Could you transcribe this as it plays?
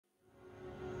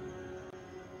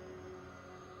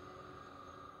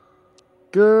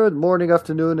Good morning,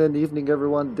 afternoon, and evening,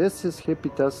 everyone. This is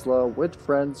HippyTesla with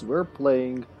friends. We're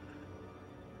playing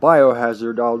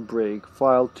Biohazard Outbreak.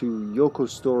 File to Yoko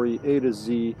Story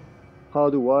A2Z. How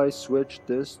do I switch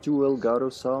this to Elgato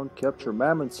sound capture?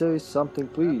 Ma'am, and say something,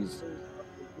 please.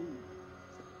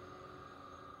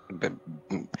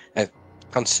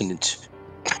 Consonant.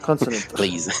 Consonant.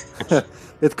 Please.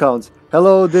 It counts.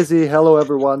 Hello, Dizzy. Hello,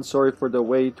 everyone. Sorry for the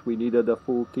wait. We needed a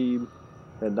full team.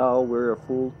 And now we're a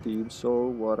full team, so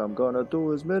what I'm gonna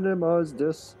do is minimize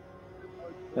this.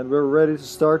 And we're ready to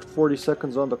start. 40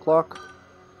 seconds on the clock.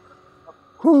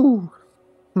 Whoo!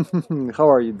 How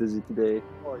are you, Dizzy, today?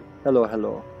 Hello,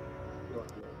 hello.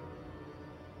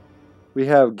 We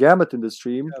have Gamut in the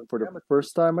stream for the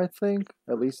first time, I think.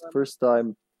 At least first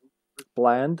time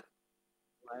planned.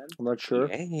 I'm not sure.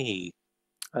 Yay.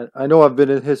 I know I've been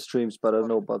in his streams, but I don't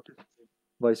know about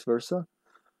vice versa.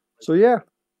 So yeah.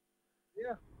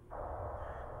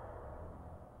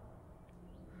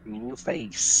 New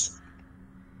face.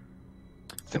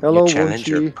 The Hello, new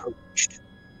challenger Wunchi. approached.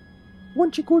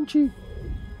 Wunchi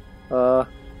Kunchi.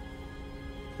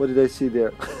 What did I see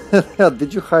there?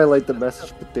 Did you highlight the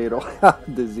message potato?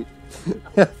 Dizzy.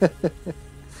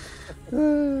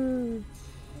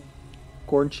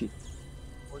 Cornchy.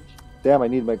 Damn, I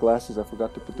need my glasses. I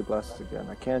forgot to put the glasses again.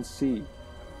 I can't see.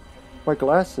 My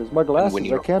glasses. My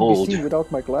glasses. I can't be seen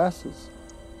without my glasses.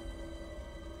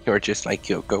 You're just like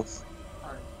Yoko.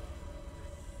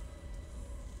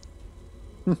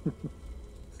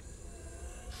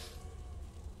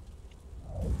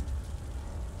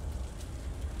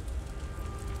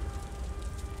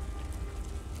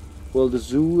 Well, the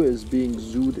zoo is being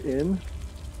zooed in.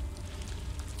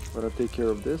 But I'll take care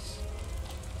of this.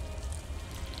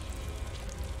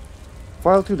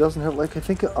 File 2 doesn't have, like, I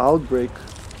think an Outbreak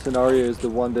scenario is the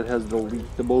one that has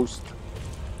the most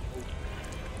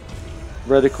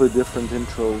radically different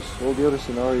intros. All the other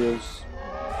scenarios,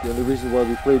 the only reason why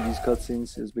we played these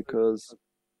cutscenes is because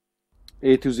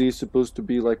A2Z is supposed to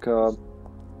be like a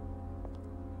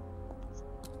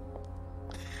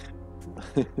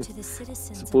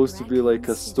supposed to be like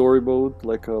a story mode,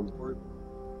 like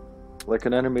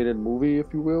an animated movie,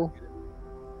 if you will.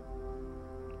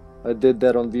 I did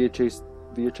that on VHS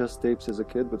tapes as a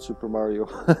kid with Super Mario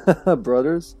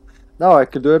Brothers. Now I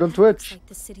can do it on Twitch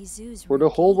for the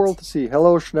whole world to see.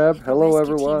 Hello, Schnab. Hello,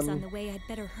 everyone.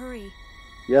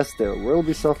 Yes, there will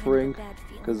be suffering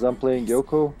because I'm playing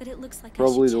Yoko,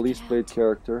 probably the least played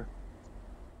character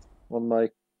on my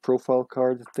profile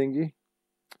card thingy.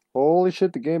 Holy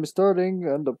shit, the game is starting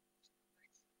and the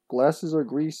glasses are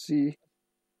greasy.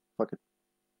 Fuck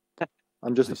it.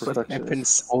 I'm just a perfectionist. It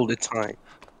happens all the time.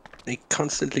 They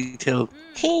constantly tell,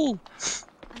 hey,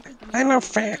 I'm not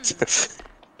fat.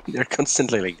 They're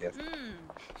constantly like that.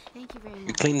 Thank you very much.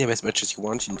 You clean them as much as you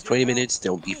want. In 20 minutes,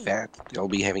 they'll be fat. They'll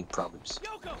be having problems.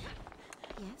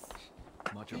 Yes.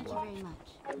 Thank you very much.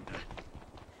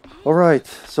 Alright,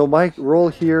 so my role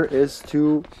here is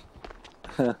to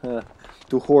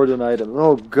to hoard an item.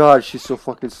 Oh god, she's so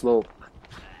fucking slow.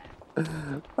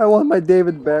 I want my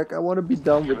David back. I want to be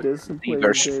done with this and play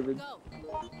with David.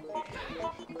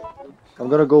 I'm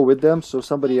gonna go with them, so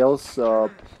somebody else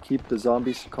keep the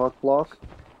zombies cock block.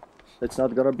 It's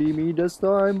not gonna be me this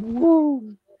time.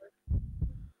 Woo!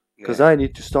 Because I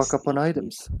need to stock up on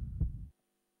items.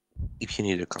 If you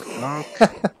need a cock block,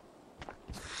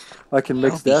 I can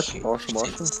mix that. Awesome,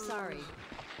 awesome. Sorry.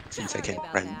 Since I can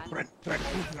run.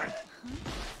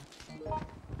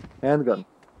 Handgun.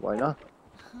 Why not?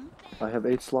 I have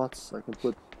 8 slots. I can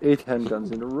put 8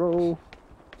 handguns in a row.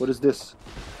 What is this?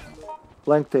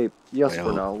 Blank tape. Yes,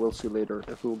 for now. We'll see later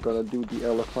if we're gonna do the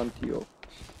Elefantio.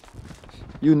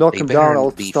 You knock him down, I'll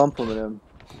stomp him at him.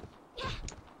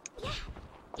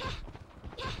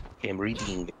 I'm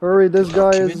reading. Hurry, this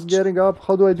guy is getting up.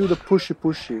 How do I do the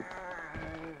pushy?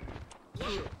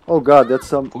 Oh god, that's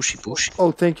some... Pushy.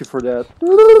 Oh, thank you for that.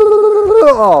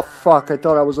 Oh, fuck, I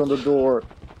thought I was on the door.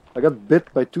 I got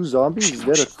bit by 2 zombies? Is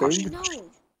that a thing?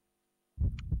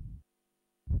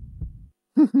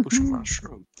 Push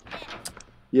mushroom.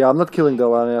 Yeah, I'm not killing the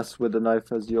lioness with the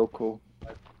knife as Yoko.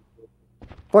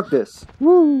 Fuck this.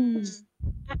 Woo!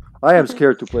 I am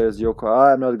scared to play as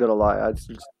Yoko. I'm not gonna lie. It's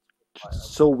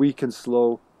so weak and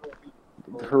slow.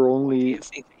 Her only...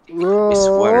 Oh,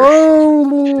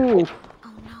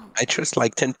 I trust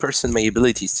like 10% my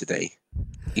abilities today,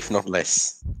 if not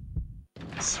less.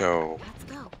 So...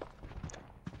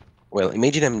 Well,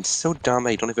 imagine I'm so dumb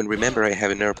I don't even remember I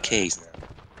have an herb case now.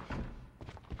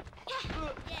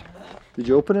 Did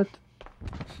you open it?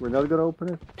 We're not gonna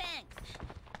open it? Thanks.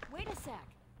 Wait a sec.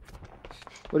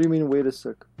 What do you mean, wait a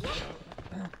sec?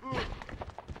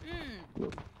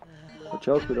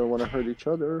 Watch out, we don't want to hurt each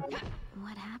other.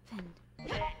 What happened?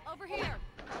 Over here.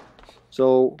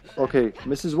 So, okay,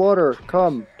 Mrs. Water,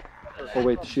 come. Oh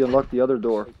wait, she unlocked the other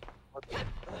door.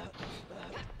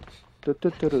 Oh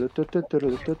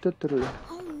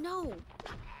no.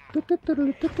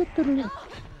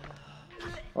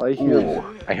 I hear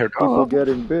I heard people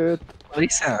getting bit.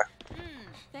 Lisa.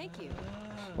 Thank you.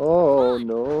 Oh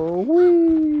no. Whee.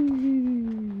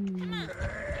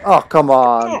 Oh, come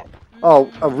on.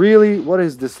 Oh, really? What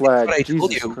is this lag? That's what I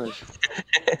told Jesus you. Christ.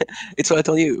 It's what I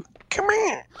told you. Come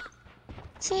here.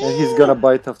 And he's gonna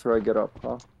bite after I get up,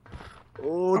 huh?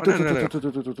 Oh, no.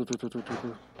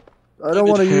 I don't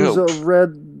want to use a help.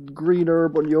 red green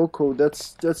herb on Yoko.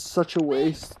 That's such a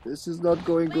waste. This is not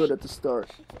going good at the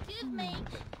start. Excuse me.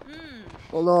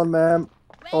 Hold on, ma'am.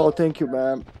 Oh, thank you,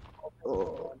 ma'am.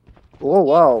 Oh. Oh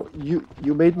wow, you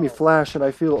made me flash and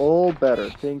I feel all better.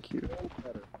 Thank you.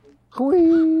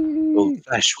 Whee! Oh,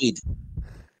 flash weed.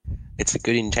 It's a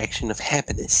good injection of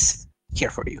happiness. Here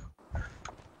for you.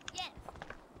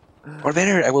 Or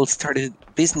better, I will start a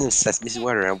business as Mrs.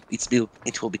 Water.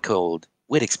 It will be called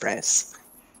Weed Express.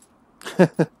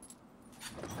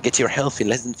 Get your health in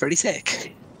less than 30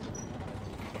 sec.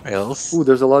 Or else. Ooh,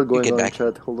 there's a lot going get on in back.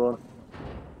 chat. Hold on.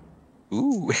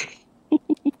 Ooh.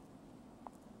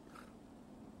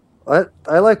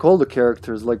 I like all the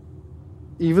characters, like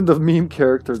even the meme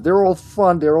characters. They're all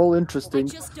fun. They're all interesting.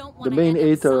 The main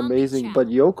 8 are amazing, but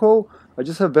Yoko, I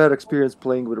just have bad experience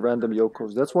playing with random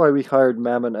Yokos. That's why we hired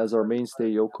Mammon as our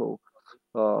mainstay Yoko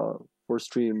for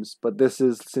streams. But this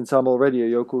is, since I'm already a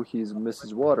Yoko, he's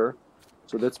Mrs. Water.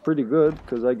 So that's pretty good,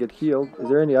 because I get healed. Is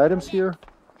there any items here?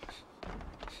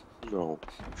 No.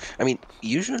 I mean,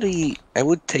 usually I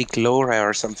would take Laura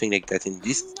or something like that in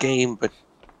this game, but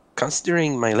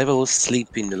considering my level of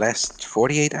sleep in the last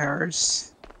 48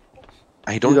 hours,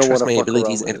 I don't trust my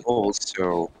abilities at all,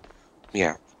 so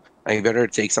yeah. I better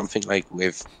take something like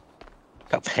with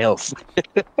top health.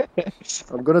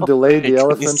 I'm gonna delay the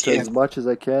elephant as much as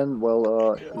I can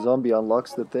while Zombie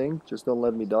unlocks the thing. Just don't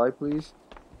let me die, please.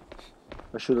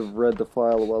 I should have read the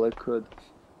file while I could.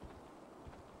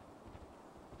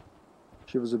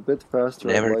 She was a bit faster.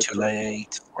 Never too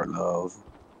late for love.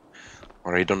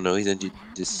 Or I don't know, isn't it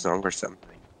this song or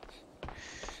something?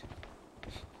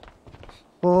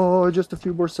 Oh, just a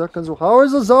few more seconds. How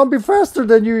is a zombie faster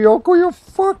than you, Yoko? You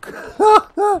fuck!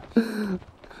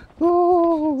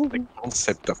 Oh. The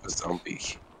concept of a zombie.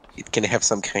 It can have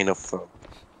some kind of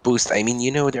boost. I mean,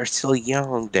 you know, they're still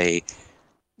young. They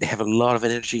have a lot of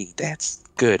energy. That's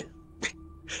good.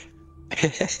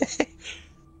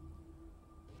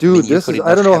 Dude, this is,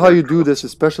 I don't know how you do this,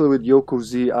 especially with Yoko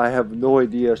Z. I have no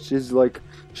idea. She's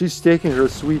taking her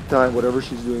sweet time, whatever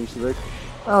she's doing. She's like,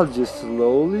 I'll just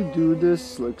slowly do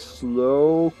this, like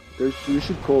slow. You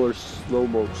should call her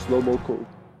Slowmoko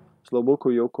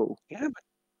Yoko. Yeah, but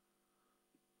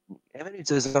even if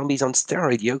the zombies on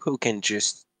steroid, Yoko can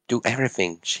just do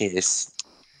everything. She's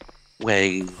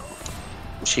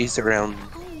around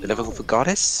the level of a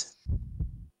goddess.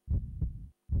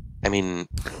 I mean,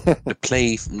 the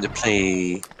play.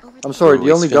 I'm sorry,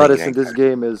 the only goddess in this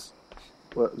game is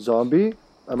what, zombie?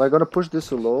 Am I gonna push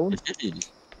this alone? Is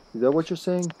that what you're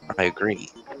saying? I agree.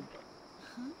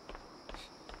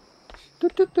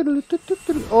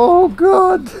 Oh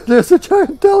god, there's a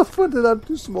giant elephant and I'm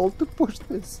too small to push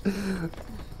this.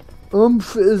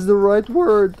 Oomph is the right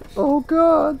word. Oh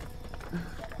god.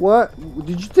 What?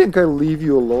 Did you think I leave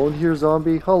you alone here,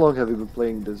 zombie? How long have you been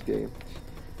playing this game?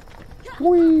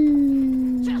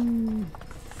 Whee!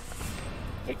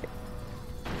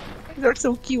 They're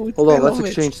so cute. Hold on, let's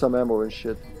exchange some ammo and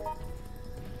shit.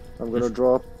 I'm gonna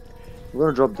drop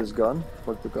this gun.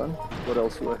 Fuck the gun. What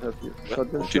else do I have here?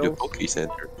 Shotgun shells? To the Poke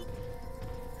Center.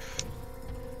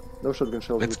 No shotgun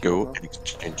shells. Let's go and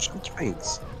exchange some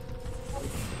trains.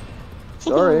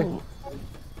 Sorry.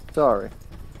 Sorry.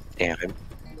 Damn him.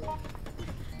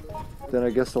 Then I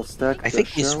guess I'll stack I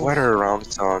think this water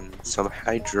runs on some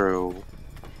hydro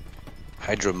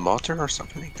motor or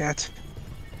something like that.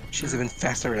 She's even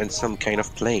faster than some kind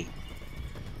of plane.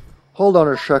 Hold on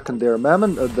a second there,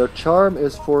 Mammon. The charm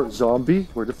is for zombie.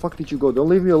 Where the fuck did you go? Don't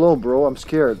leave me alone, bro. I'm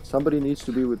scared. Somebody needs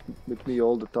to be with me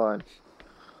all the time.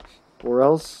 Or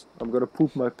else, I'm gonna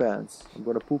poop my pants. I'm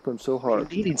gonna poop them so hard.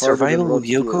 Indeed, in survival with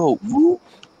Yoko. Woo!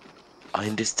 I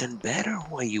understand better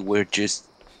why you were just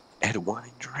at one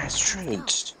in the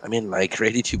restaurant. I mean, like,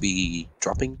 ready to be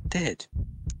dropping dead.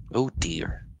 Oh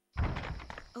dear.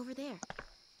 Over there.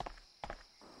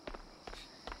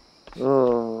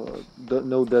 Oh,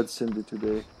 no dead Cindy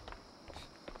today.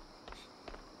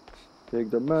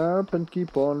 Take the map and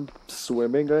keep on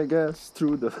swimming, I guess,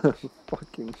 through the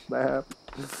fucking map.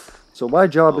 So my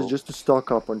job is Oh. just to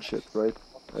stock up on shit, right?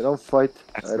 I don't fight.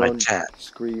 That's I my don't chat.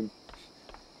 scream.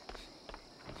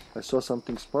 I saw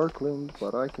something sparkling,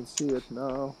 but I can see it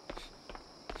now.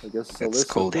 I guess That's Alyssa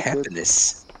called took it.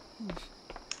 happiness.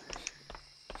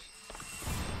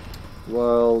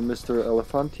 While Mr.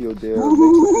 Elefantio there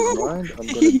makes up his mind, I'm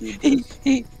gonna do this.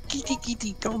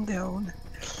 Kitty, calm down.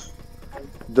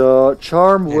 The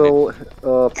charm will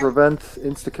prevent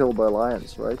insta-kill by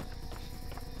lions, right?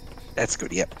 That's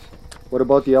good, yep. What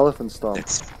about the elephant stomp?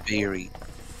 That's very...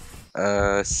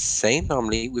 same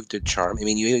normally with the charm. I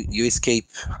mean, you escape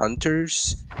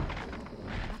hunters.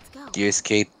 Let's go. You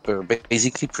escape...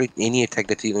 basically, any attack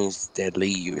that is deadly,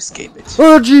 you escape it.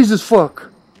 Oh, Jesus,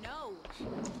 fuck! No.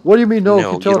 What do you mean, no? If you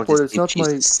No, you don't teleport, it's escape not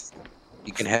my... Jesus.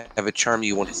 You can have a charm,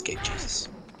 you won't escape Jesus.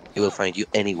 He will find you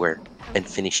anywhere and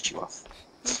finish you off.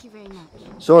 Thank you very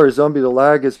much. Sorry, zombie, the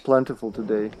lag is plentiful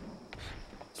today.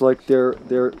 It's like they're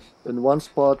in one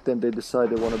spot, then they decide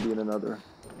they want to be in another.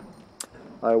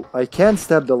 I can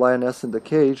stab the lioness in the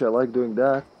cage. I like doing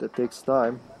that. That takes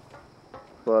time.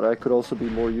 But I could also be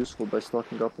more useful by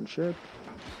stocking up on shit.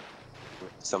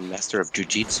 Some master of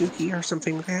jujitsu here or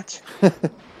something like that?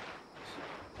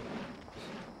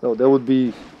 No, that would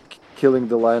be killing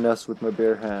the lioness with my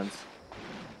bare hands.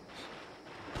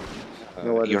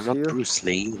 No You're others not here. Bruce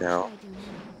Lee, What no. should I do now?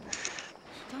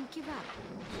 Don't give up.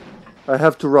 I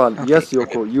have to run. Okay, Yes,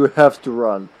 Yoko, you have to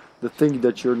run. The thing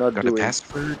that you're not Got a doing.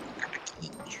 password? Got a key.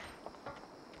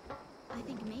 I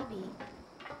think maybe.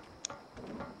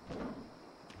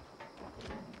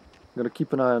 I'm gonna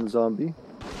keep an eye on zombie.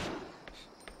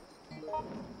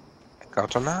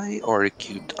 Got an eye, or a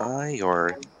cute eye,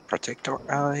 or protector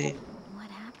eye,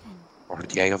 What happened? or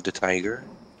the eye of the tiger,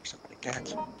 or something like that.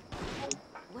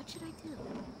 What should I do?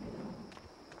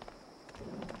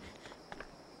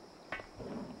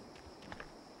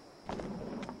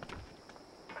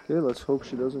 Okay, let's hope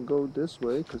she doesn't go this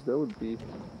way, because that would be...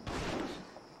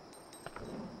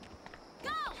 Go!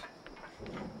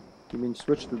 You mean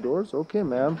switch the doors? Okay,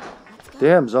 ma'am. Let's go.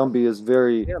 Damn, zombie is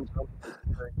very...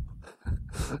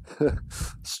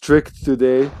 strict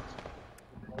today.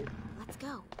 Let's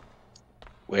go.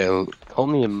 Well,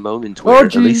 only a moment Oh, where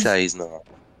jeez. Elisa is not.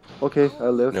 Okay, I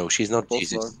live. No, she's not Both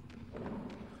Jesus. are.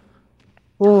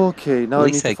 Okay, now I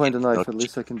need Lisa to find a is knife. not At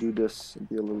least I can do this and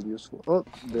be a little useful. Oh,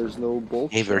 there's no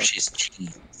bolt Hey shot. versus I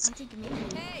cheese. think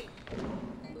maybe. Hey!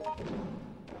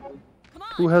 Come on!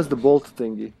 Who has the bolt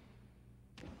thingy?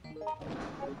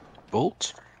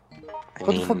 Bolt? I How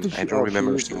the fuck mean, did she... I don't oh,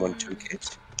 remember she... someone took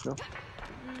it.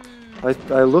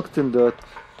 I looked in the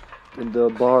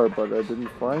bar, but I didn't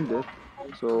find it.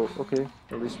 So, okay,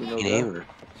 at least we know Me that. neither.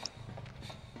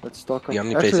 Let's stock up. The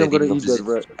only place Actually, I I'm gonna didn't eat that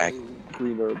visit back.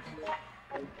 green herb.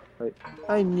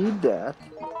 I need that.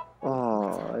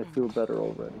 Oh, I feel better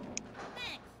already.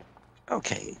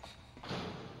 Okay.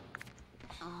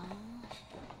 Oh,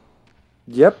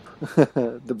 Yep,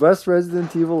 the best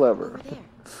Resident Evil ever. over there.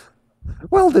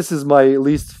 Well, this is my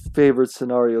least favorite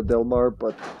scenario, Delmar,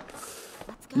 but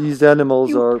Let's go. these animals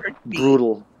You are hurt me.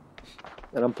 brutal.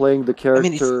 And I'm playing the I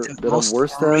mean, it's character the that I'm most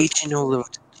worst at. original of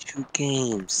the two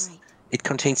games. Right. It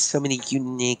contains so many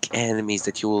unique enemies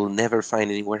that you will never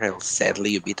find anywhere else.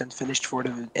 Sadly, a bit unfinished for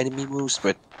the enemy moves,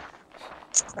 but...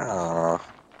 Ah,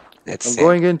 that's I'm sad.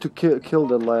 going in to kill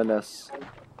the lioness.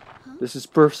 This is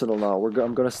personal now.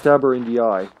 I'm gonna stab her in the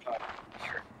eye.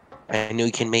 I know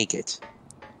you can make it.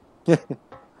 Let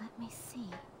me see.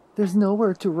 There's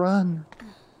nowhere to run.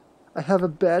 I have a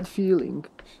bad feeling.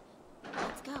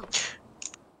 Let's go.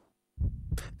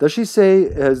 Does she say,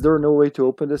 is there no way to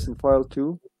open this in file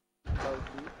 2?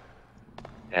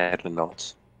 Sadly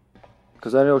not.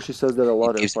 Because I know she says that a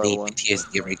lot It in gives file me 1.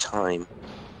 PTSD every time.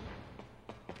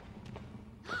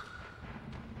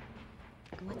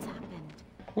 What's happened?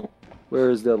 Where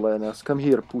is that lioness? Come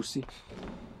here, pussy.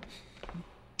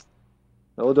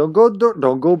 No, don't go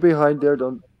behind there.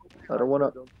 I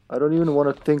don't even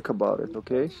wanna think about it,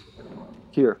 okay?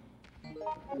 Here.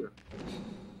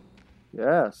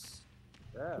 Yes.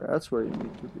 That's where you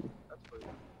need to be.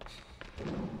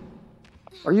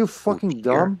 Are you fucking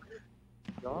dear.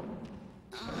 dumb?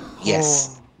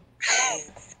 Yes.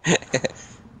 Oh.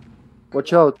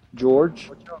 Watch out,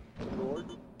 George.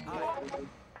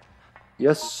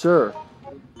 Yes, sir.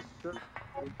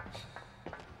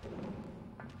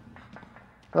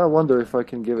 I wonder if I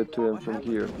can give it to him from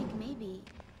here. I think maybe.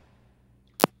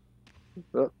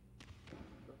 Thank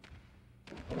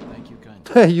you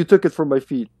kindly. You took it from my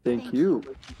feet. Thank Thank you.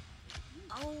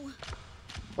 Oh,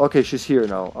 Okay, she's here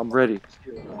now. I'm ready.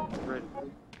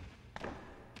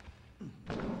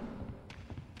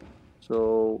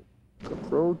 So,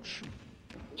 approach.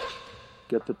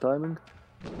 Get the timing.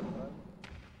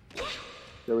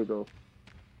 There we go.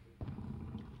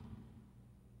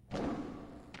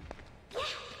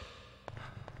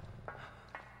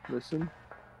 Listen.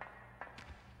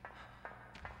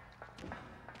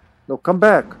 No, come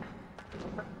back.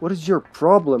 What is your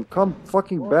problem? Come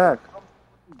fucking back.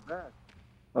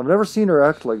 I've never seen her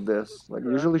act like this. Like,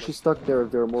 usually she's stuck there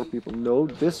if there are more people. No,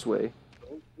 this way.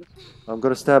 I'm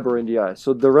gonna stab her in the eye.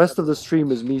 So the rest of the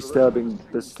stream is me stabbing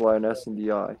this lioness in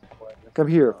the eye. Come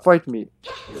here, fight me.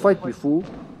 Fight me, fool.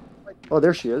 Oh,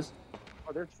 there she is.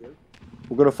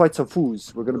 We're gonna fight some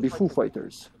foos. We're gonna be foo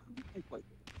fighters.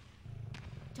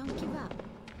 Don't give up.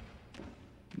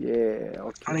 Yeah,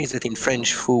 What's okay. funny is that in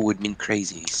French, fou would mean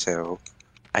crazy, so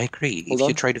I agree. Hold If on.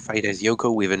 you try to fight as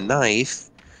Yoko with a knife,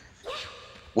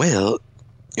 well,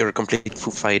 you're a complete foo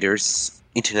fighters,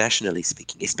 internationally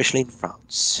speaking, especially in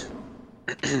France.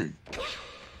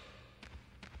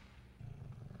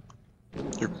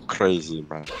 You're crazy,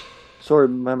 man. Sorry,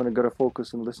 ma'am, I gotta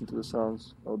focus and listen to the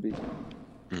sounds. I'll be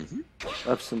Mm-hmm.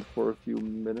 absent for a few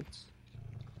minutes.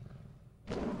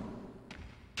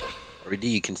 Already,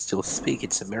 you can still speak.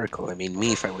 It's a miracle. I mean,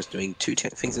 me, if I was doing two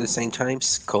things at the same time,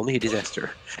 call me a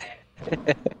disaster.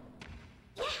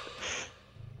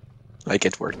 Like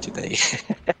at work today.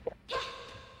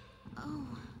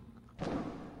 Oh.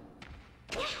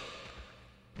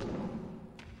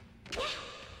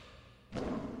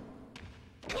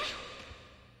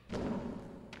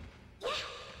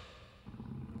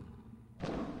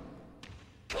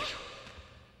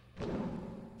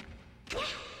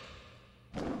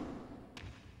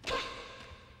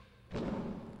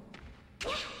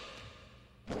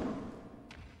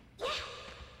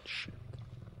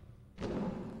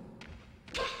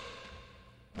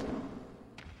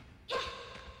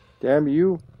 Damn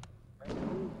you.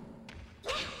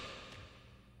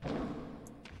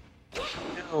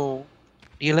 No,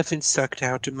 the elephant sucked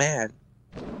out a man.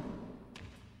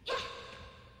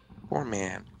 Poor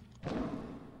man.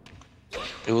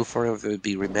 He will forever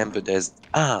be remembered as,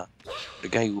 the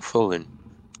guy who fallen.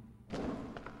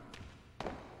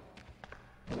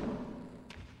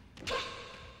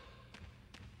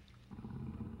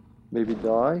 Maybe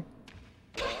die?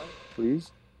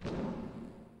 Please?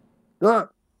 Ah!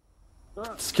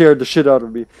 Scared the shit out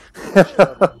of me.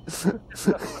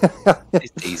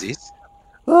 It's easy.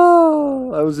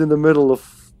 Oh, I was in the middle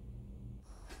of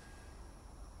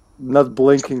not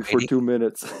blinking for Ready? 2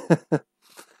 minutes.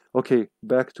 Okay,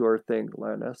 back to our thing,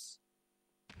 lioness.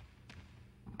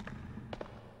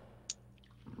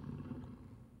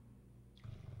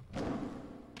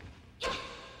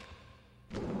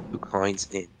 Two coins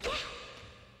in.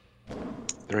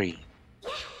 3,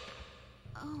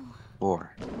 Oh.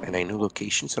 4, and I know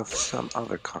locations of some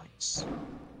other coins.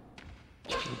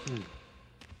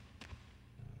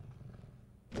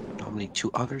 Only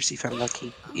 2 others if I'm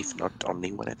lucky, if not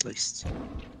only 1 at least.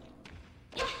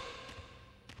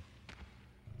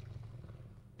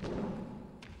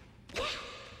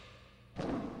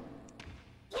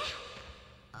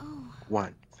 Oh.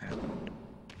 1 found.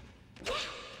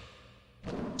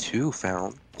 2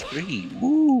 found. 3.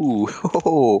 Woo!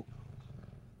 Ho!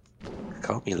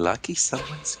 Call me lucky.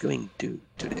 Someone's going to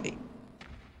today.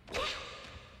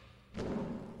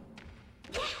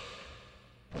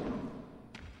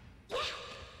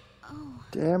 Oh.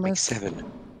 Damn Like it.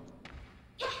 7.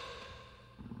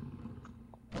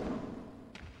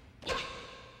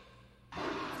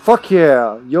 Fuck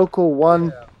yeah! Yoko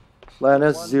 1,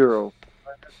 lioness 0.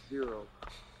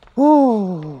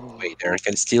 Oh. Wait, there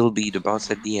can still be the boss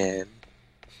at the end.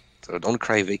 So don't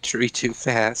cry victory too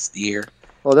fast, dear.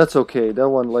 Oh, that's okay. That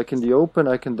one, like in the open,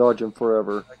 I can dodge him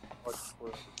forever.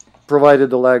 Provided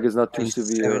the lag is not too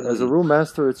severe. As a room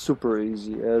master, it's super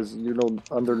easy. As you know,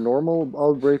 under normal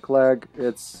Outbreak lag,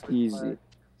 it's easy.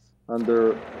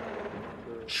 Under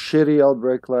shitty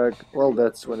Outbreak lag, well,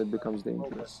 that's when it becomes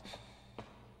dangerous.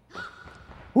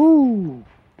 Woo!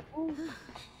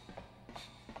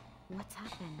 What's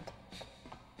happened?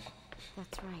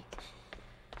 That's right.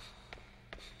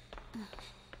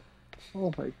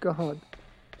 Oh my god.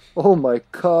 Oh my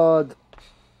god.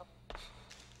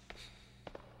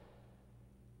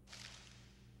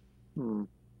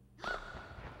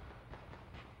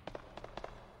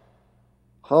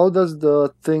 How does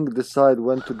the thing decide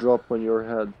when to drop on your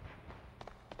head?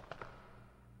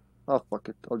 Ah, fuck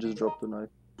it. I'll just drop the knife.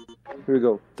 Here we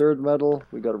go. 3rd medal.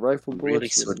 We got a rifle bullets. Really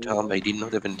so dumb. I did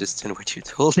not even understand what you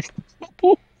told me.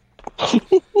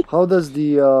 How does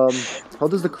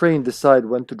the crane decide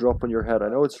when to drop on your head? I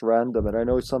know it's random, and I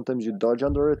know sometimes you dodge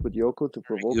under it with Yoko to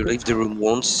provoke You it. leave the room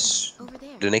once. Over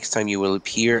there. The next time you will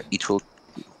appear, it will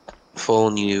fall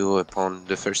on you upon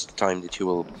the first time that you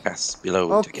will pass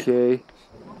below it again. Okay.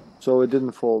 So it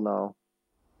didn't fall now.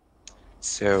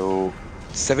 So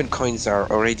 7 coins are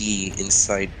already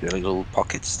inside the little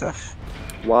pocket stuff.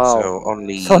 Wow. So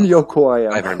only Son Yoko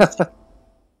I 5 are am. missing.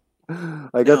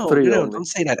 I got 3 no, only. don't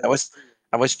say that.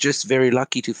 I was just very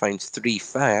lucky to find 3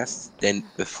 fast, then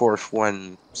the 4th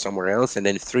one somewhere else, and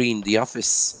then 3 in the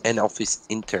office and office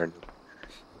intern.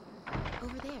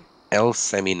 Over there.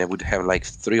 Else, I mean, I would have like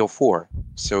 3 or 4.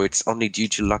 So it's only due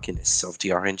to luckiness of the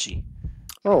RNG.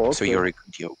 Oh, okay. So you're a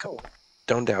good Yoko.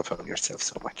 Don't doubt on yourself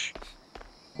so much.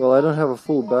 Well, I don't have a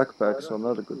full backpack, so I'm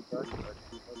not a good person.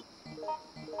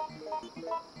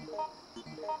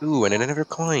 Ooh, and another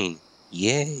coin.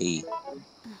 Yay.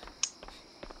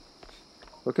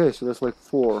 Okay, so there's like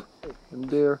 4 in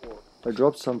there. I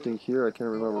dropped something here, I can't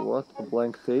remember what. A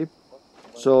blank tape.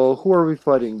 So, who are we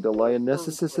fighting? The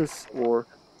lionesses or...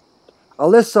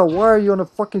 Alyssa, why are you on a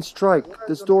fucking strike?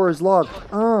 This door is locked.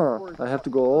 I have to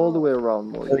go all the way around,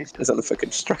 Morty. It's on a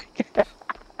fucking strike.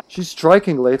 She's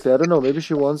striking lately. I don't know, maybe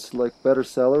she wants like better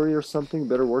salary or something,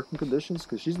 better working conditions,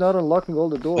 because she's not unlocking all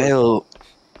the doors. Well,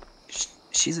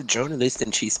 she's a journalist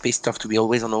and she's pissed off to be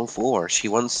always on all 4. She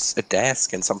wants a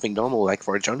desk and something normal like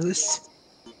for a journalist.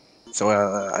 So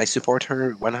I support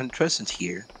her 100%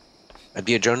 here. I'd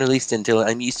be a journalist until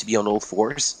I'm used to be on all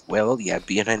 4s. Well, yeah,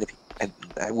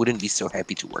 I wouldn't be so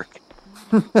happy to work.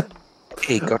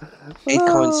 Okay, got 8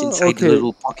 coins inside the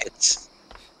little pockets.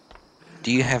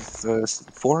 Do you have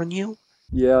 4 on you?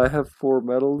 Yeah, I have 4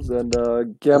 medals, and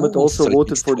Gamut also so it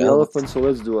voted means for the 12. elephant, so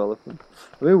let's do elephant.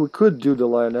 I mean, we could do the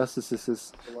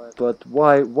lionesses, but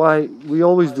why? We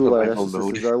always do Survival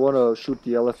lionesses. mode. I want to shoot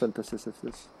the elephant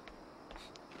assesses.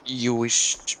 You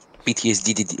wish PTSD?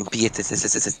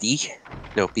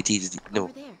 No, PTSD. No,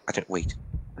 Over there. I don't. Wait.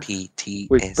 PTSD.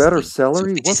 Wait, better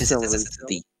salary? So What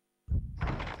salary?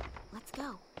 Let's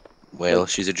go. Well,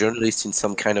 she's a journalist in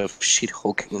some kind of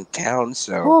shithole town,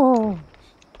 so... Oh.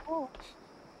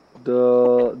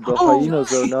 The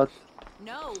hyenas are not...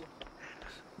 No.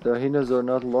 The hyenas are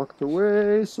not locked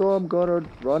away, so I'm gonna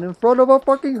run in front of a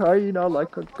fucking hyena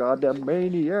like a goddamn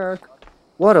maniac.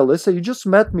 What, Alyssa? You just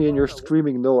met me and you're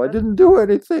screaming no. I didn't do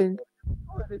anything.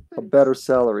 A better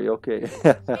salary, okay.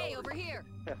 Hey, over here.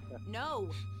 No.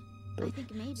 I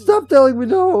think maybe. Stop telling me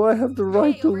no. I have the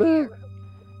right Hey, to over live. here.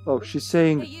 Oh, she's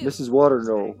saying, Hey, you. Mrs. Water,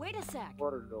 no. Wait a sec.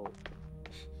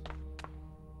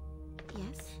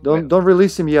 Yes. Don't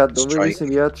release him yet. Don't Strike. release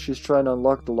him yet. She's trying to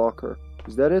unlock the locker.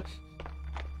 Is that it?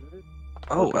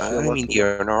 Oh, Okay, she I unlocked mean, the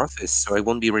you're in our office, so I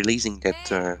won't be releasing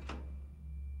that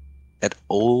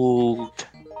old,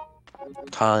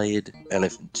 tired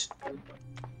elephant.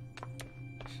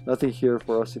 Nothing here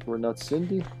for us if we're not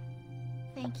Cindy.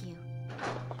 Thank you.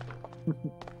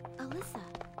 Alyssa.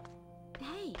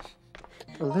 Hey.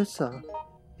 Alyssa.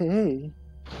 Hey.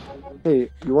 Hey,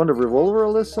 you want a revolver,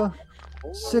 Alyssa?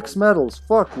 6 medals.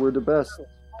 Fuck, we're the best.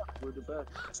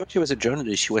 I thought she was a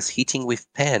journalist. She was hitting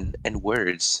with pen and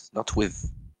words, not with...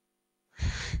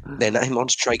 Then I'm on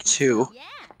strike too. Yeah.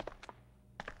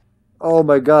 Oh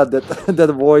my god, that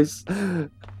voice.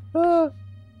 Ah.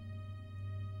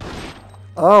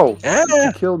 Oh, Ah!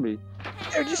 you kill me.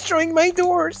 They're destroying my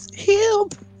doors!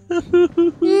 Help!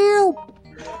 Help!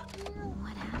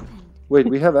 What happened? Wait,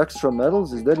 we have extra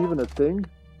medals? Is that even a thing?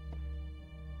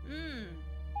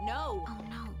 No. Oh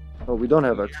no. Oh, we don't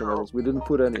have extra medals. We didn't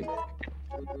put any.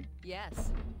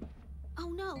 Yes. Oh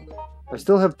no. I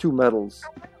still have 2 medals.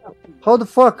 How the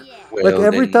fuck? Yeah. Well, Like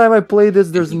every then, time I play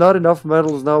this, there's not enough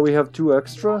medals. Now we have 2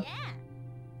 extra. Yeah.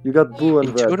 You got blue and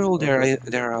in red. total,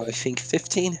 there are, I think,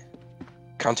 15,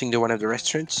 counting the one at the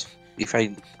restaurant, if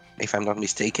I'm not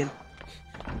mistaken.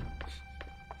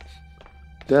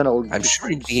 Then I'll I'm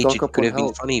sure it stock up could on have been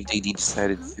health. funny if they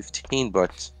decided 15,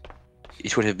 but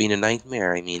it would have been a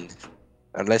nightmare. I mean,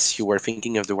 unless you were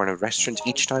thinking of the one at the restaurant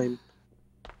each time.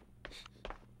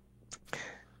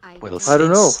 Well, I don't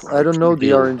know. since I don't know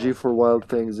the reveal- RNG for Wild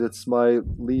Things. It's my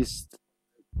least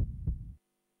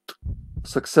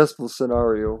successful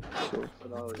scenario. So.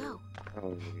 Let's go.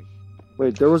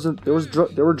 Wait, there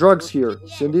were drugs here,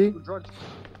 Cindy.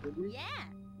 Yeah.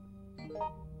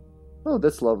 Oh,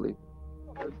 that's lovely.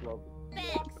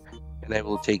 Thanks. And I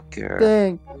will take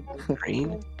Dang.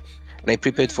 green. And I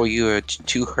prepared for you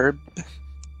 2 herb,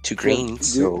 2 green.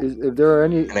 So If there are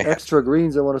any And I have- extra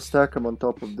greens, I want to stack them on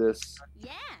top of this.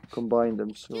 Yeah. Combine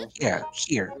them. So. yeah,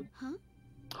 here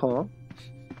Huh?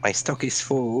 my stock is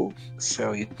full,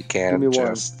 so you Give me can one.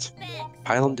 just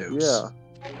pile on those. Yeah.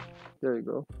 There you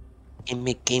go. Give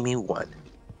me 1.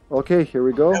 Okay, here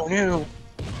we go. Oh no!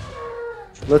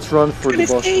 Let's run for the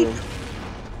It's boss escape. room.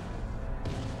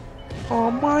 Oh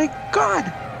my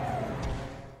god!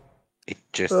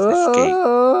 just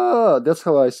escape. That's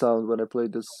how I sound when I play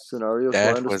this scenario, so I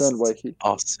That understand was why he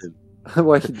awesome.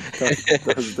 why he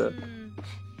does that.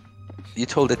 You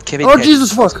told that Kevin Oh had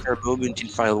Jesus a fuck! spare moment in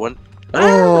file 1.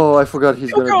 Oh, I forgot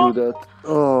he's gonna Yoko! do that.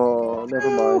 Oh, never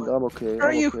mind. I'm okay. Where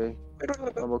are I'm you? okay.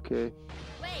 I'm okay.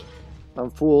 Wait, I'm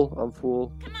full. I'm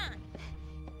full. come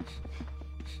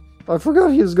on. I forgot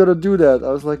he was gonna do that. I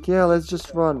was like, yeah, let's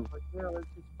just run.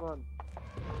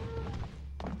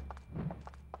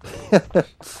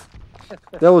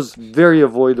 That was very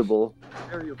avoidable.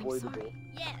 Yes.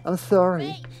 I'm sorry.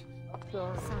 Wait.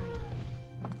 Sorry.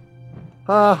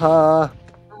 Ha ha.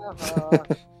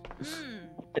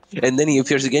 And then he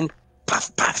appears again.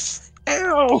 Puff, puff.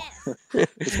 Ow!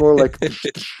 It's more like.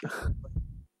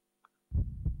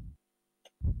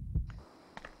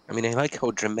 I mean, I like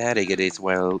how dramatic it is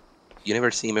while you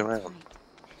never see him around.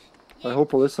 I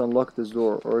hope Alyssa unlocked this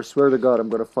door, or I swear to God I'm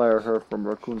gonna fire her from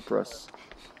Raccoon Press.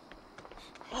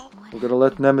 We're gonna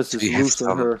let Nemesis So you have loose on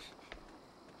some- her.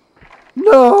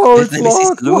 No, Let it's Nemesis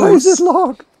locked! Why is loose. it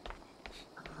locked?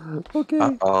 Okay.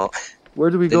 Uh-oh. Where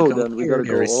do we Then go come then? We here, gotta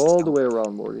go there is all the some- way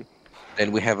around, Morty.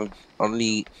 Then we have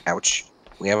only... Ouch.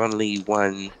 We have only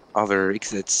one other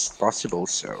exit possible,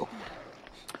 so...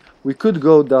 We could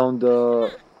go down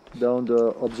the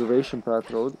observation path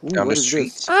road. Ooh, Down what the is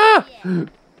street. this? Ah!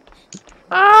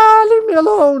 Ah! Leave me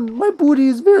alone! My booty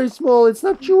is very small. It's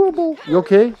not chewable. You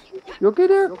okay? You okay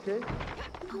there?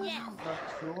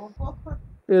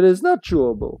 It is not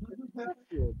chewable.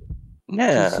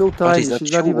 Nah, She's so but tiny. it's not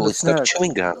She's not even chewable, a it's not snack.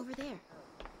 chewing gum. Over there.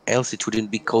 Else it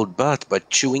wouldn't be called butt, but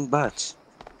chewing butt.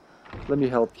 Let me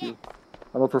help you.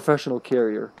 I'm a professional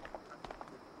carrier.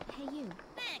 Hey, you.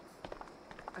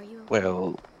 Are you okay?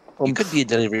 Well, you could be a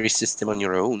delivery system on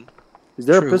your own. Is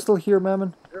there True. a pistol here,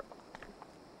 Mammon?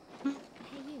 Hey,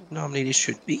 you. Normally there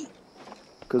should be.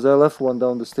 Because I left one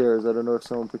down the stairs. I don't know if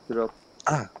someone picked it up.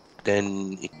 Ah,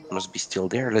 then it must be still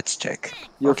there. Let's check.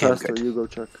 You're Okay, I'm faster. good. You go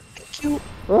check. Thank you.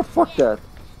 Oh, fuck that.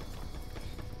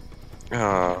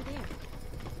 Ah,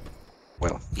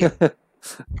 well, yeah. I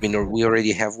mean, we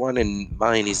already have one, and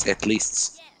mine is at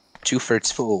least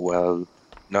 2/3 full. Well,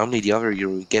 normally the other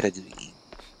you get at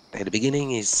the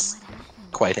beginning is What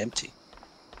happened? quite empty.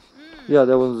 Yeah,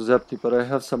 that one was empty, but I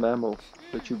have some ammo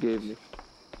that you gave me.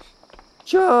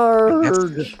 You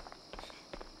have Charge!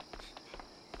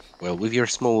 Well, with your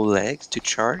small legs to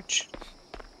charge,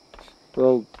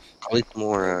 Well, call it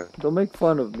more. don't make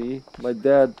fun of me. My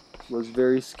dad was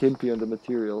very skimpy on the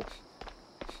material.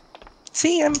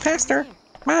 See, I'm faster.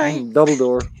 Bye. Double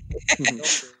door.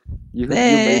 You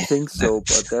may Eh. think so,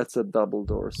 but that's a double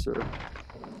door, sir.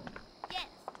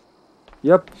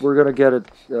 Yep, we're gonna get it,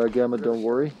 Gamma, don't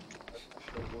worry.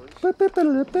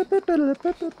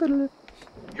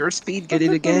 Your speed, get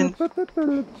it again.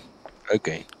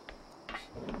 Okay.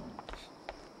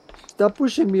 Stop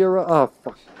pushing me around. Oh,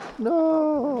 fuck.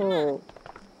 No!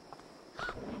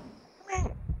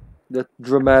 That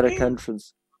dramatic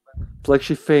entrance. It's like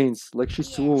she faints, like she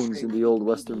swoons in the old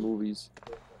Western movies.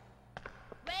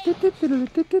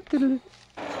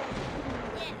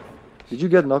 Did you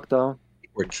get knocked down?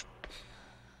 Which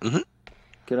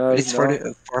Can I? it's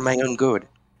No? for my own good.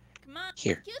 Come on.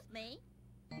 Here. Excuse me.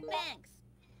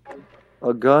 Thanks.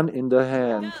 A gun in the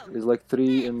hand is like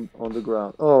 3 on the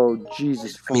ground. Oh,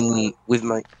 Jesus. I mean, with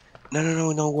my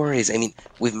no worries. I mean,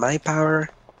 with my power,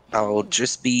 I'll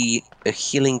just be a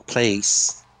healing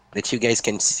place that you guys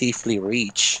can safely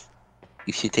reach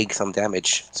if you take some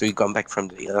damage. So you come back from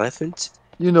the elephant.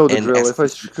 You know the and drill. ask If I for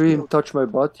some scream, heal. touch my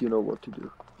butt, you know what to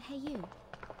do. Hey, you.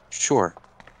 Sure.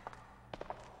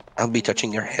 I'll be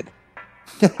touching your head.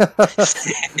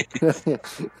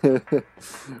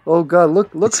 Oh God!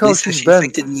 Look It's how Lisa, she's she bent,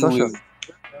 affected me Sasha. with-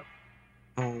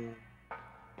 Oh,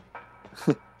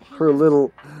 Her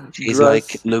little she's dress.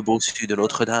 like le bossu de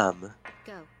Notre-Dame.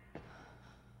 Go.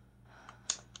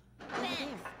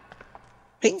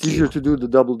 Thank It's easier you. to do the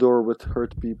double door with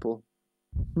hurt people.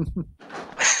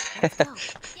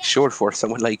 Sure, for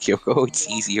someone like Yoko, it's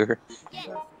easier.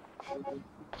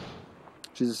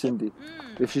 She's a Cindy.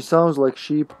 If she sounds like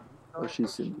sheep, oh,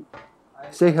 she's Cindy.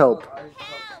 Say help.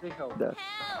 That.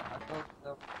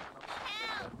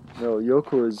 No,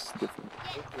 Yoko is different.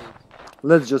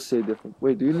 Let's just say different.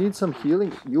 Wait, do you need some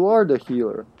healing? You are the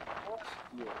healer.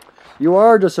 You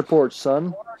are the support,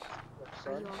 son.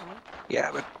 Are you alright? Yeah,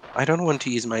 but I don't want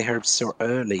to use my herbs so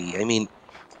early. I mean,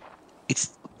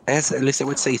 it's, as Alyssa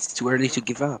would say, it's too early to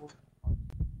give up.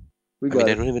 We I mean, got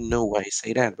I it. don't even know why I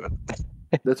say that, but...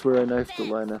 That's where I knifed the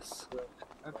lioness.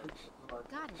 Got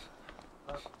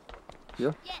it.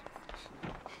 Yeah.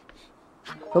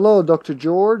 Hello, Dr.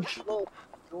 George.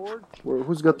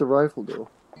 Who's got the rifle, though?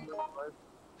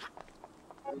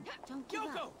 Don't give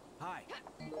up. Hi.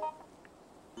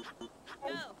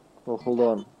 Go. Oh, hold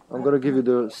on. I'm gonna give you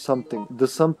the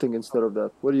something instead of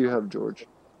that. What do you have, George?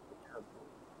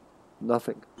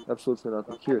 Nothing. Absolutely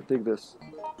nothing. Here, take this.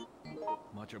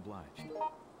 Much obliged.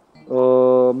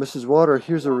 Mrs. Water,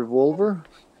 here's a revolver.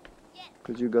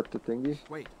 Because you got the thingy.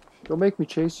 Wait. Don't make me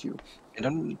chase you. I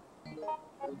don't...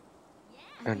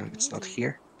 Oh no, it's not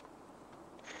here.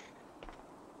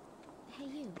 Hey,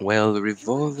 you. Well, the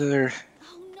revolver...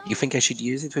 Oh, no. You think I should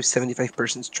use it with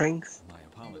 75% strength? My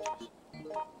apologies.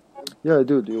 Yeah, I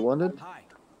do. Do you want it? Hi.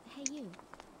 Hey, you.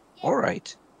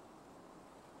 Alright.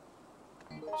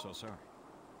 So sorry.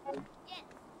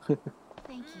 Thank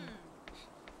you.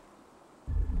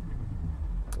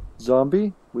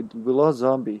 Zombie? We lost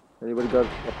zombie. Anybody got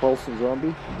a pulse on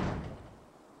zombie?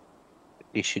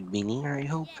 It should be near, I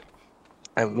hope.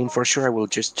 I mean, for sure, I will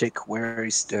just check where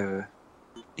is the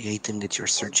item that you're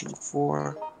searching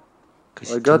for.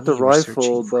 'Cause I you got told the me you were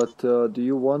rifle, searching for- but do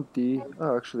you want the...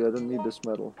 Oh, actually, I don't need this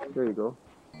metal. There you go.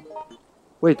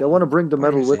 Wait, I want to bring the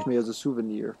Where metal is with it? me as a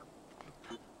souvenir.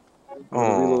 I'm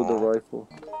gonna reload the Aw. rifle.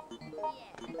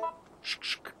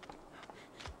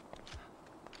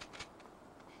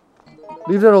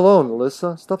 Leave that alone,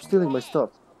 Alyssa. Stop stealing my stuff.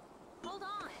 Hold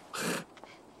on.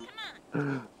 Come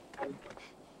on.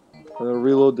 I'm gonna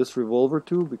reload this revolver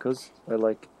too because I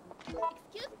like.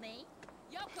 Excuse me.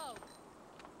 Yoko.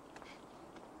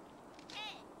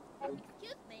 Hey.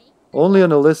 Excuse me. Only an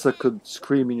Alyssa could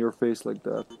scream in your face like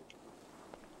that.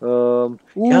 Ooh,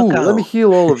 Yoko. let me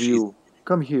heal all of She's- you.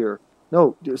 Come here.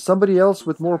 No, somebody else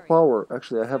with more Sorry. power.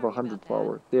 Actually, I have Sorry 100 about that.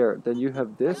 power. There. Then you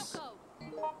have this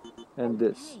Yoko. and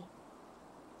this, Hey.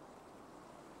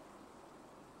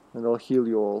 and I'll heal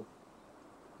you all.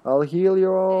 I'll heal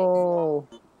you all.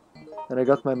 And I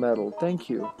got my medal. Thank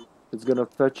you. It's gonna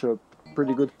fetch a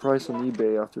pretty good price on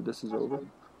eBay after this is over.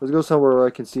 Let's go somewhere where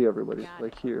I can see everybody, Got it.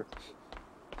 like here.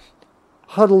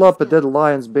 Huddle up at that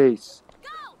lion's base.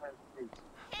 Go.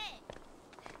 Hey.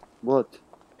 What?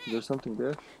 Is there something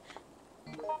there?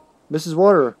 Mrs.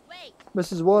 Water! Wait.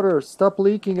 Mrs. Water, stop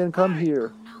leaking and come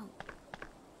here. Oh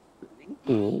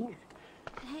no. Ooh.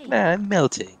 Hey. Nah, I'm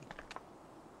melting.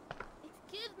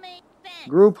 Excuse me. Thanks.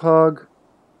 Group hug.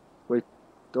 Wait,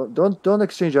 don't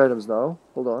exchange items now.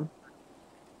 Hold on.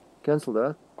 Cancel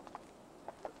that.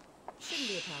 Shouldn't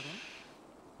be a problem.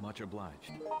 Much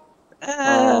obliged.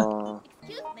 Ah,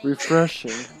 Excuse me.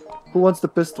 Refreshing. Who wants the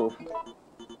pistol?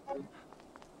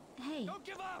 Hey. Don't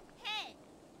give up. Hey.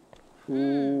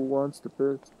 Who wants the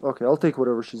pistol? Okay, I'll take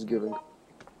whatever she's giving.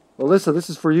 Alyssa, this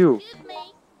is for you.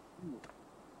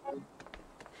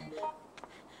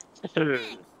 Excuse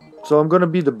me. So I'm gonna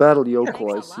be the battle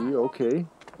Yoko, I see. Okay.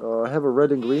 I have a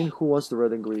red and green. Who wants the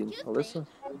red and green? Alyssa?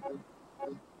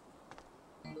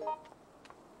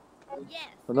 Yes.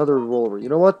 Another revolver. You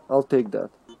know what? I'll take that.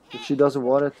 If she doesn't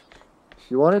want it.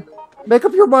 You want it? Make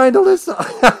up your mind, Alyssa!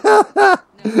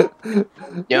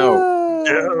 no,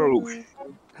 no.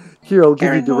 Here, I'll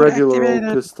give you Karen the mode regular old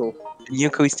activated. pistol.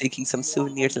 Yoko is taking some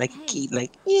souvenirs like a kid,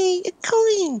 like, yay, a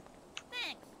coin!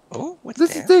 Thanks. Oh, what's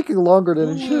This that? is taking longer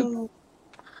than it should. Oh,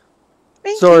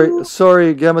 thank Sorry, you.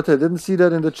 sorry, Gamete. I didn't see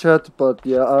that in the chat, but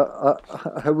yeah,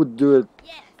 I would do it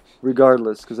Yes.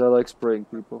 regardless because I like spraying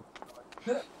people.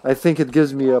 I think it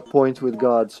gives me a point with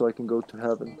God, so I can go to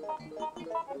heaven.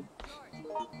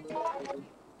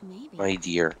 Maybe. My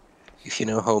dear, if you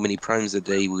know how many primes a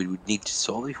day we would need to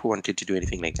solve if we wanted to do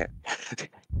anything like that.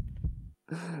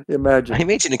 I Imagine.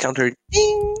 imagine a counter.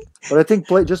 Ding! But I think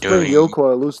just playing Doing.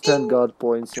 Yoko, I lose 10 God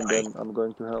points, and then I'm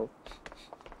going to hell.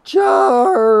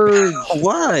 Charge!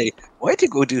 Why? Why to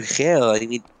go to hell? I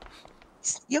mean,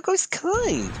 Yoko's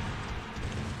kind.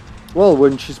 Well,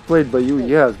 when she's played by you,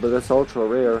 yes, but that's ultra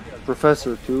rare.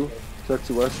 Professor too,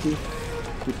 Sexy Westy.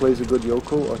 He plays a good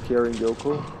Yoko, a caring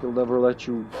Yoko. He'll never let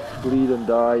you bleed and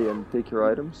die and take your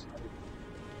items.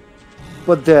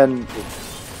 But then,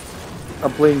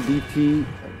 I'm playing DT,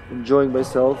 enjoying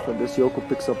myself, and this Yoko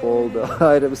picks up all the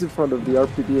items in front of the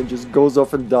RPD and just goes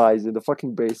off and dies in the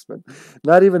fucking basement.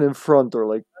 Not even in front or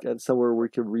like at somewhere we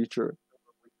can reach her.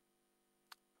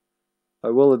 I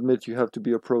will admit you have to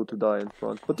be a pro to die in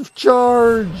front. But the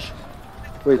charge!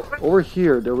 Wait, over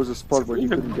here there was a spot where he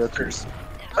couldn't get to.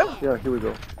 Yeah, here we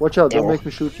go. Watch out, don't make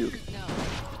me shoot you.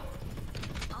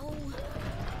 Oh.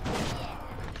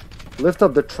 Lift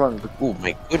up the trunk. Oh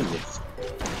my goodness.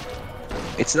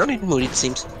 It's not in mood, it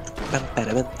seems.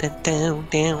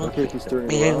 Okay, he's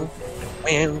turning around.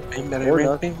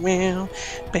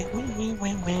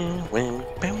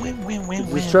 It's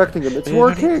distracting him. It's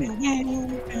working!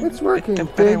 It's working!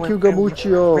 Thank you,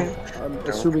 Gamuccio! I'm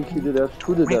assuming he did that.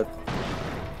 Who did that?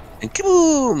 And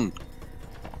kaboom!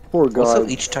 Poor guy. Also,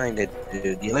 each time that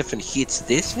the elephant hits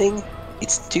this thing,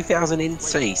 it's 2,000 in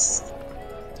space.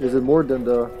 Is it more than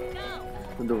the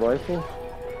rifle?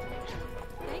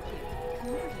 Thank you.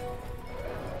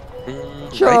 Come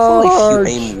over here. Rifle, if Charge!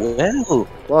 you aim well.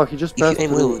 Wow, he just If passed you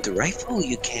aim well through. with the rifle,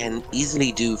 you can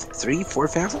easily do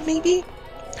 3,000-4,000 maybe?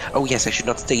 Oh yes, I should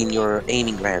not stay in your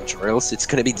aiming range, or else it's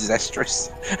gonna be disastrous.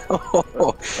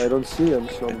 I don't see him,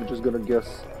 so I'm just gonna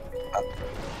guess.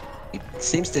 It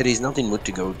seems that he's not in mood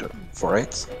to go for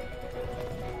it.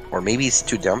 Or maybe he's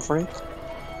too dumb for it.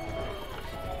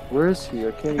 Where is he?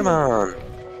 I can't Come even... on!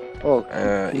 Oh,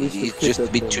 he needs to He's hit just a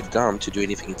that bit thing. too dumb to do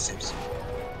anything, it seems.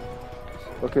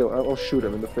 Okay, I'll shoot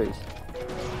him in the face.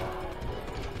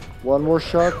 One more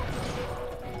shot.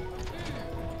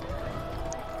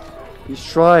 He's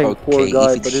trying, poor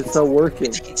guy, but it's not working.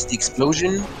 If it hits the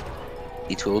explosion,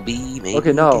 it will be maybe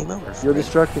Okay, now, game over for you're it.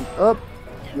 distracting. Up!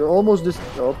 You're almost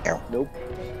oh, Ow. nope.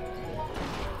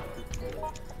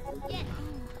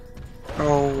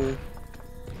 Oh.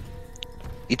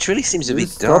 It really seems a Did bit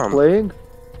it stop dumb. playing?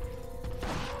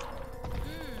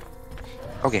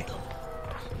 Okay.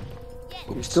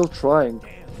 He's Oops. still trying.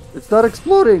 It's not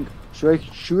exploding! Should I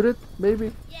shoot it,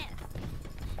 maybe?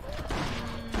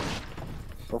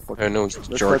 Oh, fuck. Oh no, it's Let's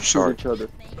not George, shoot sorry. each other.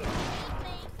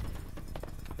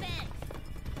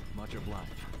 Much obliged.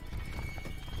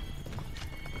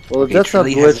 Well, if Okay, that's it not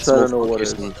really has glitched, its I own don't know what it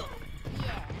focus is. and-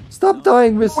 Stop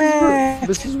dying,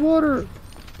 Mrs. Water!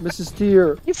 Mrs.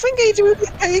 Tear. You think I do it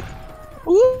like... It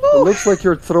Ooh. looks like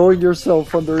you're throwing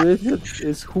yourself underneath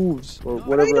his hooves, or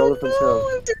whatever I don't elephants know, have.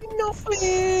 I'm doing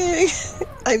nothing.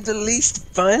 I'm the least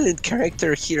violent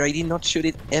character here. I did not shoot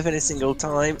it even a single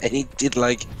time, and it did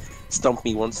like stomp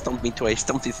me once, stomp me twice,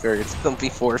 stomp me third, stomp me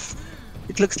fourth.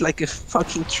 It looks like a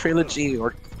fucking trilogy,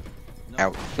 or...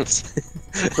 Ow.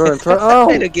 Try and try. Ow!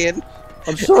 And again.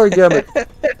 I'm sorry, Gamut.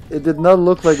 It did not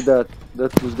look like that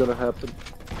was gonna happen.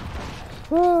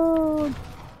 Ah.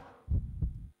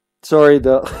 Sorry,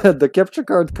 the capture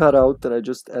card cut out and I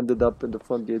just ended up in the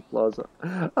front gate plaza.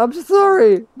 I'm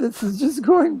sorry! This is just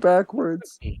going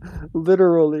backwards.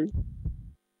 Literally.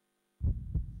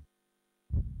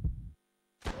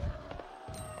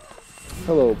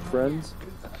 Hello, friends.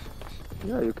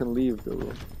 Yeah, you can leave the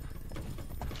room.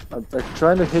 I'm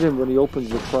trying to hit him when he opens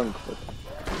the trunk, but...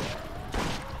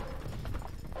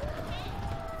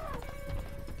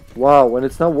 Wow, when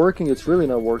it's not working, it's really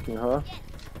not working, huh?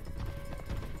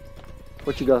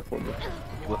 What you got for me?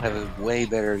 You will have a way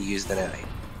better use than I.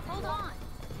 Hold on.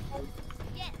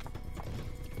 Yes.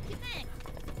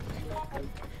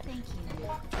 Thank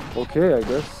you. Okay, I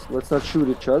guess. Let's not shoot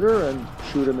each other and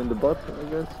shoot him in the butt, I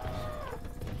guess.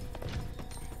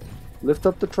 Lift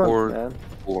up the trunk, man.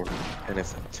 Or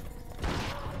elephant.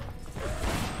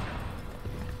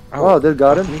 Oh, that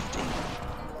got him? uplifting.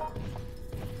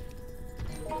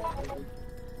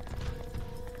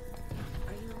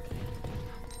 Are you okay?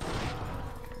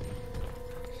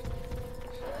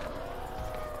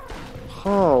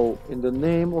 How in the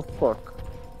name of fuck?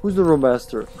 Who's the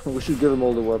roadmaster? We should give him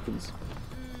all the weapons.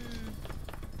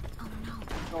 Oh no.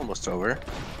 Almost over.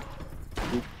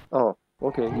 Oh,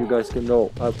 okay, you guys can know.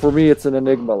 For me, it's an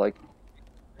enigma, like...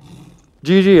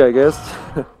 GG, I guess.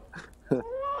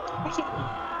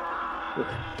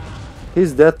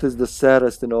 His death is the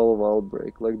saddest in all of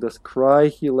Outbreak. Like, the cry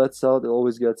he lets out, it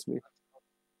always gets me.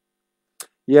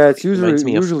 Yeah, it's Reminds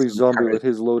me of usually zombie Pirate. with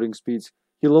his loading speeds.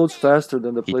 He loads faster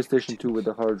than the He- PlayStation 2 with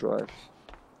the hard drive.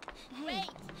 Hey.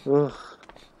 Ugh.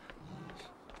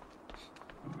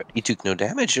 He took no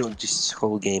damage on this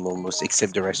whole game almost,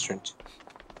 except the restaurant.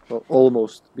 Well,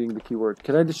 almost being the key word.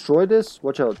 Can I destroy this?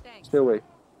 Watch out. Thanks. Stay away.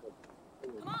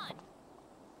 Come on.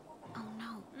 Oh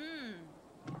no.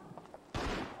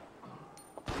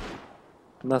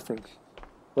 Nothing.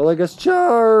 Well, I guess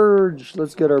charge!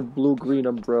 Let's get our blue-green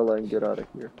umbrella and get out of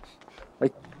here.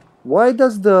 Like, why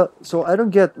does the... So, I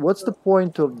don't get... What's the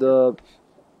point of the...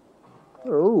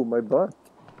 Oh, my butt.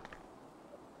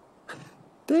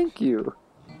 Thank you.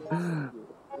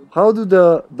 How do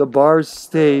the bars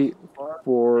stay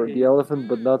for the elephant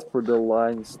but not for the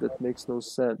lines? That makes no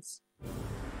sense.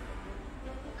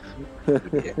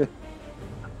 Yeah.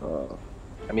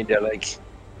 I mean, they're like,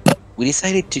 we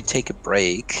decided to take a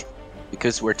break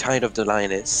because we're tired of the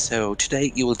lioness, so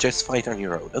today you will just fight on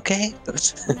your own, okay?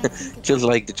 Feels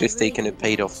like they're just taking a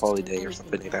paid-off holiday or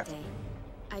something like that.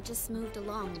 I just moved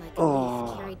along like a Oh.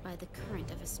 leaf carried by the current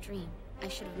of a stream. I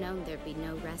should have known there'd be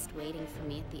no rest waiting for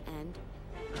me at the end.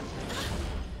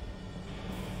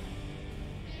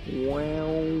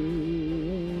 Well...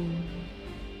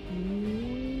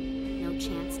 No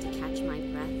chance to catch my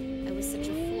breath. I was such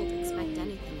a fool to expect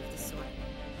anything of the sort.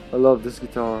 I love this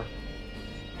guitar.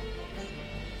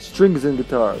 Strings and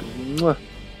guitar. Mwah.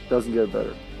 Doesn't get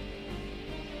better.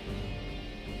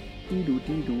 Dee-doo,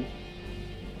 dee-doo.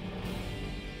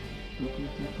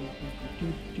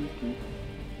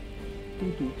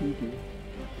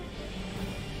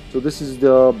 So this is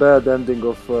the bad ending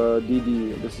of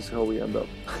DD. This is how we end up.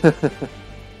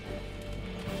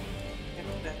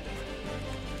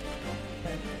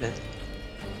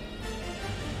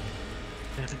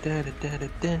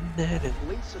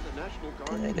 Police and the National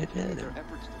Guard continue their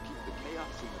efforts to keep the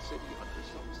chaos in the city under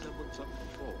some semblance of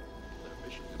control. Their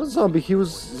mission is What zombie? He was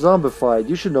zombified.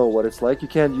 You should know what it's like. You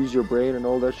can't use your brain and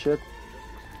all that shit.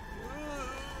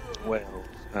 Well,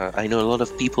 I know a lot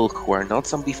of people who are not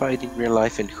zombified in real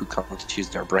life and who can't use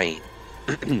their brain.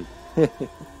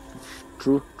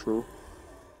 True, true.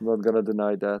 I'm not gonna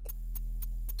deny that.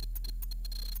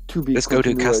 To be Let's go to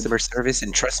continued. customer service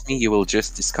and trust me, you will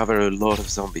just discover a lot of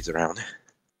zombies around.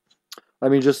 I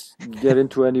mean, just get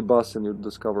into any bus and you'll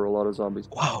discover a lot of zombies.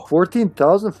 Wow.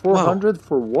 14,400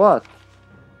 for what?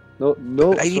 No,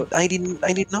 no. But I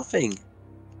did nothing.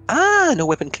 No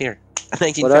weapon clear.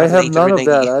 But I have none of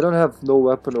that. I don't have no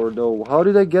weapon or no. How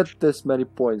did I get this many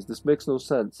points? This makes no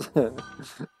sense.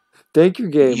 Thank you,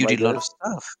 game. You did a lot of guess.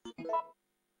 stuff.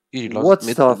 You did What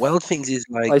stuff? Well, things is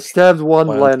like I stabbed one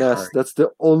wild lioness. card. That's the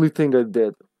only thing I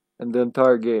did in the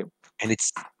entire game. and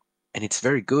it's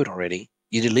very good already.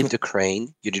 You did lift a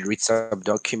crane. You did read some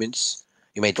documents.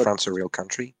 You made But- France a real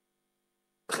country.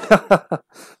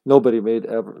 Nobody made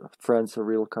France a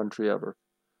real country ever.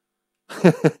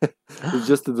 It's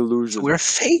just a delusion. We're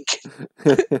fake.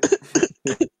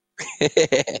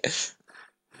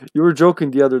 You were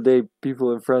joking the other day,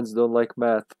 people in France don't like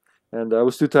math. And I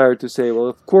was too tired to say, well,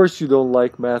 of course you don't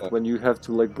like math when you have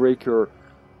to like break your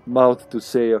mouth to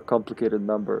say a complicated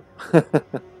number.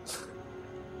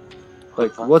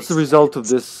 Like, what's the result of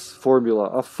this formula?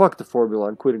 Oh, fuck the formula,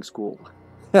 I'm quitting school.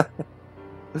 Okay,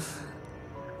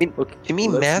 To me,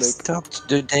 let's math make- stopped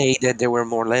the day that there were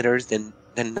more letters than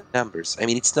numbers. I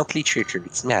mean, it's not literature,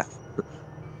 it's math.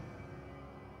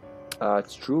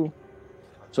 It's true.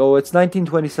 So it's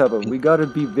 1927. We gotta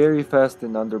be very fast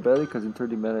in Underbelly because in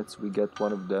 30 minutes we get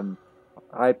one of them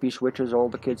IP switches all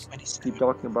the kids keep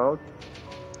talking about.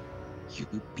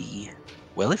 UB.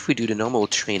 Well, if we do the normal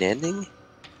train ending,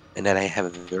 and then I have a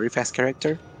very fast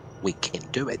character, we can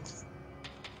do it.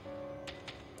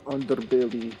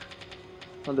 Underbelly.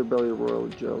 Underbelly Royal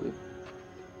Jelly.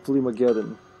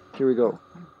 Fleemageddon. Here we go.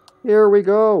 Here we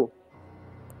go!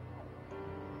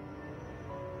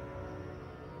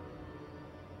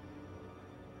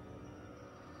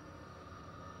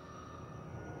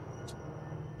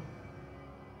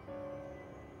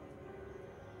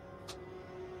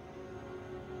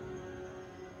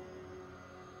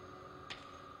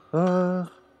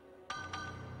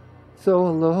 So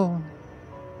alone.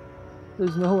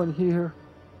 There's no one here.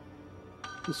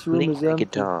 This room Link is the empty.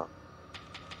 guitar.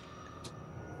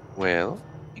 Well,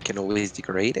 you can always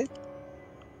decorate it.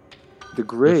 The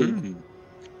grave. Mhm.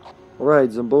 Alright,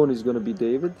 Zamboni's gonna be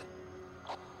David.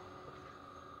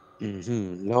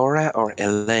 Laura or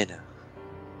Elena?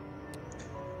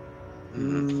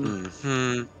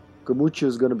 Mm. Gamucci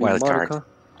is gonna be Wild card. Monica.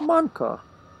 Monica.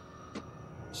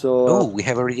 So Oh, we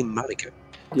have already Monica.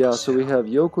 yeah, so we have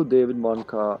Yoko, David,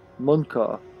 Monica.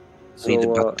 So We need the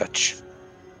butt touch.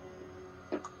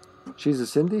 she's a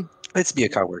Cindy? Let's be a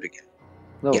coward again.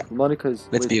 No, Yeah. Monica is.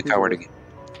 Let's wait, be a who's coward the- again.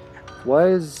 Why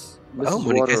is Mrs.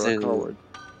 Monica's Water a a- coward?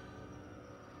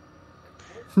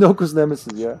 Noko's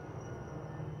nemesis, yeah.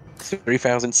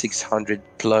 3,600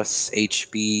 plus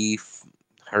HP,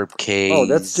 herb case. Oh,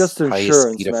 that's just highest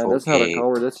insurance, speed of man. That's not a 4K.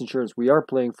 coward. That's insurance. We are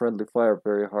playing friendly fire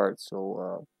very hard,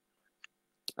 so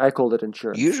I call it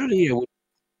insurance.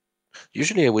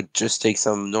 Usually I would just take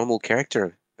some normal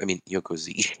character. I mean, Yoko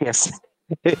Z. Yes.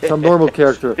 Some normal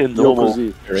character, A normal Yoko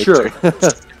Z.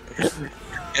 character. Sure.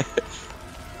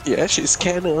 Yeah, she's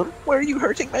canon. Why are you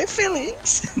hurting my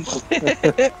feelings?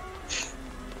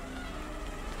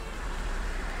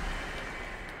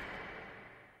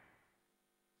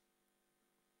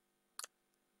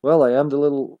 Well, I am the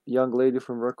little young lady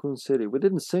from Raccoon City. We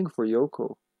didn't sing for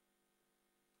Yoko.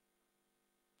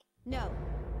 No.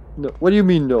 No, what do you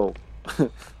mean no?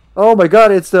 Oh my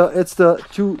God! It's the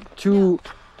two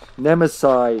nemesis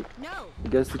No.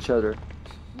 against each other.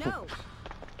 No.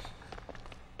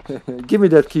 Give me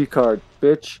that key card,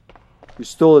 bitch. You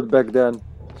stole it back then.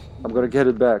 I'm gonna get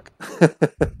it back.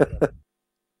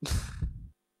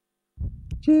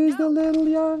 She's the little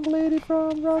young lady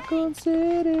from Raccoon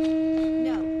City.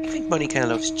 No. I think Monica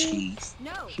loves cheese.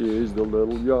 No. She's the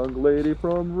little young lady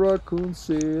from Raccoon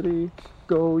City.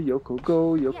 Go Yoko,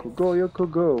 go Yoko, go Yoko,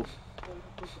 go.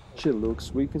 She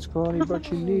looks weak and scrawny, but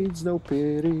she needs no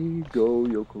pity. Go,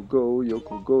 Yoko, go,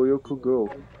 Yoko, go, Yoko, go.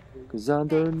 'Cause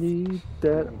underneath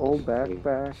that old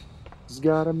backpack, she's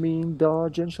got a mean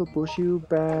dodge and she'll push you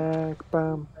back.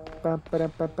 Bam, bam,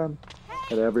 bam, bam, bam.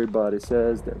 And everybody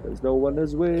says that there's no one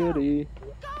as witty.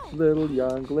 Little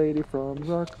young lady from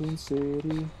Raccoon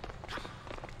City.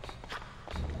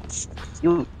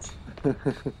 You.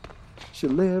 She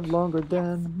lived longer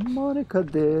than Monica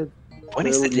did. When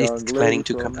is the Little young disc planning lady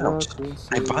to from come out? Raccoon I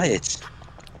City. buy it.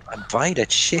 I buy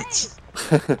that shit.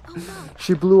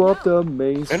 She blew up the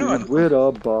main I know, street with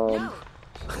a bomb.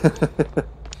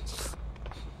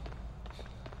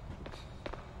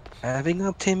 Having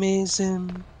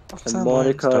optimism. And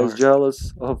Monica is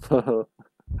jealous of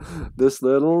this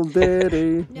little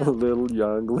ditty. A little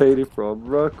young lady from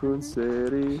Raccoon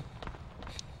City.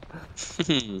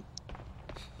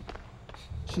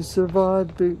 She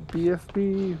survived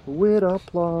BFB with a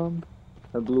plum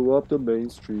and blew up the main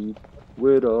street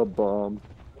with a bomb.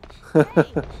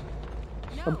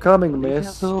 I'm coming,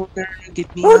 miss. Oh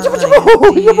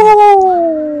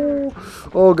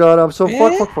god, I'm so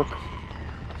fuck.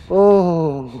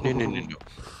 Oh. No.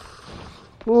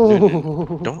 Oh.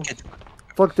 No. Don't get.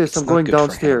 Fuck this, It's I'm not going good for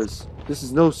downstairs. This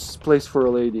is no place for a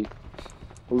lady.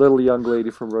 A little young lady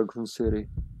from Raccoon City.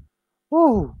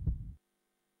 Oh.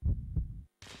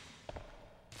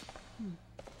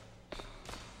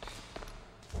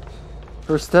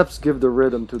 Her steps give the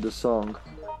rhythm to the song.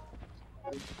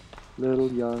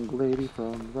 Little young lady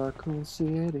from Raccoon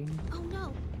City. Oh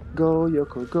no. Go,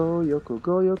 Yoko, go, Yoko,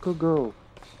 go, Yoko, go.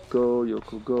 Go,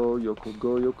 Yoko, go, Yoko,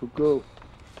 go, Yoko, go.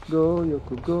 Go,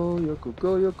 Yoko, go, Yoko,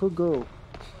 go, Yoko, go.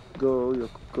 Go,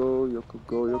 Yoko, go, Yoko,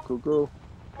 go, Yoko, go.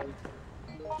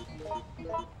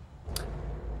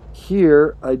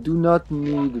 Here, I do not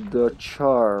need the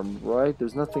charm, right?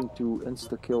 There's nothing to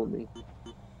insta-kill me.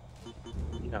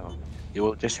 No. You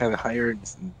will just have a hired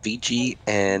VG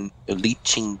and a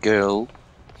leeching girl,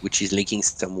 which is leaking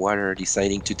some water,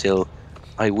 deciding to tell,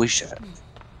 I wish.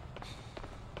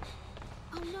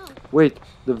 Wait,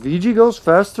 the VG goes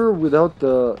faster without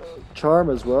the charm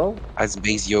as well? As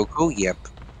base Yoko, yep.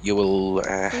 You will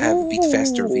have a bit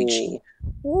faster VG.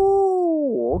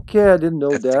 Oh, okay, I didn't know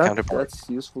That's the that. counterpart. That's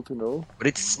useful to know. But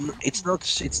it's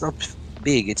not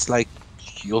big. It's like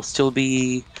you'll still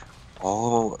be,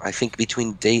 I think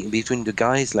between the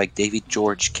guys like David,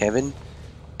 George, Kevin,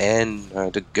 and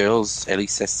the girls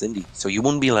Elisa, Cindy. So you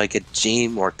won't be like at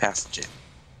Jim or past Jim.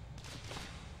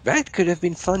 That could have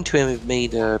been fun to have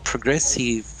made a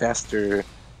progressive, faster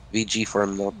VG for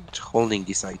not holding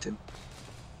this item.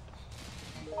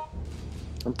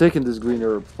 I'm taking this green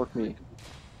herb. Fuck me.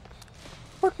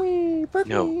 Fuck me. Fuck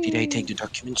me. No, did I take the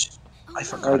documents? I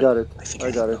forgot. I got it. think I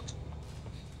got it. not.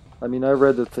 I mean, I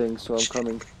read the thing, so I'm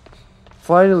coming.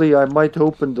 Finally, I might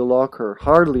open the locker.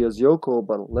 Hardly as Yoko,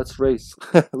 but let's race.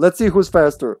 Let's see who's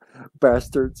faster.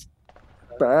 Bastards.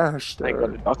 Bashed. I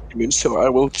got a document, so I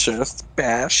will just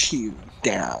bash you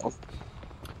down.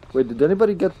 Wait, did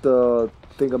anybody get the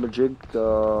thingamajig?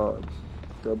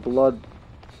 The blood?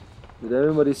 Did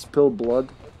anybody spill blood?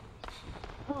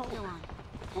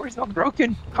 Door's not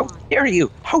broken. How dare you?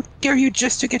 How dare you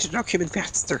just to get a document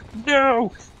faster?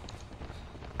 No!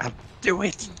 I'll do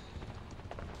it.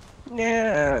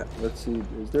 Yeah. Let's see.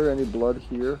 Is there any blood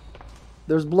here?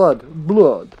 There's blood.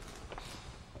 Blood.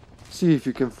 See if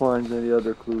you can find any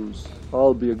other clues.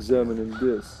 I'll be examining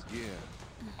this.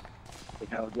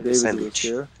 I'll get a David sandwich.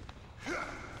 is here.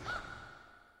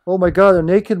 Oh my god, a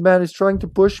naked man is trying to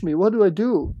push me. What do I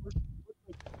do?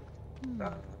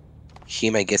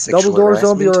 Him, I guess, sexual Double door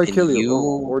zombie or I harassment, kill and you.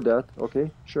 Oh, or that.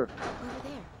 Okay, sure.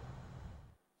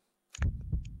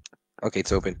 Okay,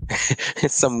 it's open.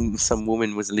 some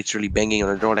woman was literally banging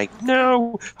on the door like,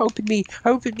 no! Open me!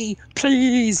 Open me!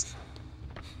 Please!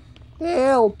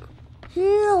 Help!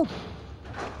 Help!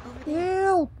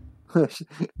 Help!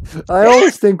 I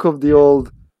always think of the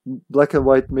old black and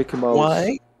white Mickey Mouse.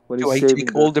 Why When do I he's saving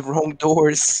take all the wrong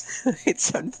doors?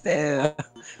 It's unfair.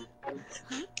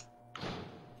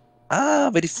 Ah,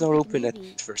 but it's not open at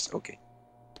first. Okay.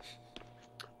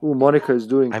 Ooh, Monica is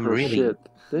doing I'm her really- shit.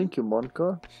 Thank you,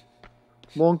 Monica.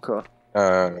 Monka.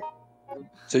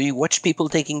 So you watch people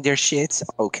taking their shits?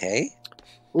 Okay.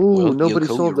 Ooh, Well, nobody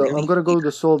Yoko, solved you're the. I'm really gonna go eager.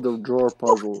 to solve the drawer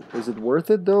puzzle. Is it worth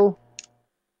it though?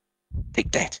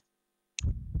 Take that.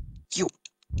 You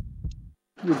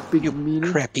You big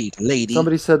meanie. crappy lady.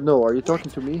 Somebody said no. Are you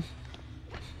talking to me?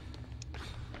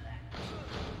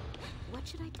 What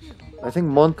should I do? I think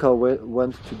Monka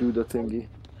went to do the thingy.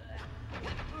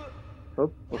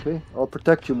 Oh, okay. I'll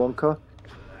protect you, Monka,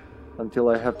 until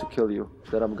I have to kill you.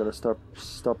 Then I'm gonna stop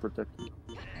protecting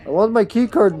you. I want my key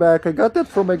card back. I got that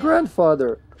from my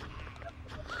grandfather.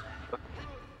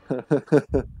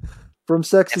 From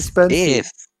Sexy That's Spency.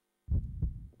 fifth.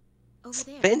 Over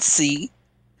there. Fancy.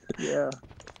 Yeah.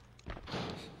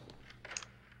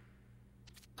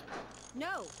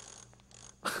 No.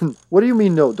 What do you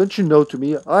mean no? Don't you know to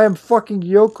me? I am fucking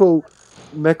Yoko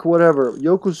Mech whatever.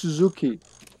 Yoko Suzuki.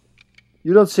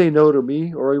 You don't say no to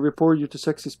me or I report you to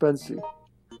Sexy Spency.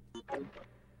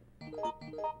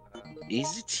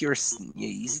 Is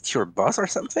it your boss or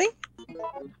something?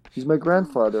 He's my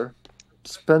grandfather.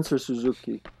 Spencer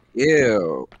Suzuki.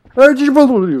 Ew. I did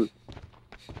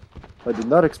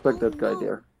not expect that guy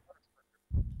there.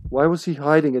 Why was he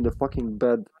hiding in the fucking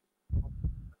bed?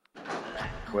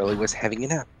 Well, he was having a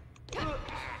nap.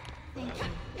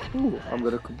 Ooh, I'm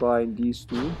gonna combine these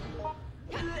two.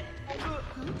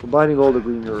 Combining all the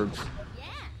green herbs.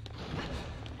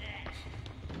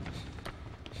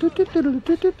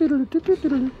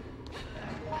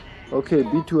 Okay,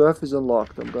 B2F is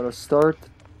unlocked. I'm gonna start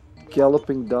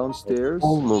galloping downstairs.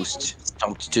 Almost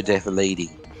stomped to death a lady.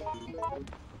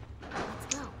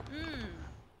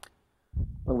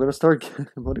 I'm gonna start.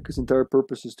 Monica's entire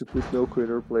purpose is to put Yoko in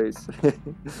her place.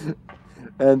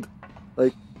 And,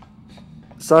 like,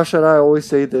 Sasha and I always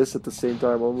say this at the same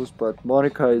time almost, but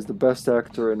Monica is the best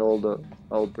actor in all the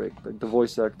Outbreak, like the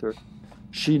voice actor.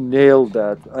 She nailed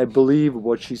that. I believe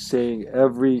what she's saying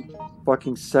every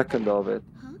fucking second of it.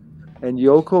 And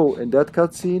Yoko, in that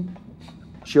cutscene,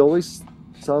 she always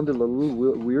sounded a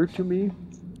little weird to me,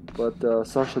 but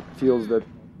Sasha feels that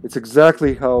it's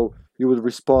exactly how you would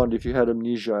respond if you had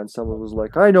amnesia and someone was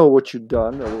like, I know what you've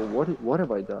done. Or, what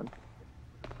have I done?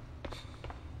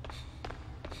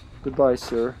 Goodbye,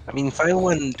 sir. I mean, in File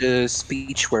 1, the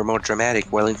speech were more dramatic,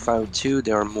 while in File 2,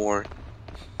 they are more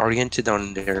oriented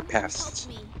on their past.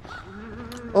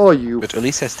 Oh, you. But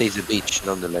Elisa stays a bitch,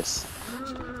 nonetheless.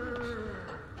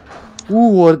 Ooh,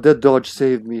 what that dodge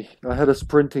saved me. I had a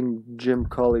sprinting gym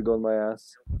colleague on my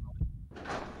ass.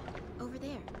 Over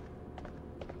there.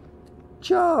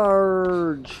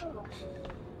 Charge!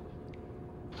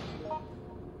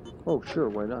 Oh, sure,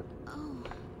 why not?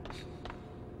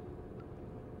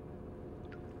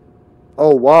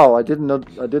 Oh wow, I didn't know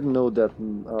that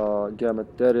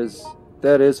Gamut. That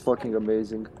is fucking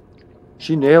amazing.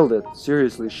 She nailed it.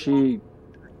 Seriously,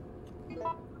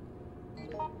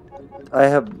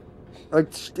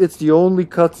 it's the only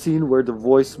cutscene where the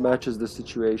voice matches the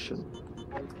situation.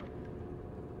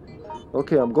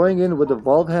 Okay, I'm going in with the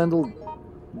valve handle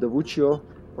Davuccio.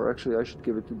 Or actually I should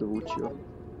give it to Davuccio.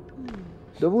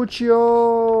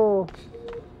 Davuccio!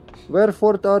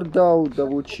 Wherefore art thou,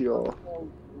 Davuccio?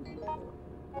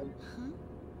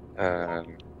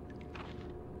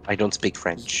 I don't speak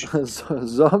French.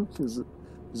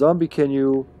 Zombie, can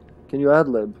you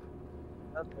ad-lib?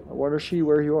 I want to see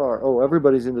where you are. Oh,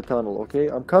 everybody's in the tunnel, okay?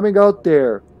 I'm coming out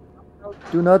there.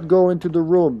 Do not go into the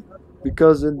room.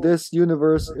 Because in this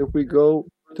universe, if we go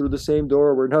through the same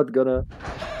door, we're not gonna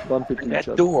bump into each other.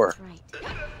 That door. Right.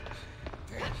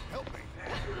 Help me.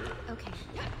 Okay.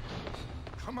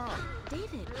 Come on.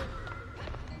 David.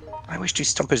 I wish to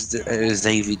stomp a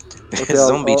David. Okay,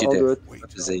 Zombie to I'll do death. it. Not a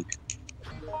David.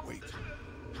 Wait.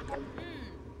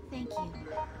 Thank you.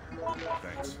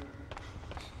 Thanks.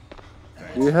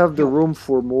 Do you have the room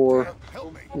for more?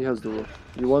 Help me. He has the room.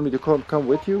 You want me to come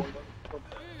with you?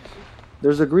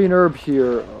 There's a green herb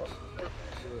here.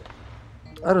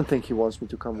 I don't think he wants me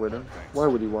to come with him. Why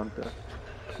would he want that?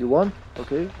 You want?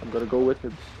 Okay, I'm gonna go with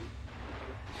him.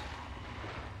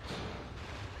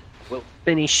 We'll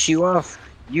finish you off,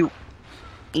 you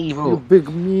You evil big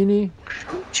meanie.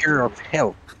 creature of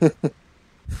hell.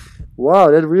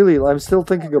 Wow, that really... I'm still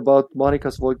thinking about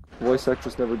Monica's voice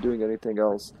actress never doing anything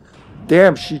else.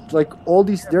 Damn, she... Like, all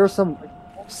these... There are some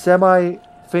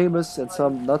semi-famous and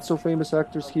some not-so-famous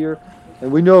actors here.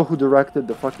 And we know who directed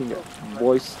the fucking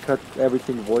voice cut,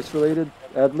 everything voice-related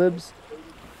ad-libs.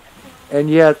 And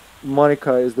yet,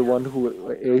 Monica is the one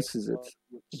who aces it.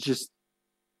 It just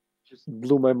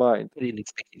blew my mind. I didn't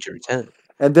expect you to return.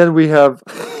 And then we have...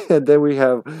 and then we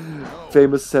have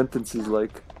famous sentences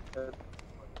like...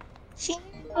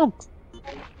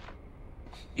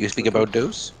 You speak about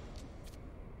those?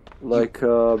 Like,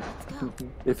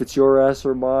 if it's your ass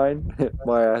or mine,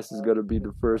 my ass is gonna be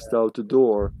the first out the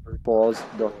door. Pause, ...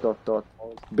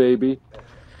 Baby.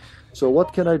 So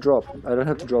what can I drop? I don't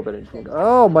have to drop anything.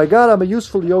 Oh my god, I'm a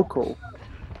useful Yoko.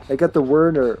 I got the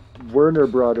Werner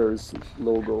Brothers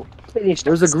logo.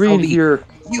 There's a green Zombie. here.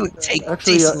 You take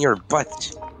Actually, this in your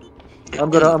butt. I'm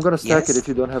gonna stack Yes. it if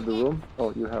you don't have the room.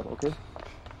 Oh, you have, okay.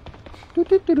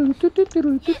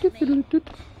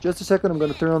 Just a second, I'm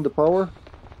gonna turn on the power.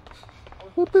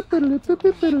 I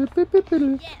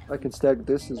can stack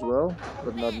this as well,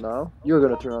 but not now. You're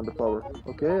gonna turn on the power.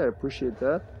 Okay, I appreciate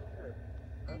that.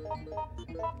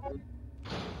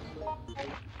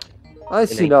 I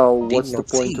see now what's the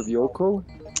point of Yoko.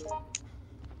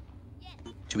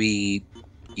 To be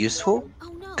useful,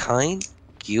 kind,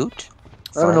 cute.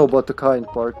 I don't know about the kind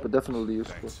part, but definitely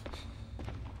useful.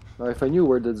 Now, if I knew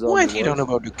where the zombie What? You don't know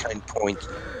about the kind point?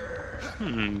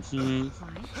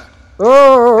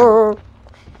 Oh!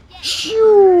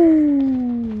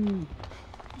 Shoo!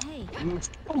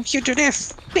 Oh, you do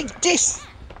this! Big this!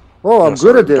 Oh, I'm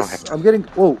good at this. I'm getting...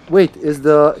 Oh, wait, is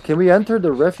the... Can we enter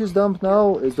the refuse dump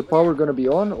now? Is the power gonna be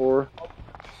on, or...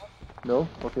 No?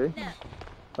 Okay.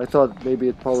 I thought maybe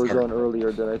it powers on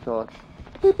earlier than I thought.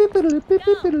 I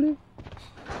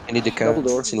need the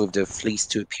cutscene with the fleece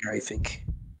to appear, I think.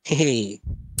 Hey.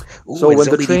 Ooh, So when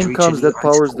the train comes that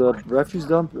powers the refuse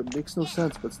dump, it makes no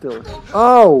sense, but still.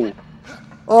 Oh!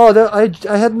 Oh, that,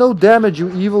 I had no damage,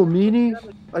 you evil meanie.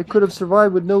 I could have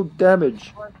survived with no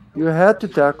damage. You had to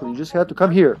tackle, you just had to. Come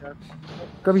here.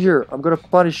 Come here, I'm gonna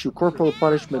punish you. Corporal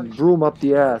punishment, broom up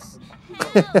the ass.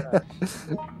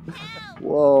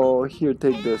 Whoa, here,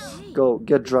 take this. Go,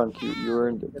 get drunk, you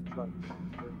earned it.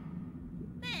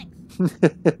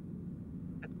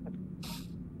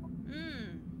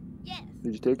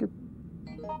 Did you take it?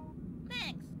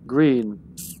 Green.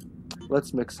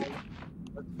 Let's mix it.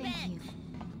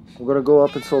 I'm gonna go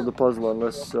up and solve the puzzle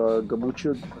unless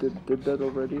Gamucho did that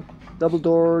already. Double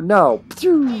door now.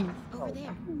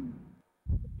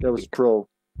 That was pro.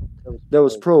 That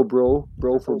was pro, bro.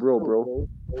 Bro for bro, bro.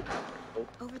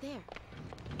 Over there.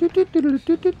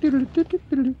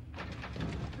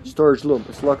 Storage loom.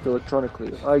 It's locked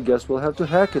electronically. I guess we'll have to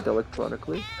hack it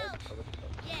electronically.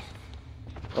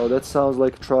 Oh, that sounds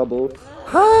like trouble.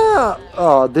 Ha!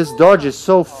 Oh, this dodge is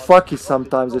so fucky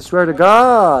sometimes. I swear to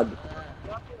God.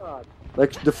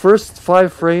 Like the first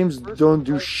 5 frames don't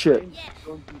do shit.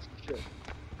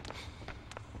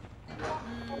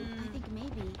 I think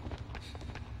maybe.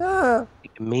 Ah,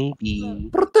 Maybe.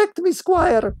 protect me,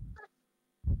 Squire.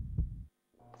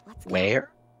 Where?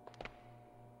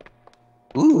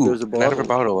 Ooh, There's a another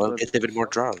bottle. bottle. I'll get a bit more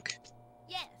drunk.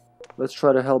 Let's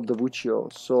try to help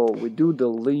Davuccio. So we do the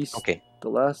least, Okay. the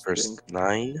last First thing.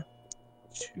 9,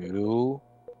 2,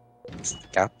 4,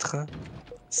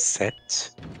 7,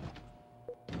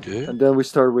 2, And then we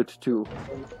start with 2.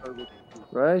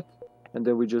 Right? And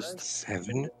then we just...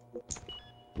 7.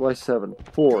 Why 7?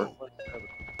 4.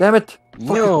 Damn it!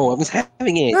 No, I was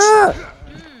having it. Ah!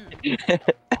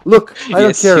 Look, I don't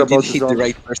Yes, care you about did the hit the zombie.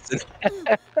 right person.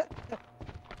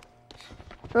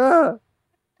 Ah!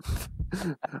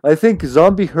 I think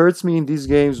zombie hurts me in these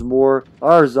games more.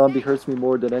 Our zombie hurts me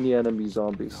more than any enemy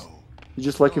zombies. He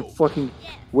just like him fucking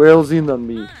wails in on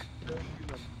me.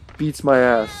 Beats my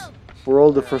ass. For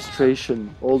all the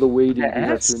frustration, all the waiting we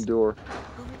had to endure.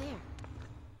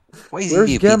 Why is Where's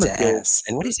he a Gamut pizza go? ass?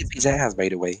 And what is a pizza ass, by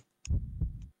the way?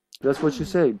 That's what you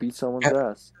say, beat someone's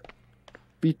ass.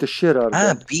 Beat the shit out of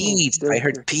them. Beat! Oh, I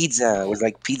heard pizza. It was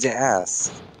like pizza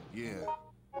ass. Yeah.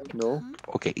 No.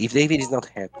 Okay, if David is not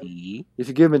happy... If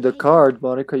you give me the card,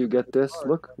 Monica, you get this.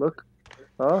 Look, look.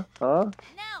 Huh? Huh?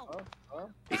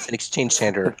 It's an exchange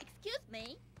center. Excuse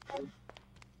me.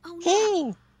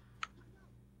 Hey!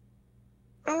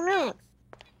 Oh no!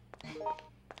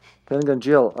 Handgun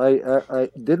gel. I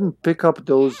didn't pick up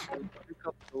those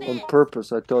on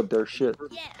purpose. I thought they're shit.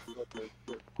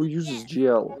 Who uses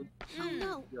GL?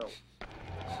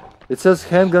 It says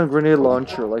handgun grenade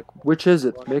launcher. Like, which is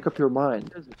it? Make up your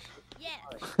mind.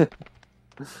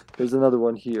 There's another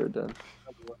one here then.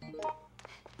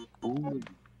 Ooh.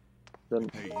 Then,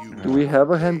 Hey, you. do we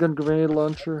have a handgun grenade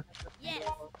launcher?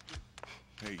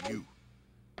 Hey, you.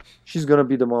 She's gonna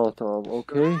be the Molotov,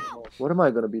 okay? What am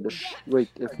I gonna be? Wait,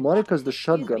 if Monica's the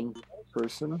shotgun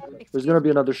person, there's gonna be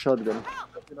another shotgun.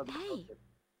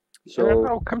 So,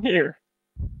 No, come here.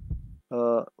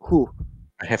 who?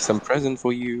 I have some present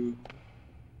for you.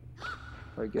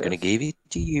 I I'm guess. gonna give it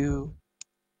to you.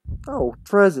 Oh,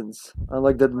 presents.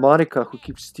 Unlike that Monica who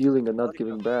keeps stealing and not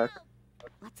giving back.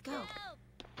 Let's go.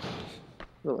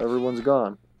 Well, everyone's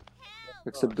gone.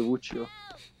 Except Davuccio.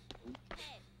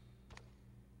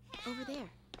 Over there.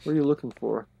 What are you looking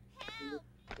for?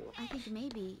 I think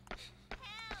maybe.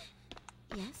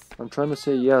 Yes. I'm trying to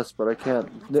say yes, but I can't.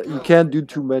 You can't do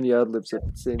too many ad-libs at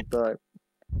the same time.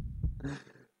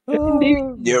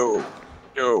 No.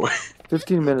 No.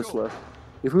 15 minutes left.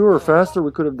 If we were faster,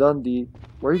 we could have done the...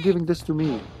 Why are you giving this to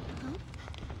me?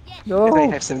 No! Because I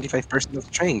have 75% of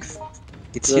strength.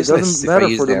 It's Yeah, it useless doesn't if I matter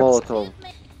use for the that. Molotov.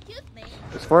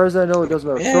 As far as I know, it doesn't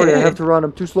matter. Sorry, I have to run.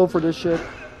 I'm too slow for this shit.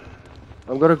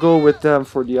 I'm gonna go with them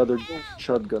for the other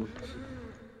shotgun.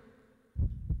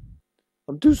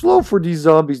 I'm too slow for these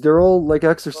zombies. They're all like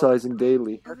exercising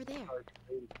daily. Over there.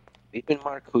 Even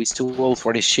Mark, who is too old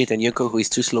for this shit, and Yoko, who is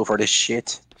too slow for this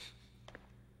shit.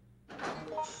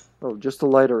 Oh, just a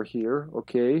lighter here.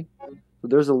 Okay. So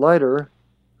there's a lighter.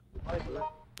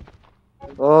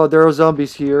 Oh, there are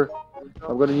zombies here.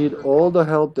 I'm gonna need all the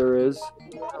help there is.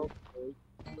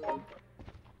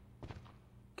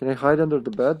 Can I hide under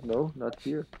the bed? No, not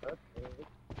here.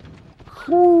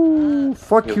 Ooh,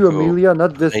 fuck you, Yoko, Amelia.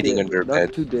 Not this hiding day. under Not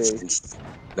bed today. since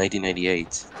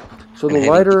 1998. So And the having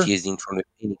lighter. PTSD from the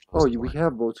Oh, we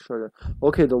have both shotgun.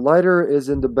 Okay, the lighter is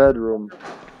in the bedroom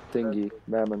thingy,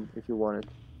 Mammon, if you want it.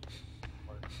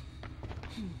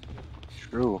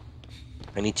 True.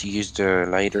 I need to use the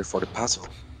lighter for the puzzle.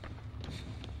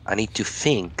 I need to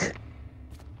think.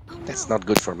 That's not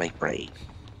good for my brain.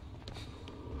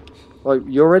 Oh,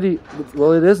 you already.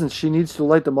 Well, it isn't. She needs to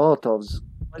light the Molotovs.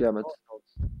 Damn it.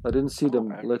 I didn't see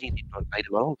them I lit. really did not light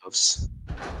all those.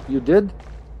 You did?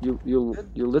 You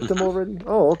lit them already?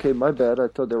 Oh, okay, my bad. I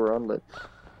thought they were unlit.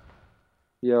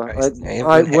 Yeah,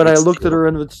 when I looked at her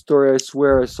inventory, I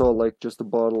swear I saw like just a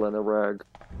bottle and a rag.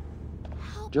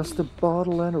 Just a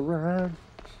bottle and a rag.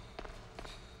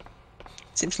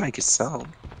 Seems like a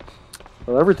song.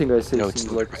 Well, everything I say No, it's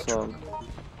seems not like a right. song.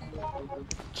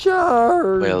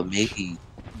 Charge! Well, maybe.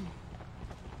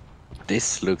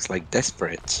 This looks like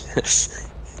desperate.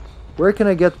 Where can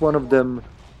I get one of them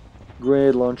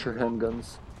grenade launcher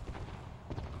handguns?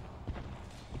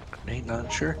 Grenade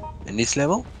launcher? In this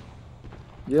level?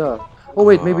 Yeah. Oh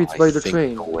wait, maybe it's I by the think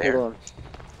train. nowhere. Hold on.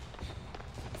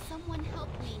 Someone help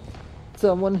me.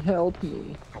 Someone help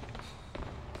me.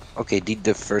 Okay, did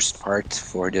the first part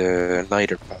for the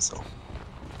lighter puzzle.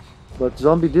 But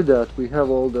Zombie did that. We have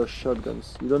all the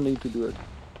shotguns. You don't need to do it.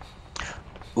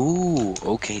 Ooh,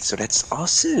 okay, so that's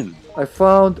awesome. I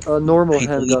found a normal I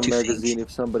don't need handgun to think. magazine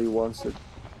if somebody wants it.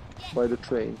 By the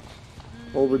train.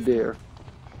 Over there.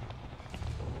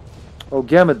 Oh,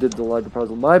 Gamut did the lighter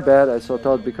puzzle. My bad, I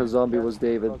thought because Zombie was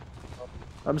David.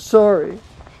 I'm sorry.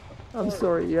 I'm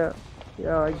sorry, yeah.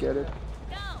 Yeah, I get it.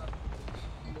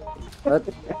 What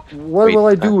Wait, will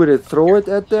I do with it? Throw it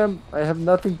at them? I have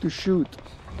nothing to shoot.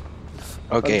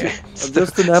 Okay, I'm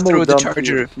just an ammo throw the dump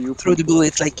charger, here to you throw the people.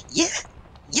 bullets like, yeah,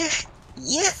 yeah,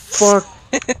 yeah. Fuck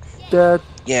that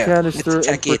Yeah, canister let's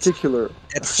in attack it. particular.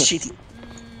 That's shitty.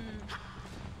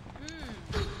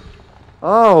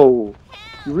 Oh!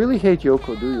 You really hate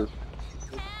Yoko, do you?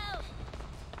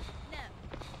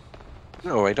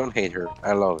 No, I don't hate her.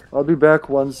 I love her. I'll be back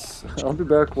once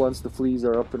the fleas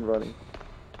are up and running.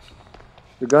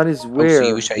 The gun is where,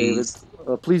 you wish David?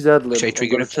 Please ad-lib. wish I I'm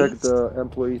triggered gonna a check fleas? the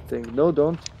employee thing. No,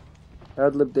 don't.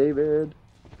 Ad-lib, David.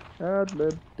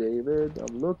 Ad-lib, David.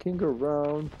 I'm looking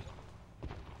around.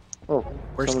 Oh,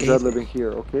 Where's someone's David? ad-libbing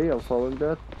here. Okay, I'm following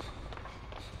that.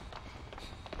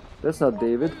 That's not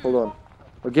David. Hold on.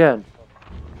 Again.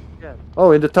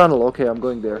 Oh, in the tunnel. Okay, I'm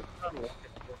going there.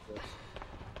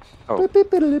 Oh.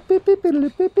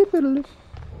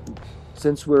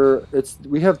 Since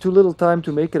we have too little time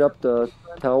to make it up the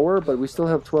tower, but we still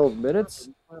have 12 minutes.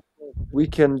 We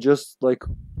can just like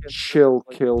chill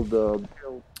kill the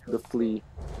flea,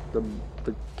 the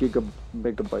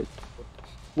megabyte.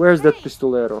 Where's that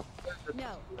pistolero? No.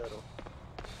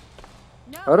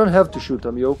 No. I don't have to shoot.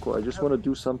 I'm Yoko. I just want to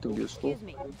do something useful.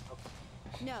 Excuse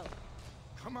me. No.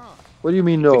 Come on. What do you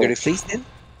mean no? Trigger the fleas then?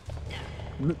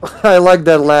 I like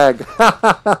that lag.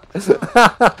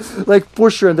 Like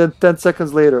push her and then 10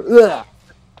 seconds later. Ugh.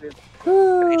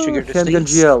 trigger the Handgun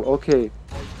fleas? GL. Okay.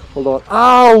 Hold on.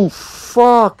 Ow!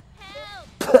 Fuck!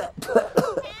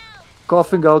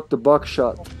 Coughing out the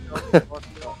buckshot. Can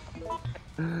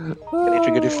I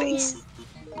trigger the fleas?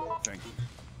 Thank you.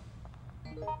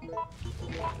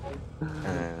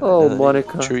 Oh,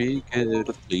 Monica. Trigger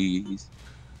the fleas.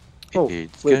 Oh,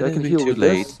 It's wait, I gonna can be heal too with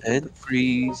late this. and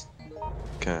freeze.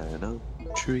 Gonna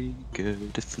trigger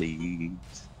the fleas.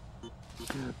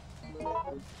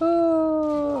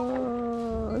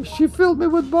 She filled me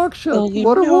with buckshot. Oh, you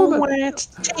What a know woman. what?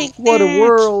 Take What a that.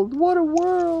 world. What a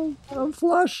world. I'm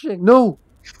flushing. No.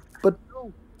 But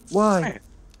why?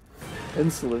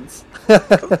 Insolence.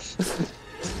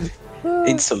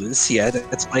 Insolence, yeah,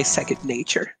 that's my second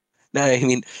nature. No, I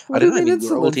mean, What I do you don't know. I mean mean,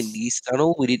 we're all in insolence? this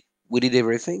tunnel. We did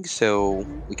everything, so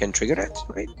we can trigger that,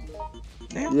 right?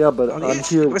 Yeah, but Oh, I'm yes,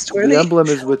 here. it was too The early. emblem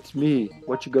is with me.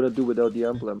 What you gonna do without the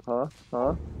emblem, huh?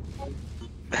 Huh?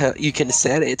 You can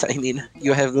set it. I mean,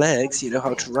 you have legs. You know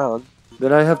how to run.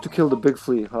 Then I have to kill the big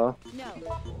flea, huh? No.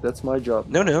 That's my job.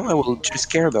 No, I will just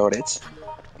care about it.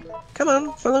 Come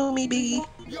on, follow me, bee.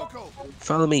 Yoko!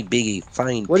 Follow me, Biggie.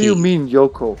 Fine. What do you mean,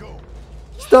 Yoko?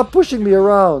 Stop pushing me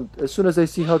around! As soon as I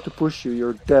see how to push you,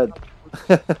 you're dead.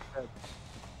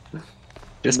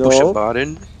 Just No. push a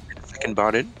button, a second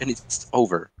button, and it's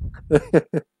over.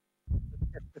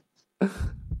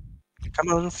 Come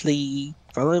on, Flea.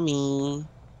 Follow me.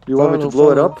 You want me to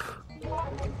blow it up?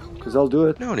 Because I'll do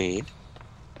it. No need.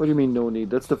 What do you mean, no need?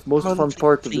 That's the most Come on, fun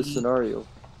part of this Flea. scenario.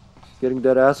 Getting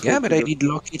that asshole. Yeah, but I to did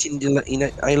lock it in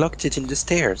the. I locked it in the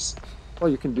stairs. Oh,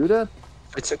 you can do that?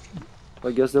 It's okay.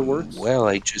 I guess that works. Well,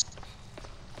 I just.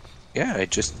 Yeah, I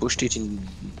just pushed it in.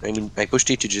 I mean, I pushed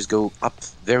it to just go up,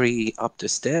 very up the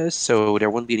stairs, so there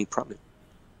won't be any problem.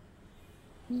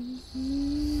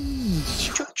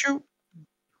 Choo choo.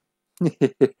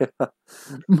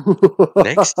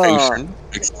 Next station.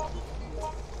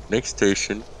 Next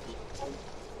station.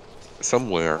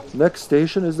 Somewhere. Next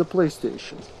station is the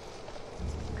PlayStation.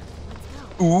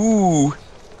 Ooh!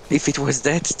 If it was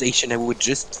that station, I would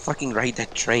just fucking ride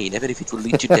that train, even if it would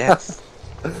lead to death.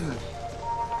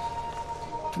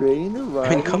 Train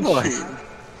arriving. I mean, come on. soon.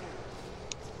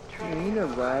 Train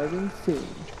arriving soon.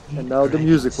 And now the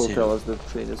music will tell us the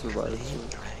train is arriving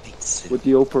soon. With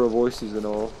the opera voices and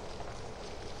all.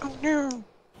 Oh no!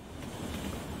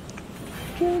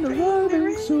 Train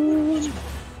arriving soon.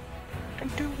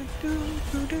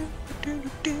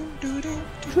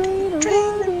 Train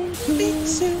arriving soon.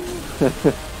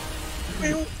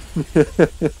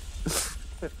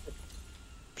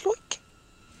 Ploik!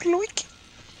 Ploik!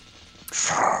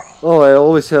 Oh, I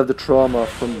always have the trauma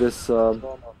from this.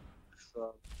 Throw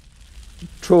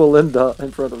a Linda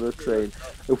in front of the train.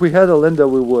 If we had a Linda,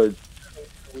 we would.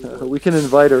 We can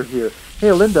invite her here.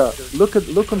 Hey, Linda, look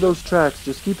on those tracks.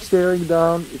 Just keep staring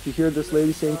down. If you hear this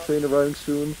lady saying train arriving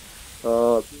soon,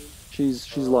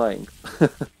 she's lying.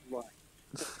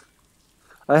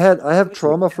 I have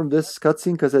trauma from this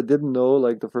cutscene because I didn't know,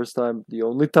 like, the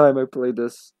only time I played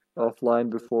this offline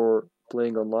before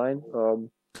playing online.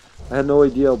 I had no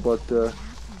idea about the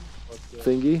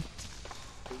thingy,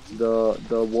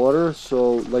 the water,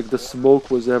 so like the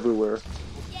smoke was everywhere.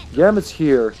 Gamut's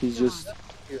here. He's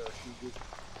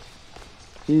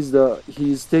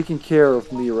taking care of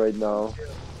me right now,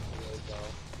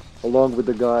 along with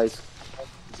the guys.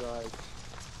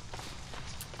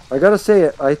 I gotta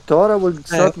say, I thought I would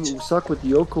suck with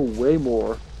Yoko way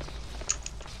more.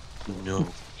 No,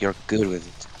 you're good with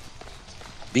it.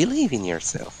 Believe in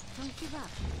yourself.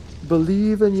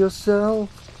 Believe in yourself,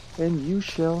 and you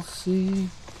shall see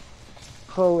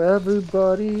how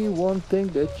everybody won't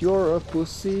think that you're a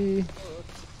pussy.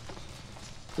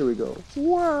 Here we go.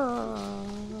 Wow.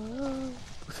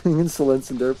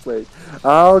 Insolence in their place.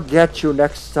 I'll get you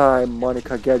next time,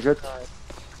 Monica Gadget.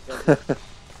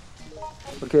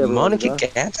 Okay, Monica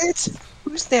Gadget?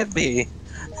 Who's that be?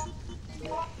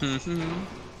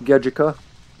 Gadgetka.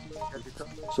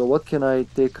 So what can I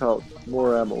take out?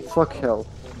 More ammo. Fuck hell.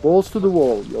 Balls to the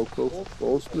wall, Yoko.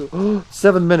 Balls to the...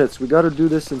 7 minutes. We gotta do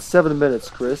this in 7 minutes,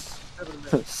 Chris.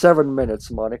 7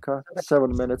 minutes, Monica.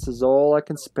 7 minutes is all I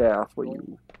can spare for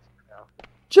you.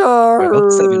 Charge! Well,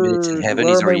 7 minutes in heaven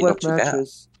is already not too bad.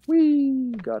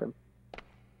 Whee! Got him.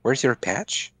 Where's your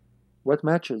patch? Wet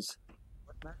matches.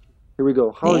 Here we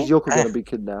go. How is Yoko gonna be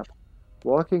kidnapped?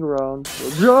 Walking around.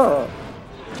 Ja!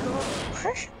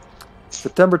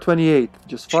 September 28th,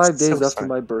 just 5 days after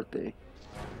my birthday.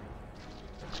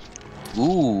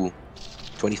 Ooh,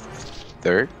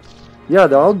 23rd? Yeah,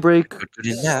 the outbreak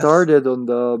enough. started on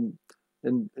the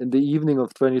in the evening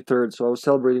of 23rd, so I was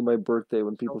celebrating my birthday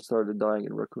when people started dying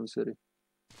in Raccoon City.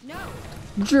 No.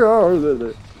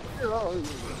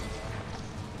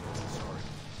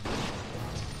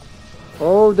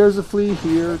 Oh, there's a flea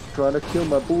here trying to kill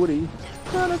my booty.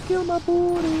 Trying to kill my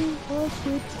booty. Oh,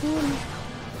 sweet booty.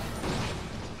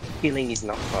 Killing is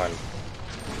not fun.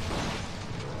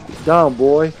 Down,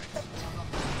 boy.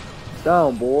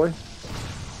 Down, boy.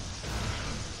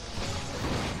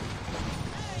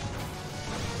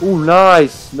 Ooh,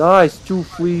 nice, nice. 2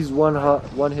 fleas, one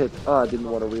hit. Ah, I didn't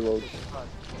want to reload.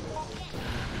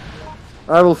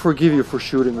 I will forgive you for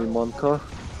shooting me, Monka.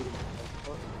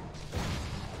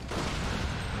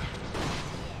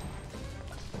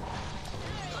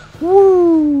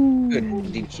 Woo!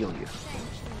 Good, didn't kill you.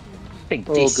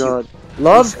 Oh God,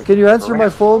 love, can you answer my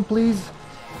phone, please?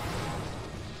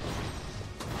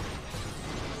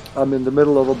 I'm in the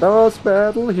middle of a boss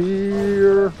battle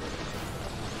here.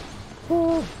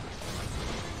 Oh.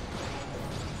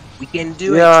 We can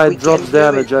do it. Yeah, I dropped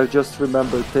damage. I just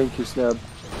remembered. Thank you, Snap.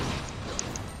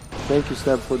 Thank you,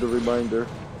 Snap, for the reminder.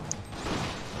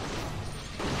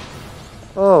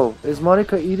 Oh, is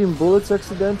Monica eating bullets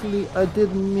accidentally? I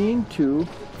didn't mean to.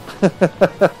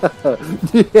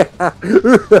 Yeah.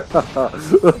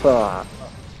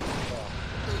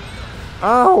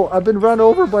 Ow! I've been run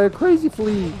over by a crazy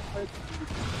flea.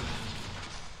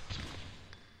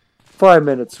 5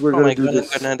 minutes. We're gonna do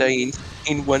this. I'm gonna die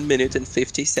in 1 minute and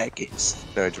 50 seconds.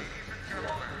 No,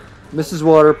 Mrs.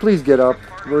 Water, please get up.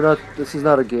 We're not. This is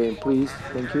not a game, please.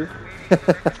 Thank you.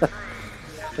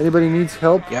 Anybody needs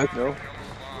help? Yep. No.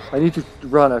 I need to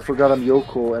run. I forgot I'm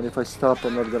Yoko, and if I stop,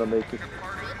 I'm not gonna make it.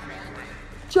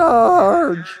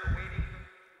 Charge!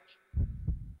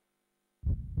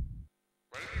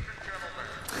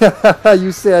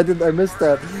 You say I didn't. I missed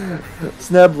that.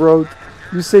 Snap wrote,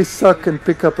 "You say suck and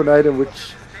pick up an item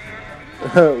which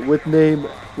which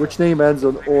name ends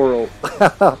on oral."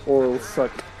 Oral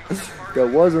suck. That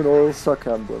was an oral suck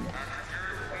emblem.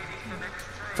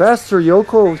 Faster,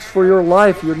 Yoko! It's for your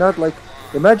life. You're not like.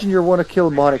 Imagine you want to kill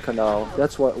Monica now.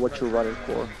 That's what you're running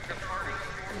for.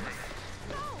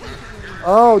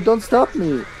 Oh, don't stop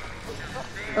me!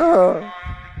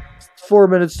 4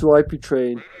 minutes to IP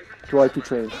train.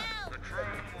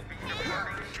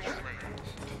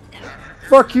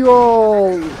 Fuck you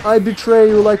all! I betray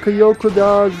you like a Yoko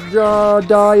does.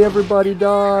 Die, everybody,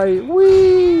 die!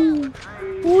 Whee!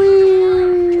 Whee!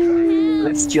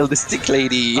 let's kill the stick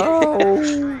lady.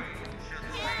 Oh.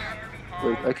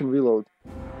 Wait, I can reload.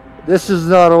 This is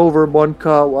not over,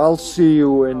 Monka. I'll see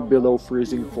you in below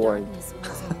freezing point. Darkness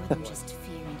was more than just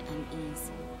fear and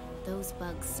unease. Those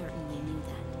bugs certainly knew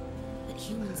that. But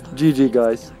humans are GG, afraid of the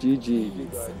guys. dark, GG. plain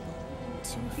and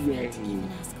simple. Too afraid to even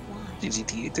ask why. GG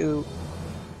to you too.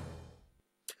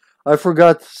 I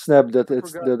forgot, Snap, that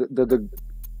it's the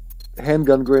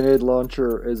handgun grenade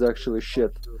launcher is actually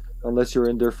shit, unless you're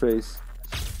in their face.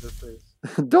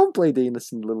 Don't play the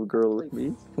innocent little girl with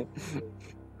me.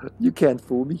 You can't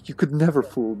fool me. You could never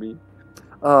fool me.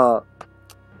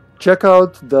 Check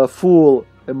out the fool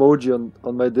emoji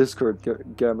on my Discord,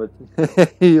 Gamut.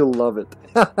 You'll love it.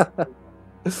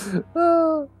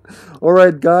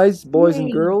 Alright, guys, boys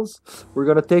and girls, we're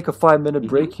gonna take a 5-minute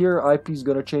break here. IP's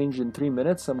gonna change in 3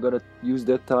 minutes. I'm gonna use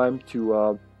that time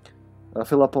to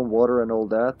fill up on water and all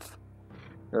that.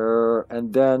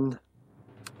 And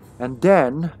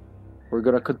then we're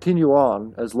gonna continue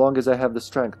on as long as I have the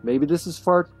strength. Maybe this is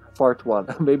part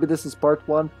 1. Maybe this is part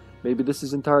 1. Maybe this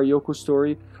is entire Yoko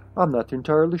story. I'm not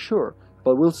entirely sure,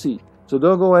 but we'll see. So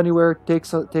don't go anywhere. Take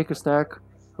a snack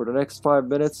for the next 5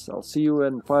 minutes. I'll see you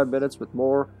in 5 minutes with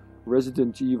more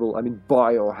Resident Evil.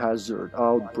 Biohazard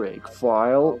Outbreak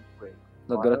file.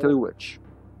 Not gonna tell you which.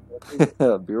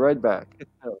 Be right back.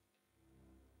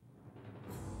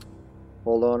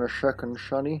 Hold on a second,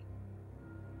 Shani.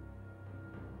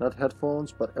 Not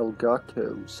headphones, but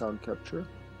Elgato sound capture.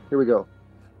 Here we go.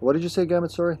 What did you say,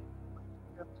 Gamut? Sorry?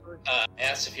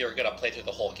 Asked if you were going to play through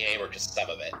the whole game or just some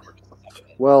of it.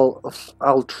 Well,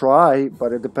 I'll try,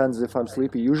 but it depends if I'm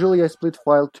sleepy. Usually I split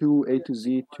file to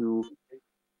A2Z to...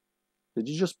 Did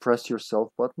you just press your self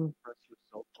button?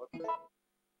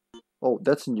 Oh,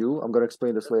 that's new. I'm going to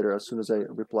explain this later as soon as I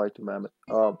reply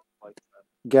to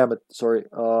Gamut, sorry.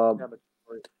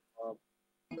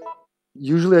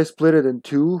 Usually I split it in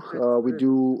 2. We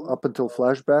do up until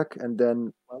flashback, and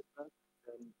then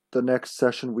the next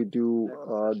session we do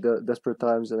the Desperate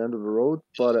Times and End of the Road.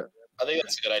 But I think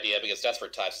that's a good idea because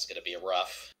Desperate Times is going to be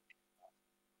rough.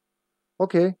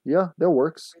 okay, yeah, that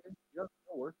works.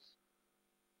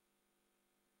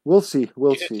 We'll see.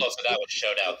 You can close it out with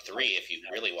Showdown 3 if you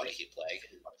really want to keep playing.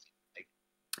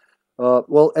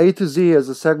 Well, A to Z is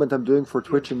a segment I'm doing for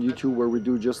Twitch and YouTube where we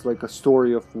do just like a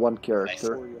story of one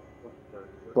character. Nice.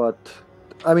 But,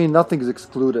 I mean, nothing's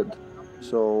excluded.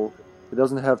 So, it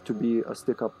doesn't have to be a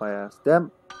stick up my ass.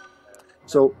 Damn.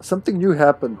 So, something new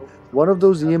happened. One of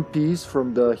those EMPs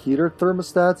from the heater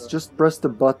thermostats just pressed the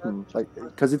button.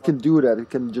 Because it can do that. It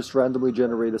can just randomly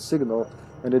generate a signal.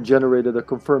 And it generated a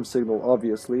confirmed signal,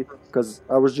 obviously. Because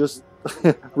I was just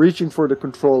reaching for the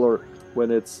controller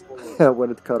when it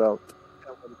cut out.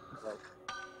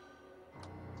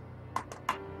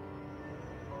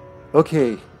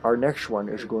 Okay, our next one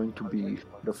is going to be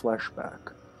the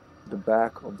flashback. The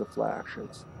back of the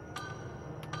flashes.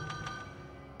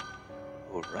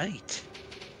 Alright.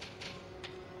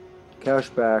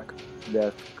 Cashback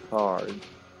that card.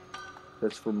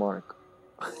 That's for Mark.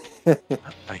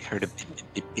 I heard a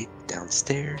beep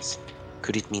downstairs.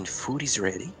 Could it mean food is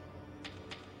ready?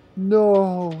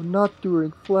 No, not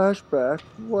during flashback.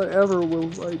 Whatever will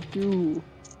I do?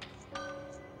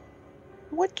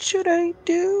 What should I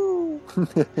do?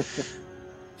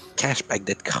 Cash back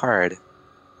that card.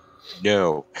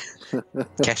 No.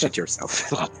 Cash it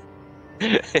yourself.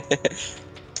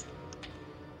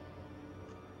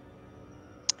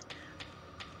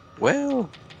 Well.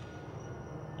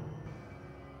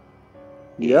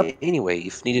 Yep. Anyway,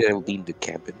 if needed, I will be in the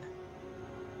cabin.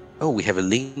 Oh, we have a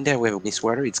Linda, we have a Miss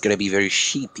Water. It's gonna be very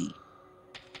sheepy.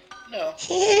 No.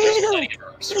 There's plenty of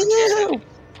rooms.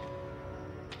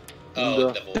 Oh,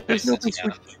 Linda. the There's no voices,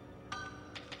 place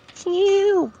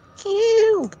yeah.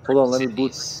 Hold on, let me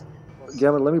boost.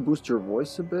 Gavin, let me boost your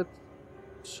voice a bit,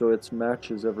 so it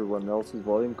matches everyone else's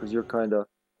volume. Because you're kind of.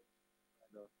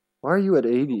 Why are you at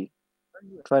 80?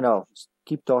 Try now.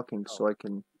 Keep talking so I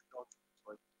can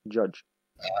judge.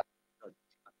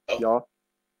 Yeah.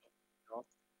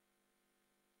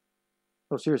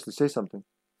 No, seriously, say something.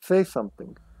 Say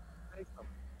something.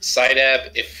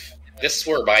 Sideb, if this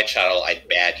were my channel, I'd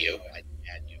ban you.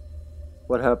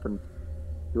 What happened?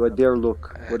 Do I dare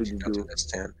look? What did you I don't do?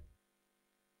 understand.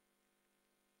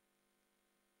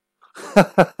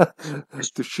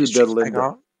 To shoot that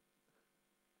Linda.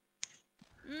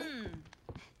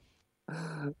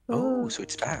 Oh, so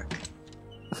it's back.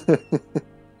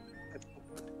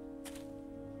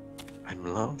 I'm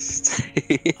lost.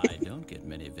 I don't get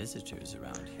many visitors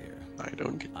around here. I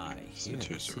don't get I hear the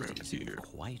visitors around city's here. in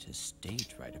quite a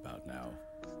state right about now.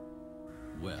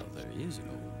 Well, there is an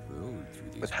old road through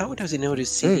these. But how woods does he know the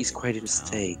city's quite in a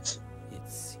state?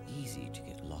 It's easy to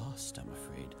get lost, I'm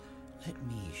afraid. Let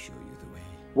me show you the way.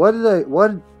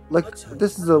 Like,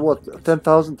 this is what,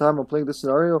 10,000 time I'm playing this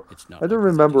scenario? I don't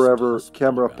remember ever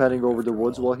camera panning over the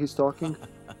woods while he's talking.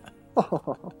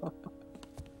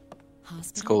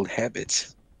 It's called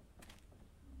habit.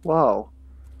 Wow.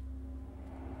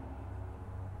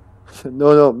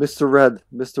 No, Mr. Red.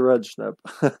 Mr. Red Schnapp.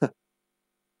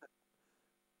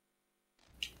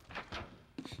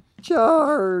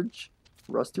 Charge!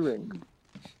 Rusty ring.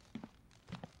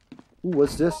 Ooh,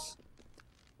 what's this?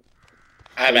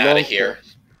 I'm out of here.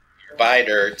 Bye,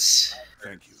 nerds.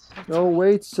 Thank you. No,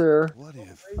 wait, sir. What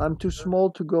if? I'm too small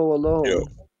to go alone.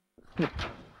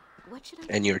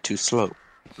 And you're too slow,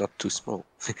 not too small.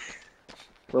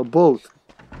 Well, both.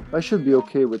 I should be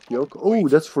okay with Yoko. Oh,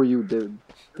 that's for you,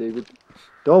 David.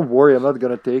 Don't worry, I'm not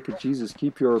gonna take it. Jesus,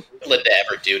 keep your What will Linda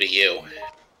ever do to you?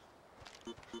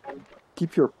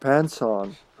 pants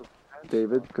on,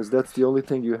 David, because that's the only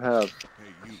thing you have.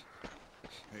 Hey, you.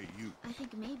 Hey, you. I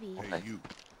think maybe. Hey, you.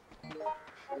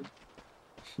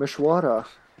 Mishwara.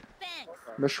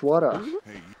 Mishwara.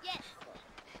 Hey, you.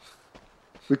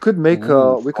 We could make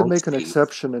an fancy.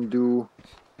 exception and do.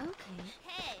 Okay.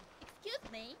 Hey,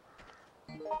 excuse me.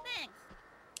 Thanks.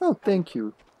 Oh, thank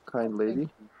you, kind lady.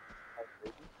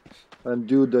 And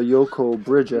do the Yoko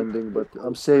bridge ending, but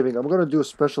I'm saving. I'm gonna do a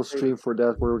special stream for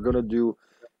that where we're gonna do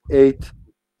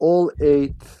all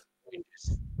eight.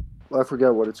 I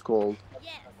forget what it's called.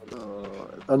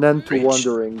 An end to Bridge.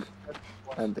 wandering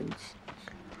endings.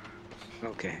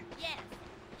 Okay.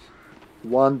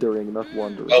 Wandering, not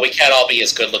wandering. Well, we can't all be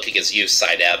as good looking as you,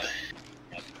 Sideb.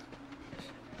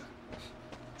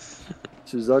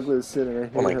 She's ugly as sin, and I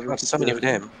hate Oh my having god, to so many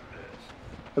carry of them.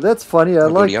 But that's funny. I I'll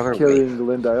go like the other way. carrying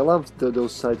Linda. I love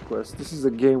those side quests. This is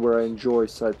a game where I enjoy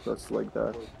side quests like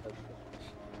that.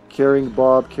 Carrying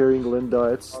Bob, carrying Linda.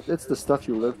 It's the stuff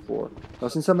you live for. Now,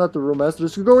 since I'm not the room master,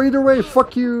 this could go either way.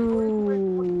 Fuck you!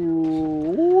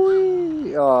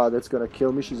 Ah, that's gonna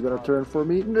kill me. She's gonna turn for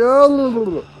me.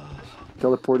 No!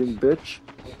 Teleporting bitch.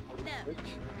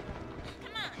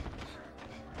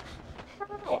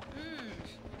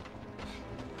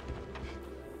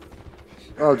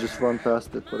 I'll just run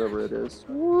past it, whatever it is.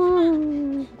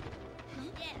 Woo!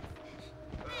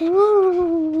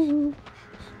 Woo!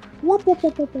 Whoop, whoop,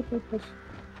 whoop, whoop, whoop, whoop.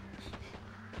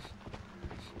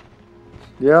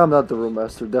 Yeah, I'm not the room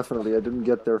master, definitely. I didn't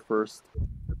get there first.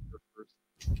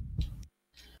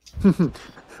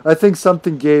 I think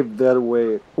something gave that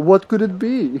away. What could it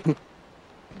be? What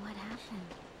happened?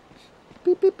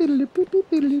 Beep, beep, beep, beep, beep,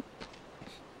 beep.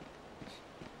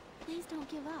 Please don't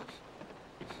give up.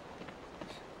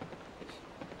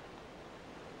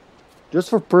 Just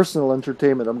for personal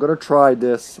entertainment, I'm gonna try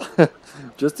this.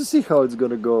 Just to see how it's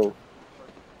gonna go.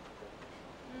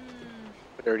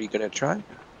 What are you gonna try?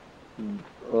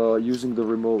 Using the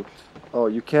remote. Oh,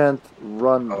 you can't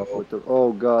run with the...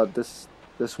 Oh god, this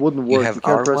wouldn't work. You have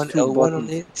can't R1, press two L1 buttons.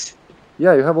 on it?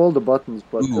 Yeah, you have all the buttons,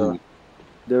 but Ooh.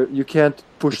 you can't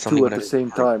push It's only two at when the I-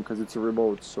 same time because it's a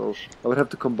remote. So I would have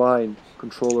to combine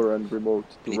controller and remote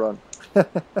to run.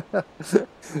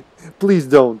 Please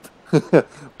don't.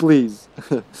 Please.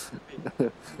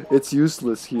 It's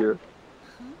useless here.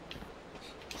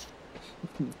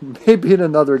 Maybe in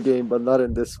another game, but not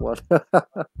in this one. You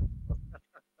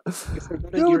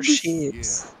forgot That your would be-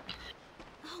 ships.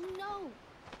 Oh no!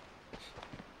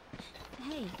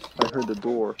 Hey, I heard the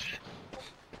door.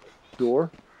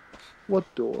 Door? What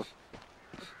door?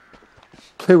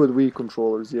 Play with Wii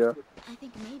controllers, yeah. I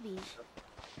think maybe.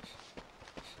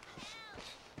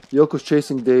 Yoko's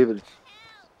chasing David.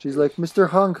 She's like,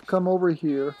 Mr. Hunk, come over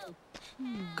here.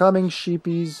 Coming,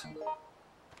 sheepies.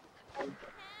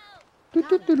 Let's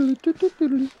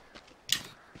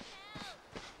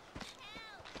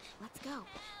go.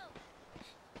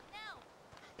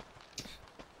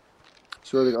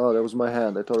 Oh, that was my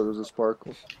hand. I thought it was a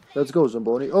sparkle. Let's go,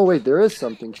 Zamboni. Oh, wait, there is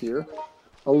something here.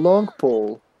 A long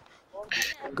pole.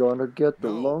 Gonna get the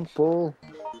long pole.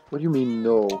 What do you mean,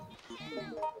 no?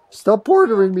 Stop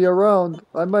ordering me around.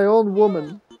 I'm my own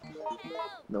woman.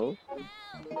 No.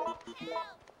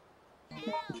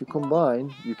 If you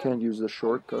combine, you can't use the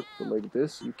shortcut, but like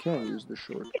this, you can use the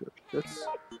shortcut. That's...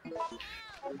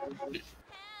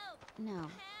 No.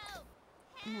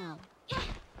 No.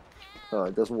 Oh,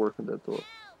 it doesn't work on that door.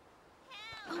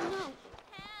 Oh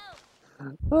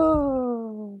no.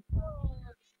 Oh.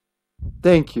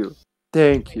 Thank you.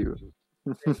 Thank you.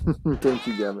 Thank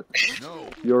you, Gamut. No.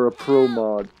 You're a pro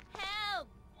mod.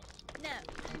 No.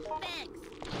 Thanks.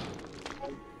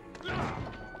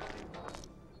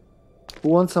 Who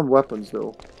wants some weapons,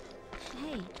 though?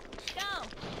 Hey. Go.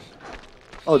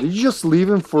 Oh, did you just leave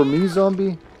him for me,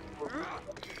 zombie?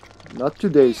 Not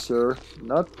today, sir.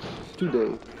 Not today.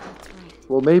 That's right.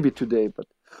 Well, maybe today, but...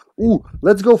 Ooh,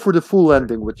 let's go for the full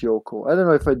ending with Yoko. I don't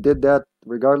know if I did that.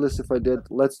 Regardless if I did,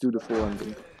 let's do the full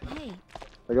ending. Hey.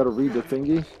 I gotta read the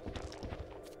thingy.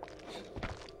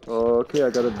 Okay, I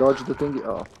gotta dodge the thingy.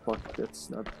 Oh, fuck, that's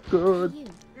not good. You.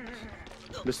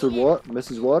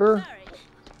 Mrs. Water?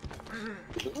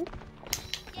 Hey you.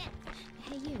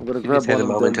 I'm gonna You grab just had one a of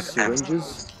moment them of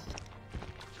syringes.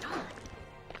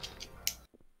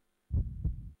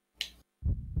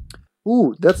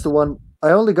 Ooh, that's the one.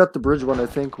 I only got the bridge one, I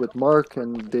think, with Mark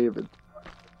and David.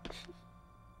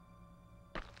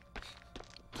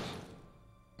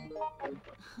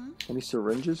 Any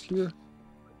syringes here?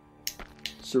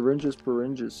 Syringes,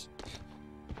 syringes.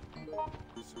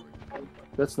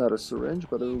 That's not a syringe,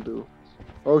 but it'll do.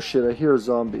 Oh shit! I hear a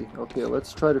zombie. Okay,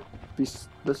 let's try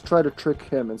to trick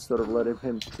him instead of letting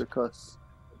him trick us.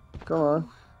 Come on.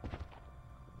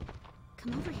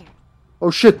 Come over here.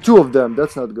 Oh shit! Two of them.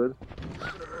 That's not good.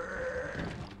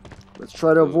 Let's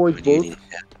try to avoid both.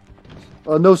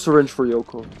 No syringe for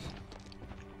Yoko.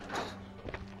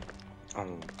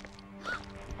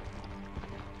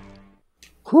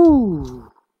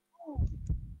 Whew.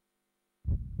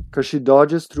 Cause she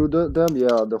dodges through them.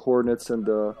 Yeah, the hornets and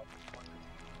the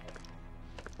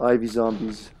ivy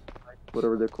zombies,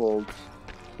 whatever they're called.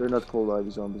 They're not called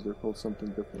ivy zombies. They're called something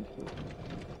different.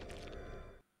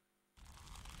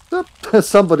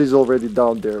 Somebody's already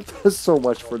down there. So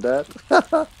much for that.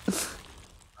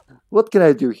 What can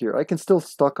I do here? I can still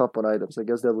stock up on items. I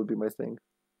guess that would be my thing.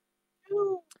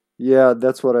 Yeah,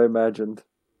 that's what I imagined.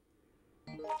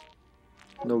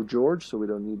 No George, so we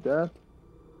don't need that.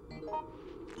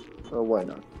 Oh, why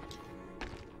not?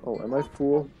 Oh, am I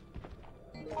full?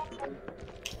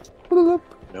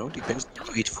 No, depends if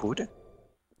you eat food.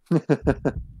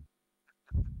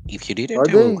 If you didn't, Are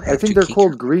they? I think they're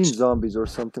called green food. zombies or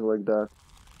something like that.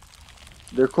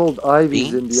 They're called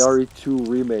Ivies in the Beans? RE2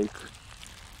 remake.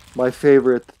 My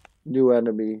favorite new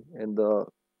enemy and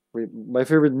my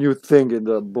favorite new thing in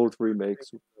the both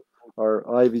remakes are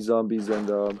Ivy zombies and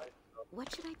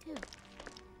What should I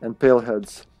do?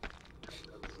 paleheads.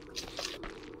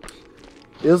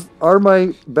 Are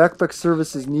my backpack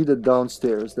services needed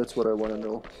downstairs? That's what I want to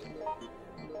know.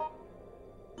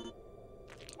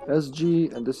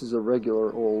 SG, and this is a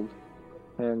regular old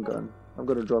handgun. I'm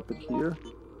gonna drop it here.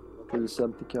 With this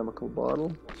empty chemical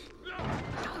bottle.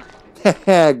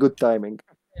 Good timing.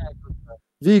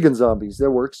 Vegan zombies, that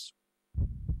works.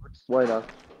 Why not?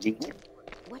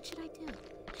 What should I do?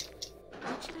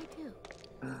 What should I do?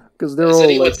 Because they're Does all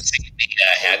anyone like... see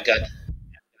the handgun?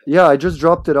 Yeah, I just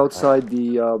dropped it outside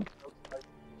the...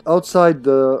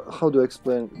 how do I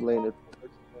explain it?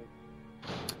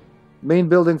 Main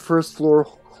building, first floor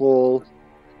hall,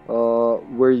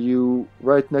 where you...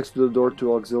 right next to the door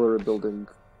to auxiliary building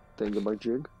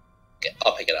thingamajig. Okay,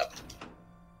 I'll pick it up.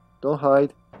 Don't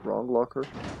hide. Wrong locker.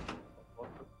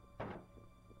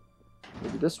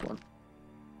 Maybe this one.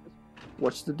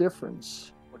 What's the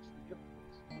difference?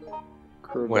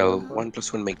 Well, 1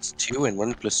 + 1 makes 2, and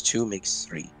 1 + 2 makes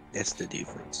 3. That's the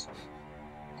difference.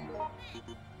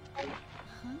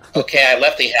 Okay, I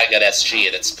left the handgun SG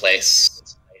in its place.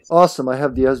 Awesome, I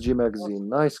have the SG magazine.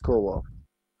 Nice co-op.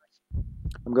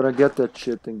 I'm gonna get that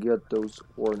shit and get those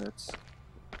hornets.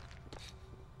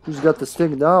 Who's got the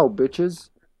sting now, bitches?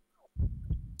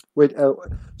 Wait,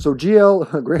 so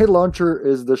GL, Grenade Launcher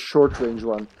is the short range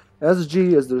one.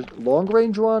 SG is the long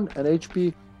range one, and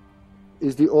HP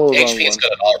is the all around HP is one.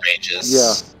 good at all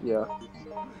ranges. Yeah.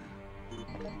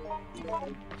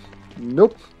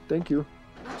 Nope. Thank you.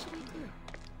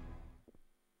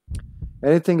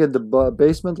 Anything in the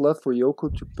basement left for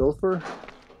Yoko to pilfer?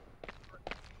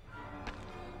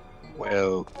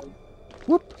 Well,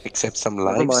 Whoop. except some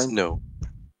Never lives, mind. no.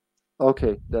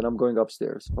 Okay, then I'm going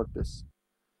upstairs. Fuck this.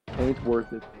 Ain't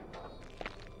worth it.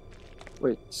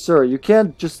 Wait, sir, you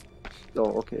can't just...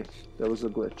 Oh, okay. That was a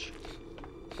glitch.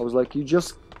 I was like, you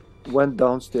just went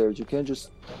downstairs. You can't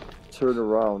just turn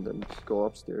around and go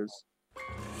upstairs.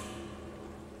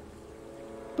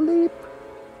 Bleep.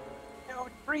 No,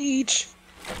 breach.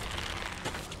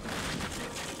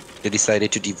 They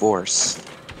decided to divorce.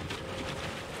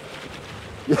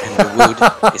 And the wood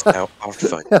is now our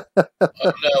fun.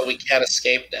 Oh no, we can't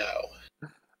escape now.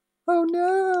 Oh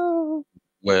no!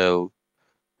 Well,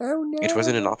 Oh no! it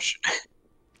wasn't an option.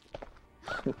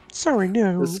 Sorry,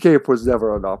 no. Escape was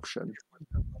never an option.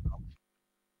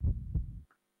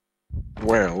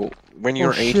 Well, when you're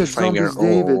Oh shit, 85 years Zombies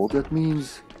David, old... that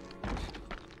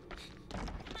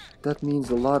means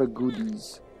a lot of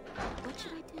goodies. What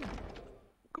should I do?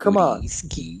 Come on. Goodies,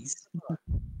 keys.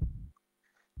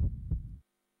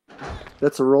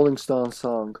 That's a Rolling Stone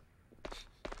song.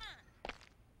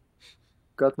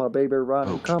 Got my baby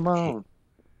running, Okay. come on.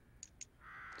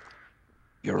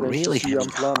 You're Can't you really see having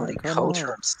I'm plumbing? high Come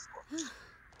culture. on.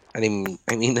 I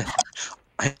mean,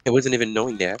 I wasn't even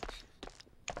knowing that.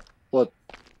 What?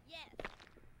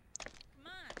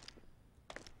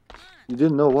 You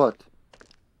didn't know what?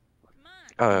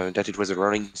 That it was a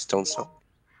Rolling Stone song.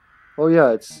 Oh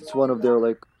yeah, it's one of their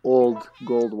like old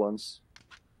gold ones.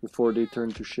 Before they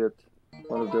turned to shit.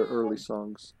 One of their early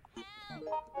songs.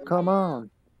 Come on.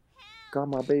 Got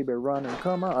my baby running,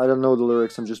 come on. I don't know the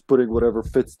lyrics, I'm just putting whatever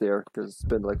fits there, because it's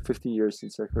been like 15 years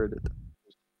since I heard it.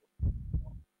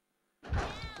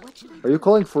 Are you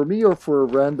calling for me or for a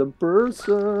random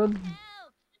person?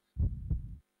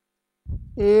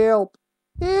 Help!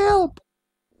 Help!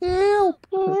 Help!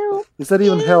 It's not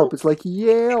even help, it's like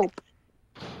yelp!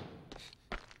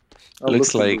 I'll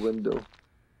Looks look through like... the window.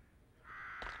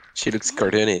 She looks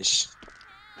cartoonish.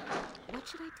 What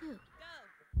should I do?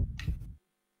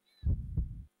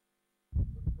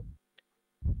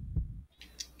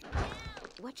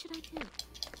 What should I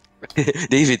do?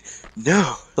 David,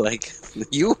 no! Like,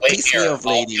 you Wait piss me here, off,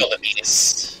 I'll lady. kill the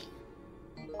beast.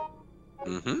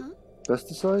 Mm-hmm.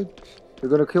 Pesticide? You're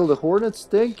gonna kill the hornets?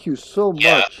 Thank you so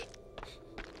Yeah. much.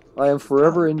 I am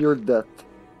forever in your debt.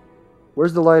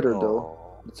 Where's the lighter, though?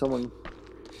 Did someone...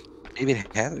 David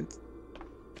had it.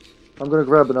 I'm gonna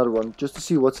grab another one, just to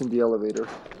see what's in the elevator.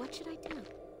 What should I do?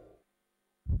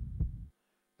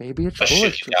 Maybe it's I'll shoot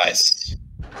bullet. you guys.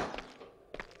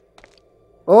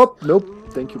 Oh, nope.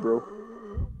 Thank you, bro.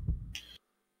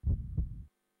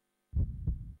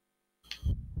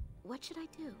 What should I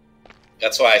do?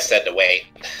 That's why I said to wait.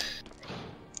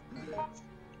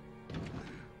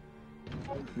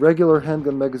 Regular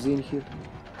handgun magazine here.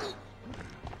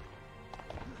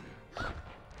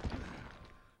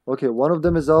 Okay, one of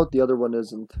them is out, the other one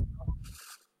isn't.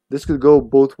 This could go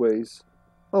both ways.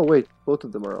 Oh wait, both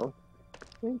of them are out.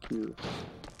 Thank you.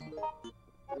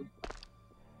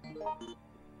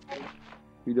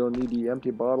 We don't need the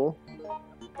empty bottle.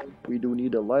 We do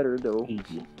need a lighter though.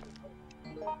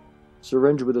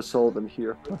 Syringe with a solvent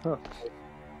here.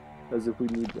 As if we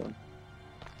need one.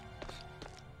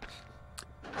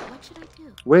 What should I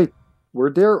do? Wait, were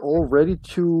there already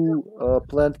two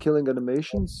plant killing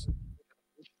animations?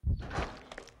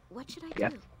 What should I Yeah.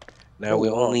 do? Now we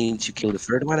only need to kill the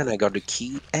third one, and I got the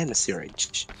key and a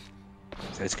syringe.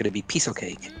 So it's gonna be piece of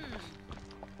cake.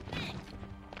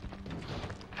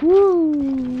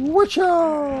 Woo! Whatcha!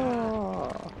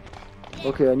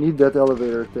 Okay, I need that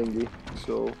elevator thingy,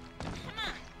 so...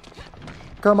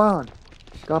 Come on!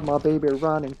 Got my baby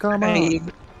running, come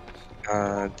on!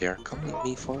 They're calling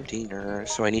me for dinner,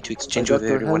 so I need to exchange got with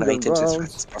their everyone handgun items as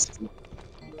rounds. fast as possible.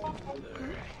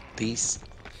 Please,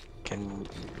 can...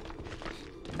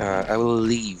 I will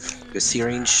leave the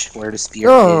syringe where the spear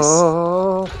is.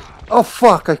 Oh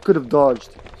fuck, I could have dodged.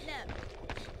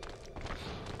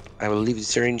 I will leave the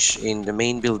syringe in the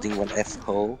main building 1F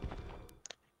hole.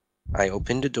 I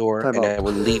open the door Time and out. I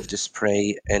will leave the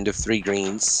spray and the 3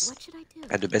 greens What should I do?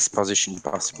 at the best position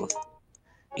possible.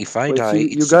 If I Wait, die, so you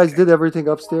it's guys okay. did everything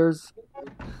upstairs?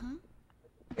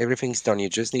 Everything's done. You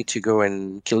just need to go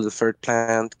and kill the third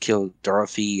plant, kill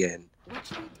Dorothy, and What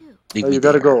should I do? leave Oh, me you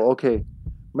gotta there. go, okay.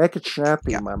 Make it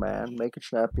snappy, Yeah. my man. Make it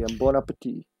snappy, and bon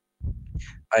appetit.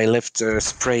 I left a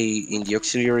spray in the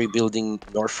auxiliary building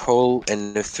north hole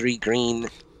and a 3 green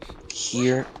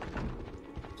here.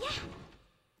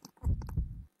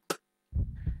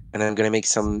 And I'm gonna make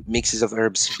some mixes of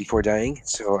herbs before dying,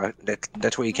 so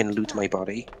that way you can loot my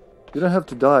body. You don't have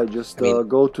to die, just I mean-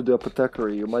 go to the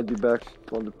apothecary. You might be back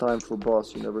on the time for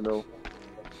boss, you never know.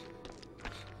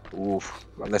 Oof,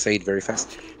 unless I eat very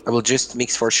fast. I will just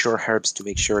mix for sure herbs to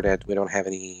make sure that we don't have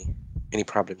any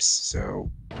problems. So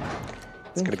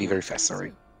it's gonna be very fast.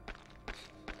 Sorry.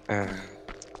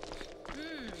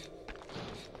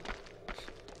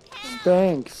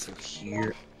 Thanks. So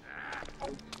here.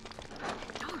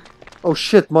 Oh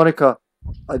shit, Monica.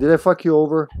 Did I fuck you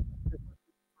over?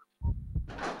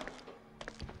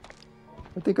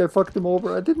 I think I fucked him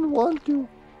over. I didn't want to.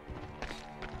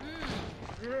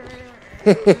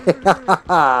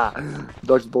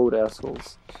 Dodge boat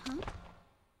assholes.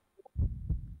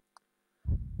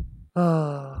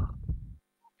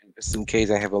 Just in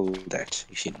case I have all that,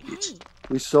 if you need it.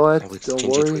 We saw it. I will Don't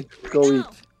exchange it worry. with- Go eat.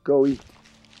 Go eat.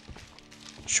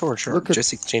 Sure. Look at-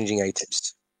 Just exchanging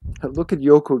items. Look at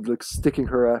Yoko like sticking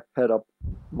her head up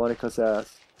Monica's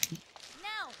ass.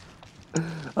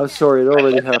 I'm sorry, it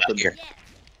already happened. Here.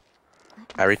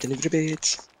 I written every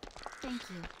bit. Thank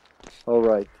you.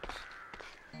 Alright.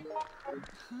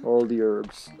 All the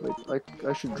herbs. Wait,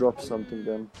 I should drop something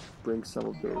then. Bring some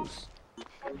of those.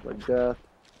 Like that.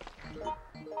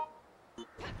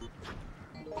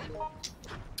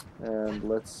 And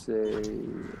let's say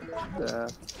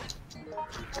that.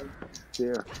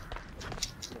 There.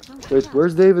 Wait,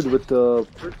 where's David with the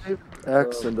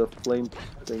axe and the flame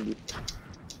thingy?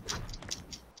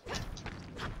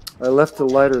 I left the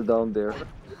lighter down there.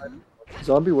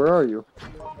 Zombie, where are you?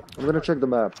 I'm gonna check the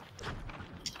map.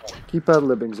 Keep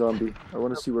ad-libbing, zombie. I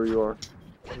wanna see where you are.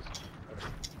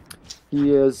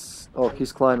 He is... Oh,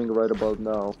 he's climbing right about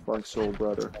now. Funk soul,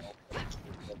 brother.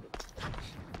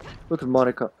 Look at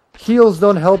Monica. Heels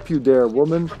don't help you there,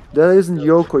 woman. That isn't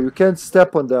Yoko. You can't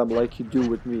step on them like you do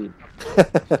with me.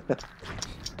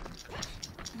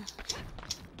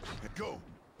 Go.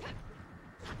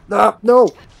 Ah, no!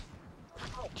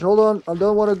 Hold on, I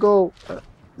don't want to go.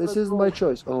 This isn't my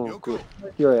choice. Oh, good.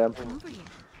 Here I am. Over here.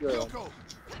 Yoko.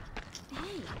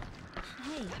 Hey.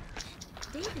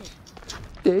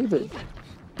 David.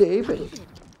 David.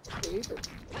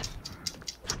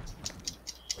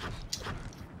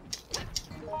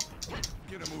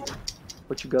 Get a move.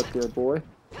 What you got there, boy?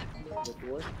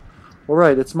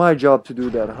 Alright, it's my job to do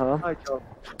that, huh?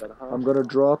 I'm gonna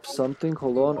drop something.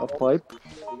 Hold on, a pipe.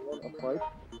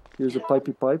 Here's a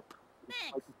pipey pipe.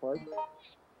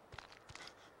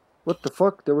 What the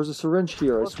fuck? There was a syringe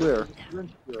here, I swear.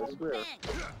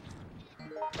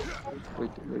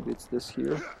 Wait, maybe it's this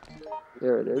here.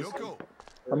 There it is. Yoko.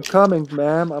 I'm coming,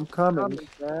 ma'am. I'm coming.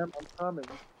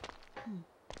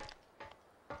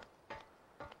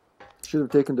 Should have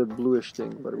taken the bluish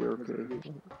thing, but we're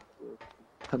okay.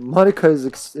 Monica is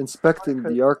inspecting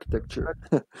the architecture.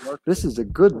 This is a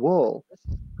good wall.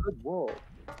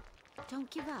 Don't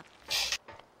give up.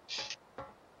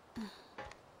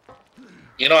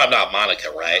 You know I'm not Monica,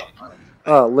 right?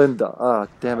 Ah, Linda. Ah,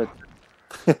 damn it.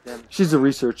 She's a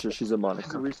researcher. She's a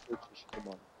Monica. What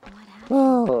happened?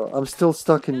 Oh, I'm still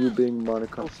stuck in you being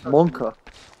Monica. Monka.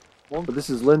 But this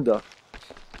is Linda.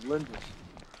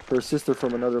 Her sister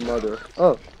from another mother.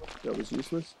 Oh, that was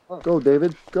useless. Go,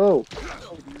 David. Go.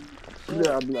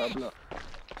 Blah, blah, blah.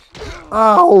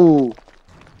 Ow!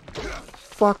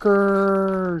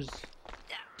 Fuckers!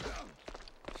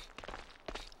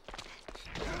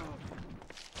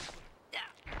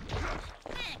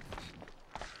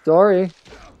 Sorry.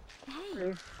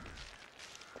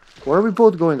 Why are we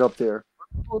both going up there?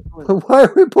 Why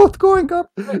are we both going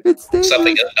up? It's dangerous.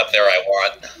 Something up there I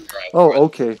want. Oh,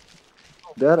 okay.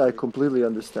 That I completely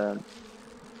understand.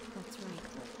 That's right.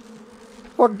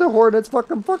 Fuck the hornets, fuck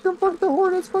them, fuck them, fuck the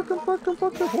hornets, fuck them, fuck them,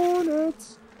 fuck the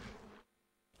hornets.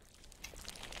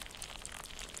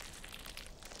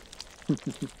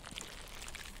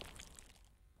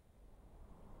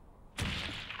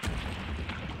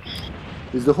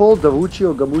 Is the whole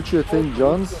Davuccio Gamuccio thing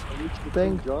John's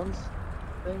thing?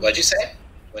 What'd you say?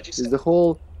 Is the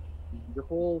whole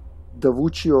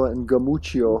Davuccio and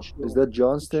Gamuccio, is that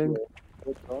John's thing?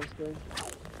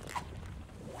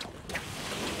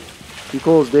 He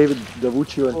calls David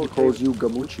Davuccio and he calls you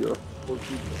Gamuccio.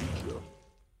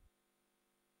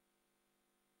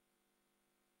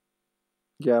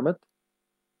 Gamut?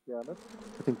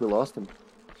 I think we lost him.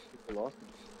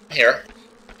 Here.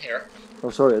 Oh,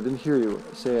 sorry, I didn't hear you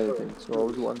say anything, so I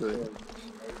was wondering.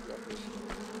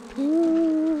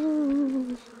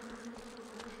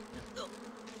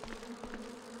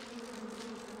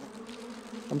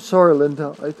 I'm sorry,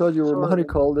 Linda. I thought you were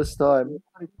Monica all this time.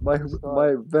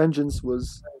 My vengeance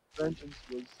was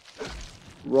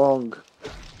wrong.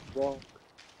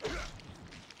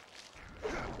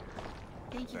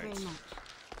 Thank you very Thanks. much.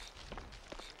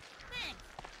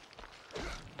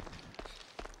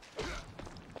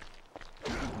 I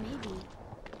think maybe.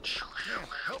 Man,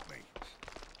 help me.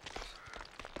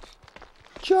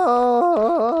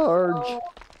 Charge!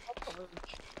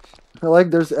 I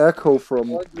like there's echo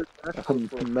from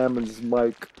Mammon's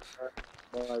mic.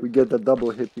 We get the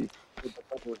double hippie.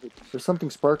 There's something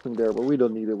sparkling there, but we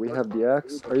don't need it. We have the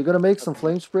axe. Are you gonna make some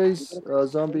flame sprays,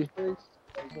 zombie? Oh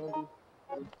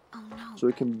no. So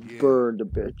we can burn the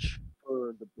bitch.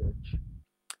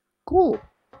 Cool.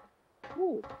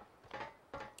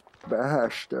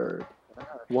 Bastard.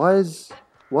 Why is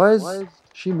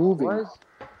she moving?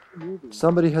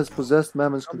 Somebody has possessed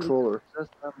Mammon's controller.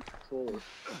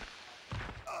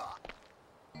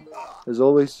 As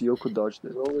always, Yoko dodged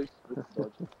it.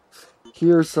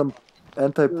 Here's some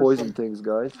anti-poison things,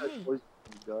 guys. Hey.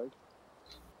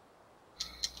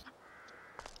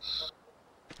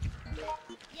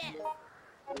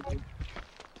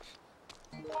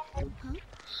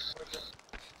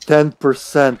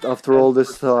 10% after all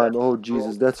this time. Oh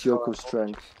Jesus, that's Yoko's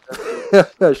strength.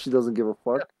 She doesn't give a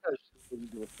fuck.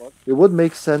 It would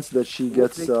make sense that she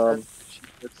gets the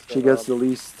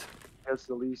least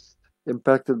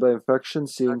impacted by infection,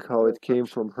 seeing how it came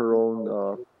from her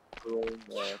own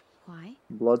Why?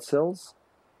 blood cells.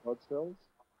 But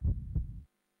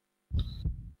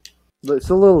it's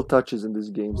a little touches in these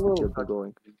games that get me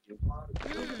going.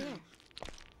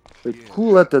 Wait, who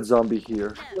let that zombie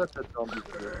here?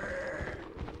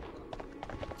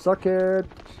 Suck it!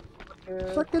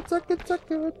 Suck it, suck it,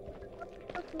 suck it!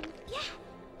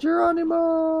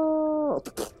 Geronimo!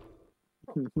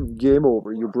 Game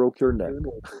over, you broke your neck.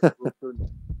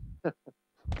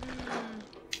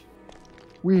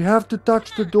 We have to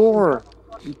touch the door!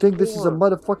 You think this is a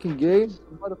motherfucking game?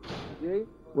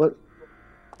 What?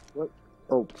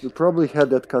 Oh, we probably had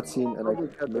that cutscene and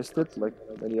I missed it, like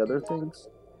many other things.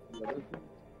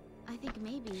 I think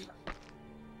maybe.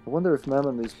 I wonder if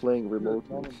Mammon is playing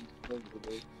remotely.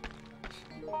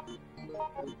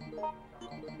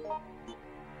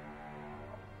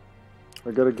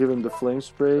 I gotta give him the flame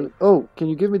spray. Oh, can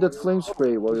you give me that flame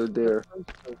spray while you're there?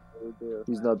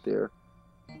 He's not there.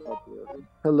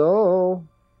 Hello?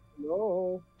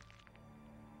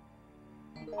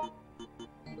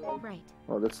 Right.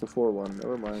 Oh, that's the 4-1.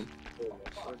 Never mind.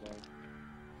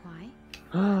 Why?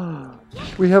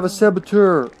 We have a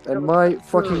saboteur, and my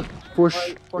fucking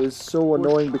push is so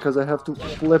annoying because I have to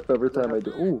flip every time I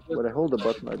do. Ooh, when I hold the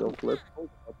button, I don't flip.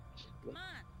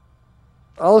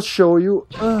 I'll show you.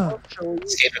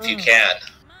 Escape if you can.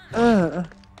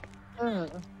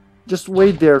 Just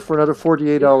wait there for another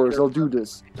 48 hours. I'll do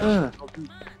this.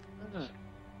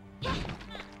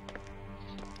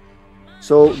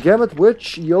 So, Gamut,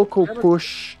 which Yoko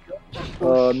push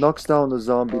knocks down a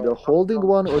zombie? The holding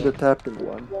one or the tapping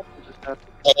one?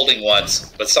 Holding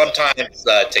once, but sometimes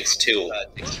it takes two.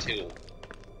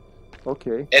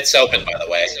 Okay. It's open, by the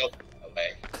way.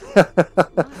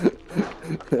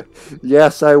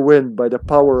 Yes, I win by the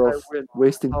power of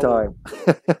wasting time.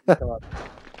 Oh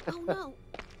no.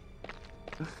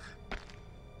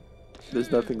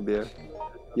 There's nothing there.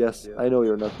 Yes, I know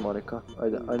you're not Monica. I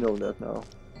know that now.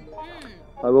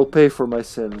 I will pay for my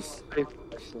sins.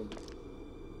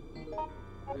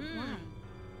 Why?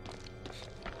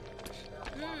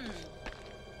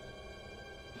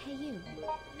 Hey you.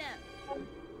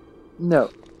 No.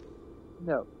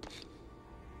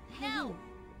 Hey you.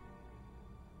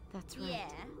 That's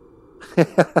right.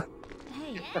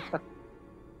 Hey.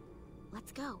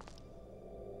 Let's go.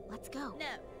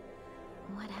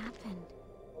 What happened?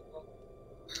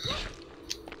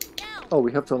 Oh,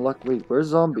 we have to unlock. Wait, where's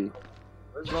zombie?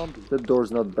 That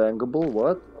door's not bangable.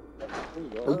 What?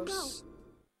 Oops.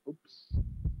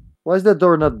 Why is that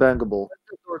door not bangable?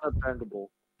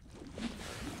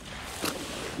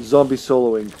 Zombie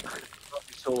soloing.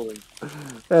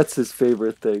 That's his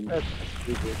favorite thing.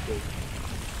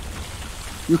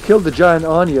 You killed the giant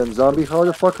onion, zombie. How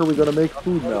the fuck are we gonna make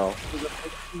food now?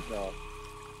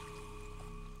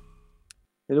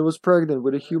 And it was pregnant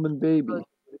with a human baby.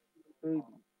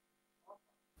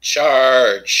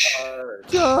 Charge!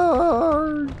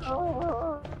 Charge!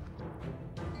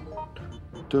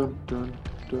 Dun, dun,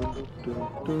 dun, dun,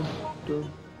 dun,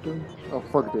 dun, dun. Oh,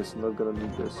 fuck this. I'm not gonna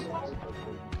need this.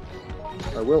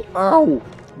 I will. Ow!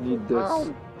 Need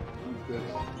this.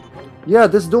 Yeah,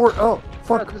 this door. Oh,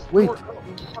 fuck. Wait.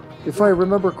 If I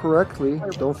remember correctly,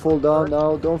 don't fall down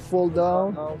now. Don't fall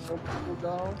down.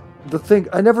 The thing.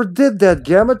 I never did that,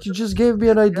 Gamut. You just gave me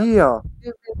an idea.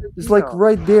 It's like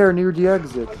right there near the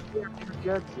exit.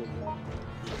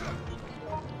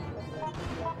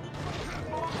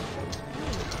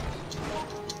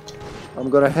 I'm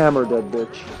gonna hammer that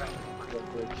bitch.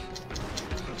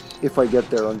 If I get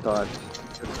there on time.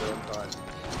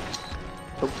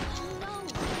 Oh.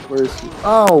 Where is he?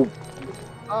 Ow!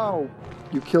 Ow!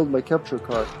 You killed my capture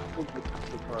card.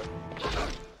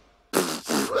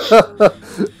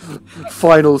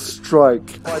 Final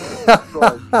strike.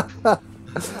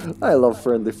 I love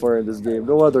friendly fire in this game.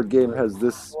 No other game has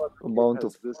this amount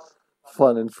of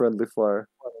fun in friendly fire.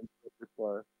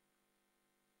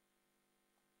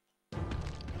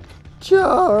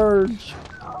 Charge!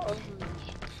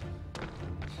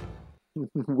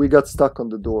 We got stuck on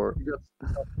the door.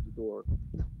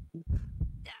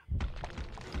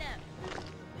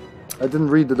 I didn't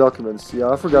read the documents. Yeah,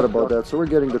 I forgot about that. So we're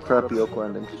getting the crappy Yoko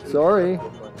ending. Sorry.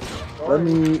 Let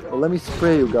me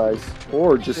spray you guys,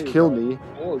 or just kill me.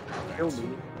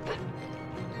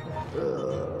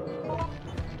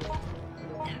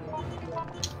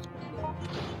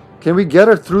 Can we get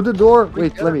her through the door?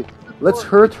 Wait, let's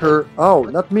hurt her. Oh,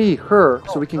 not me, her,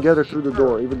 so we can get her through the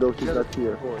door, even though she's not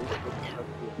here.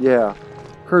 Yeah,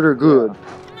 hurt her good.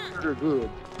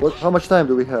 What? How much time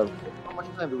do we have?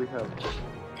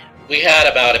 We had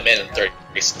about a minute and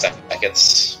 30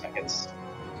 seconds.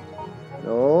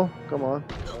 No, come on.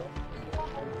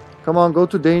 Come on, go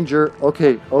to danger.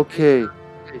 Okay.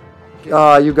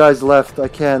 Ah, you guys left. I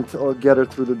can't get her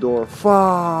through the door.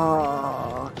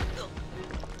 Fuck.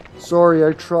 Sorry,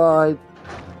 I tried.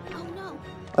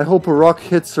 I hope a rock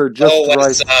hits her just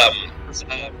right.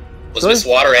 Was Miss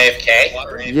Water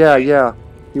AFK? Yeah.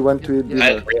 He went to dinner. I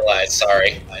didn't realize.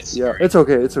 Sorry. Yeah, it's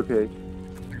okay.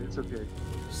 So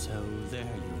there you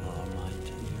are, my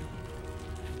dear.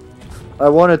 I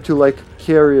wanted to like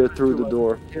carry her through the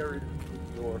door.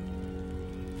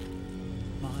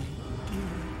 My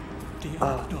dear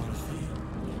Dorothy.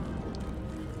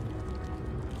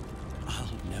 I'll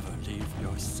never leave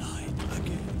your side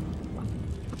again.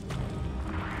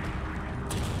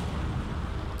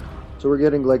 So we're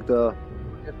getting like the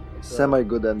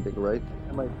semi-good ending, right?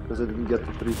 Because I didn't get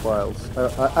the 3 files.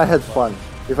 I had fun.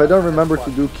 If I don't remember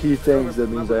to do key things, that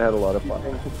means I had a lot of fun.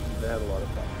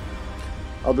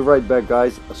 I'll be right back,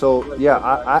 guys. So yeah,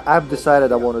 I've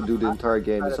decided I want to do the entire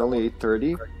game. It's only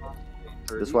 8:30.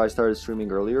 That's why I started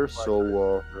streaming earlier.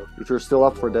 So if you're still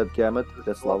up for that gamut,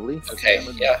 that's lovely. Okay,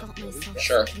 yeah,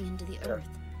 sure.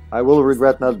 I will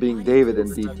regret not being David in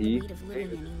DT,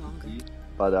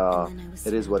 but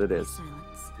it is what it is.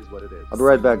 I'll be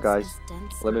right back, guys.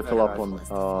 Let me fill up on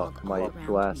my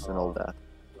glass and all that.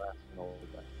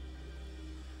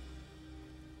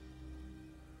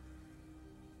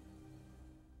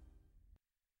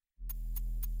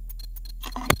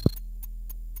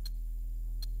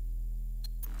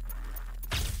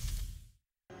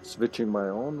 Switching my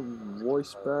own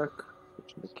voice back,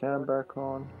 switching the cam back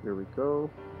on. Here we go.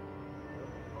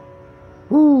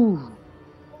 Woo!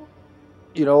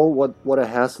 You know what a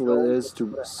hassle it is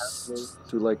to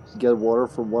like get water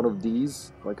from one of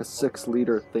these, like a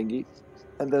 6-liter thingy,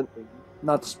 and then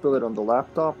not spill it on the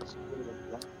laptop.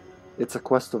 It's a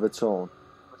quest of its own,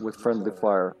 with friendly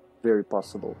fire, very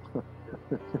possible.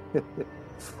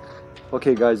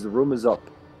 Okay, guys, the room is up.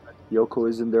 Yoko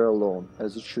is in there alone,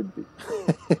 as it should be.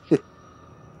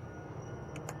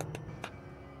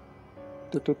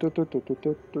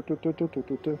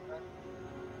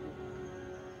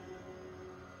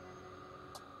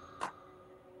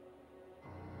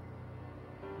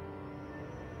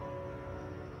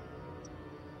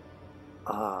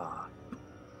 Ah.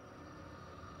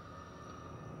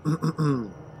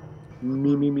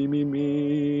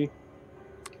 Me.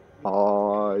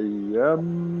 I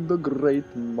am the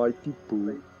great mighty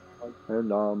Pooh,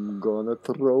 and I'm gonna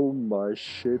throw my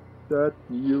shit at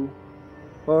you.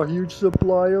 A huge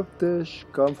supply of dish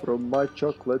come from my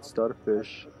chocolate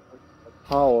starfish.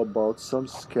 How about some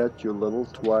scat, you little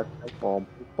twat? Pom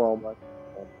pom.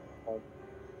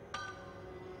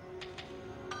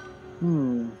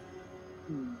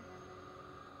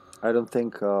 I don't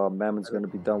think Mammon's gonna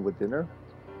be done with dinner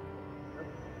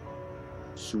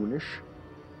soonish.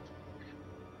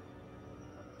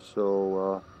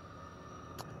 So,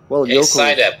 well, Hey, Yoko.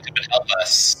 sign up. Come and help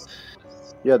us.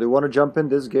 Yeah, do you want to jump in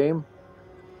this game?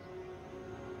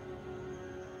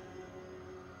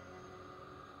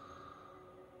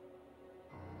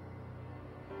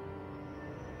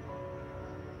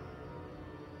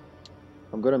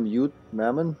 I'm gonna mute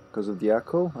Mammon because of the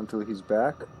echo until he's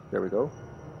back. There we go.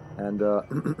 And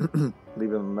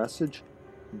leave him a message.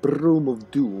 Broom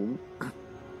of Doom.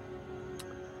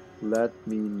 Let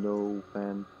me know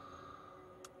when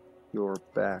you're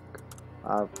back.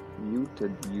 I've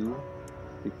muted you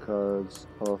because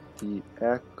of the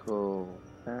echo.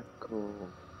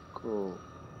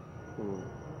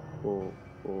 oh,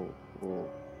 oh, oh,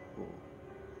 oh.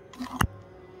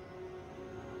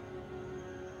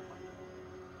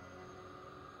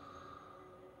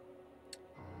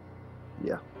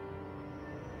 Yeah.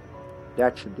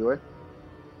 That should do it.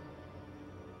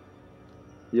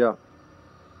 Yeah.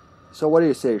 So what do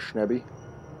you say, Schnebby?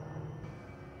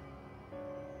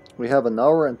 We have an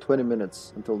hour and 20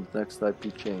 minutes until the next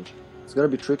IP change. It's gonna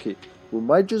be tricky. We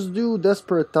might just do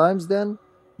Desperate Times then.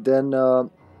 Then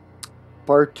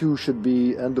part 2 should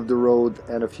be End of the Road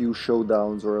and a few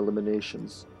showdowns or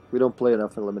eliminations. We don't play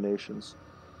enough eliminations.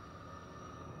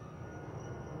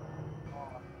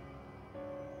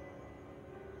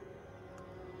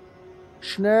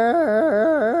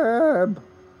 Schnab!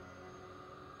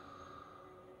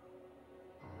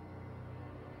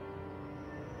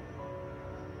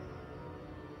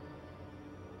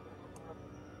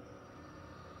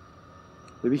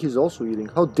 Maybe he's also eating.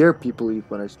 How dare people eat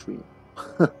when I stream?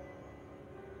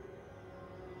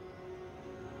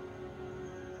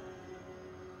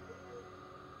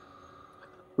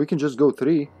 We can just go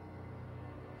 3.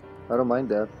 I don't mind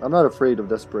that. I'm not afraid of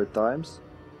Desperate Times.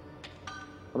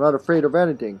 I'm not afraid of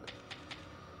anything.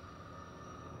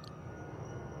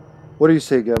 What do you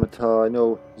say, Gamata? I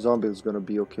know Zombie is gonna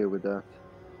be okay with that.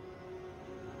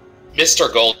 Mr.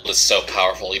 Gold is so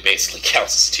powerful, he basically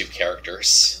counts as 2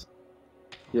 characters.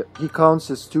 Yeah, he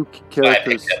counts as 2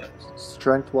 characters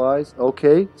strength-wise.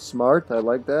 Okay, smart. I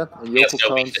like that. And He has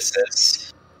no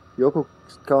weaknesses. Yoko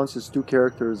counts as 2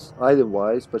 characters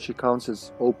item-wise, but she counts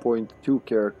as 0.2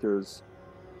 characters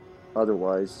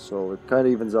otherwise, so it kind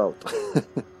of evens out.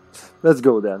 Let's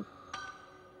go then.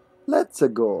 Let's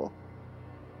go.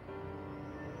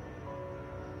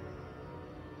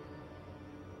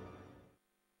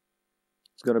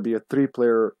 It's gonna be a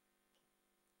 3-player.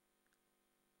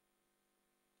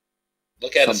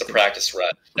 Look at it as a practice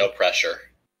run. No pressure.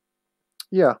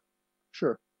 Yeah,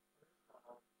 sure.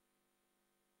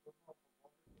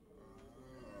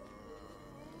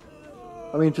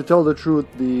 I mean, to tell the truth,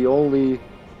 the only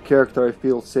character I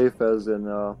feel safe as in,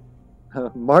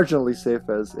 marginally safe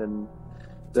as in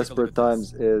Desperate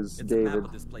Times is David.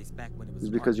 Is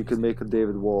because you can make a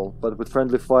David wall, but with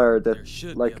friendly fire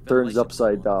that like turns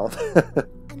upside down.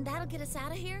 And that'll get us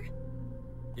out of here?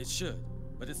 It should,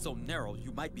 but it's so narrow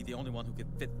you might be the only one who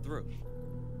can fit through.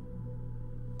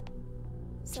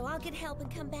 So I'll get help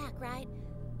and come back, right?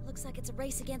 Looks like it's a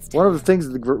race against time. One of the things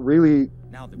that really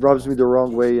rubs me the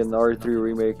wrong way in RE3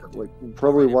 remake, like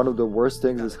probably one of the worst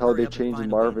things, is how they changed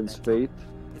Marvin's fate.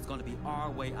 It's gonna be our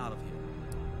way out of here.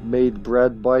 Made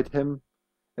Brad bite him,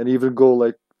 and even go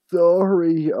like,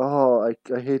 sorry. Oh, I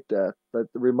hate that. That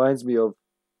reminds me of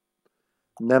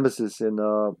Nemesis in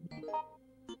the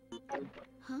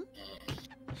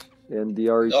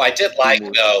RE. Oh, I did like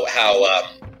though how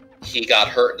he got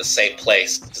hurt in the same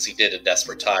place as he did in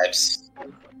Desperate Times.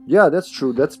 Yeah, that's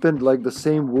true. That's been like the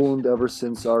same wound ever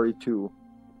since RE2.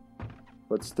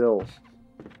 But still.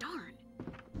 Darn.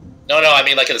 No, I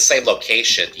mean like in the same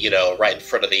location, you know, right in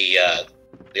front of the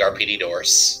RPD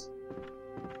doors.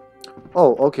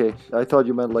 Oh, okay. I thought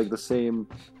you meant like the same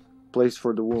place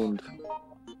for the wound.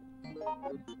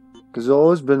 Because he's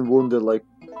always been wounded like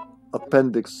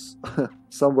appendix.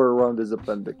 Somewhere around his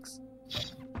appendix.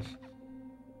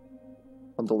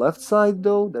 On the left side,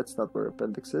 though, that's not where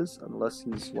appendix is, unless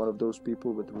he's one of those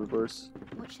people with reverse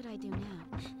What should I do now?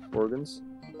 organs.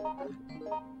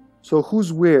 So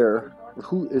who's where?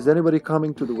 Who is anybody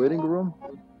coming to the waiting room?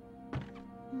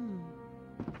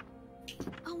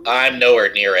 Oh, no. I'm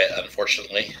nowhere near it,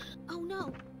 unfortunately. Oh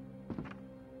no.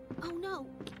 Oh no.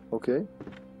 Okay.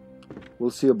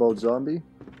 We'll see about Zombie.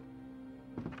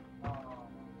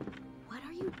 What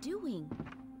are you doing?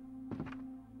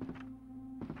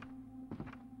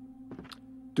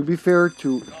 To be fair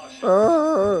to...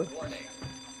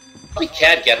 We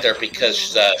can't get there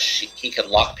because he can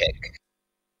lockpick.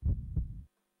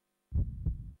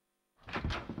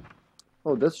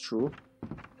 Oh, that's true.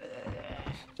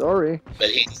 Sorry.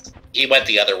 But he went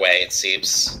the other way, it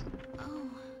seems. Oh.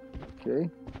 Okay.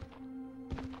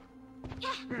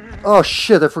 Oh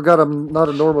shit, I forgot I'm not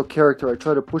a normal character. I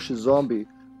try to push a zombie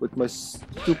with my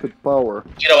stupid power.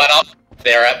 You know what,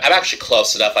 I'm actually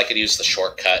close enough I could use the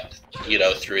shortcut, you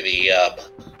know, through the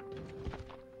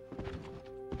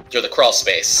crawl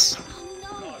space.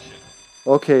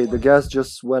 Okay, the gas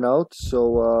just went out,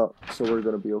 so we're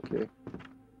gonna be okay.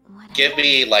 Give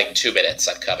me like 2 minutes,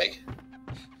 I'm coming.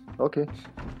 Okay.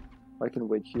 I can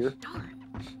wait here.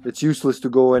 It's useless to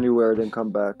go anywhere then come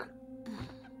back.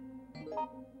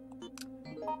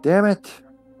 Damn it!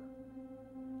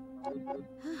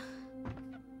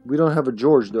 We don't have a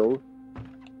George though.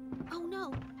 Oh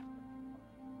no.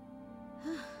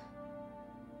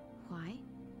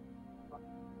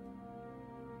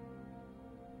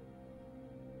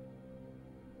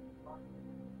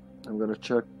 I'm gonna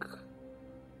check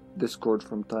Discord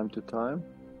from time to time.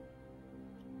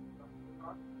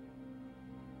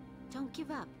 Don't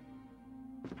give up.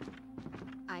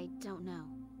 I don't know.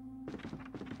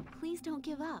 Please don't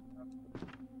give up.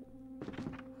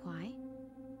 Why?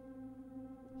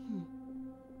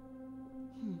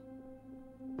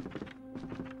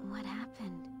 What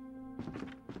happened?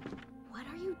 What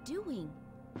are you doing?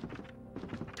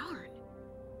 Darn.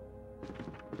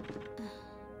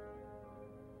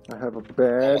 I have a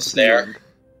bad Almost there. feeling.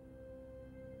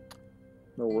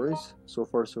 No worries. So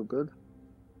far, so good.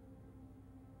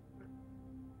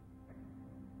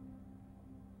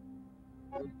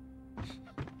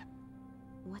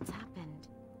 What's happened?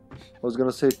 I was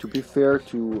gonna say, to be fair,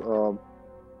 to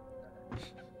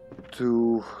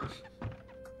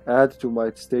add to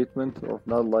my statement of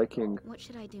not liking What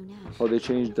should I do now? how they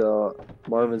changed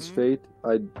Marvin's fate,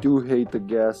 I do hate the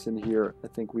gas in here. I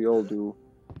think we all do.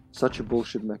 Such a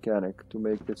bullshit mechanic to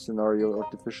make the scenario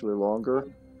artificially longer.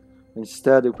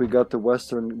 Instead, if we got the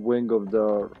western wing of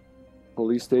the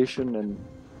police station and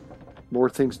more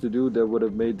things to do, that would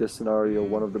have made this scenario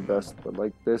one of the best. But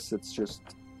like this, it's just...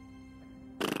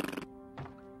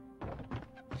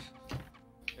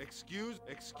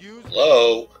 Excuse.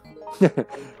 Hello.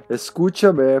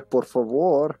 Escúchame, por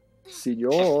favor,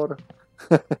 señor.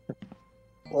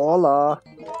 Hola.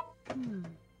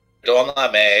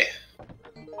 Perdóname.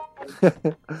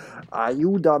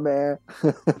 Ayúdame.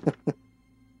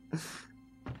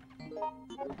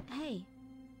 Hey,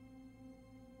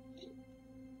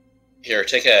 Here,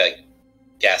 take a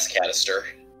gas canister.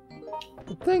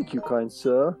 Thank you, kind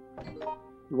sir.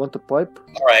 You want a pipe?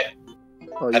 Alright,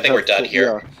 Oh, I you think we're have done to-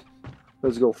 here. Yeah.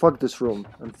 Let's go. Fuck this room.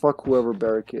 And fuck whoever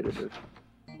barricaded it.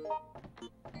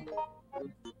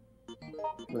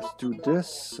 Let's do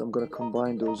this. I'm gonna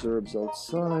combine those herbs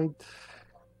outside.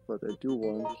 But I do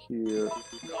want here.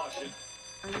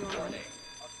 are you alright?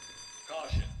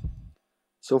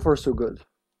 So far, so good.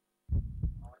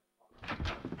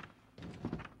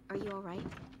 Are you alright?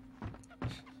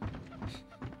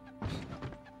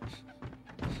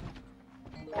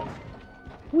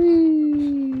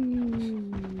 Whee!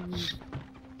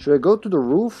 Should I go to the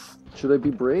roof? Should I be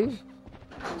brave?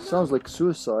 Sounds like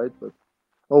suicide, but...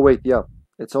 Oh wait, yeah.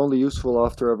 It's only useful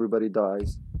after everybody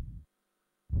dies.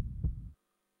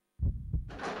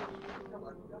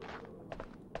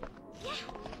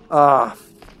 Ah,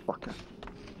 fuck it.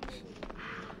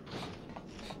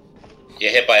 You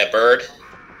hit by a bird?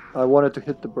 I wanted to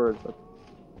hit the bird, but...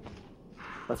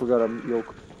 I forgot I'm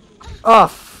Yoko.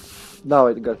 Ah! Now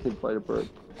I got hit by the bird.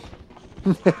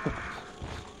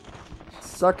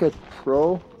 Suck it,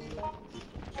 Crow.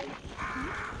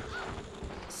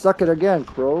 Suck it again,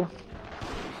 Crow.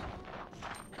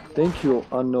 Thank you,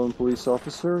 unknown police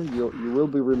officer. You will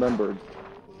be remembered.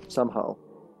 Somehow.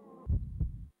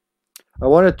 I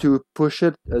wanted to push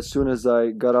it as soon as I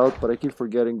got out, but I keep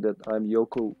forgetting that I'm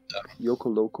Yoko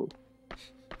Loco.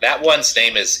 That one's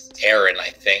name is Aaron, I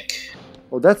think.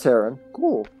 Oh, that's Aaron.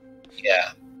 Cool.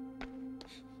 Yeah.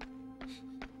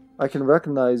 I can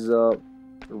recognize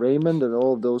Raymond and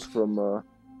all of those from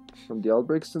the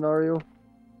Outbreak scenario.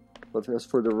 But as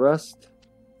for the rest...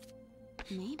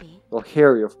 Maybe. Well,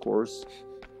 Harry, of course.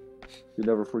 You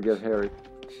never forget Harry.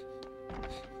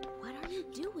 What are you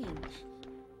doing?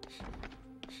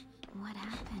 What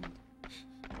happened?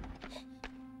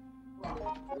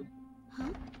 Huh?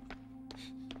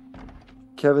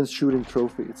 Kevin's shooting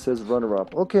trophy. It says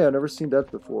runner-up. Okay, I've never seen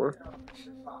that before.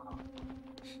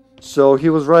 So he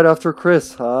was right after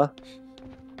Chris, huh?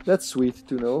 That's sweet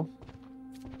to know.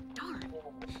 Darn.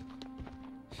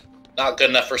 Not good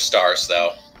enough for stars,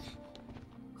 though.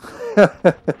 Are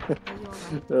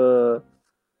you alright?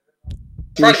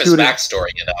 He Part was of his shooting. backstory,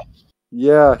 you know.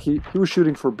 Yeah, he was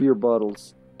shooting for beer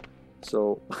bottles.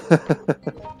 So. Let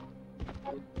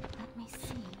me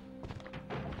see.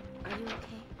 Are you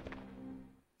okay?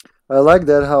 I like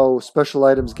that how special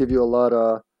items give you a lot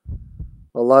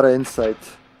of insight.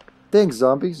 Thanks,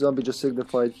 Zombie. Zombie just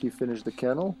signified he finished the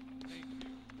kennel.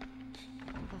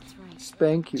 That's right.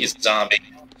 Spank you. He's a zombie.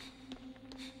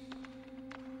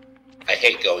 I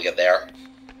hate going in there.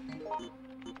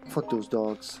 Fuck those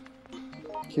dogs.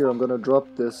 Here, I'm gonna drop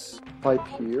this pipe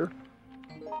here.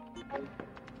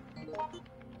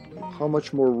 How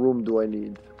much more room do I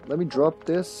need? Let me drop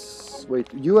this. Wait,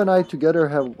 you and I together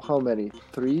have how many?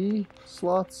 3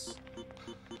 slots?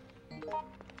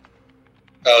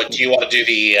 Oh, do you want to do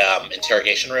the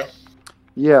interrogation room?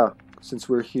 Yeah, since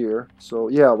we're here. So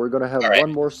yeah, we're gonna have All right.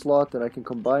 one more slot and I can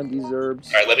combine these herbs.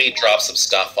 Alright, let me drop some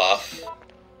stuff off.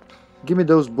 Give me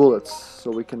those bullets so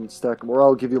we can stack them. Or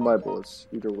I'll give you my bullets.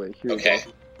 Either way. Here Okay.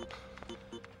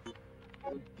 you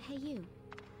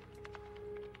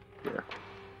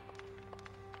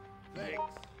Thanks.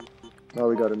 Now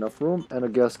we got enough room and a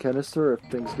gas canister if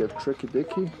things get tricky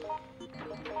dicky.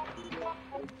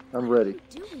 I'm ready.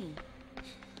 Doing?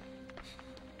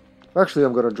 Actually,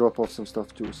 I'm gonna drop off some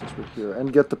stuff too since we're here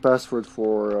and get the password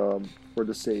for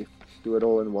the safe. Do it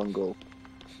all in one go.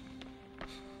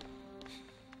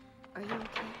 Are you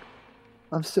okay?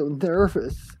 I'm so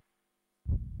nervous.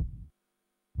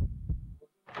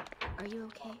 Are you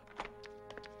okay?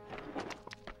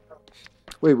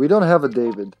 Wait, we don't have a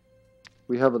David.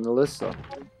 We have an Alyssa.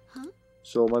 Huh?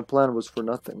 So my plan was for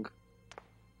nothing.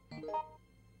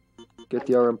 Get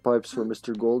the RM pipes for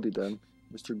Mr. Goldie then.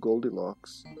 Mr.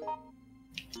 Goldilocks.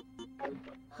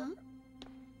 Huh?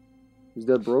 Is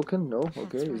that broken? No? Okay.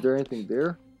 That's Is right. there anything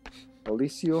there?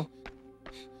 Alicio?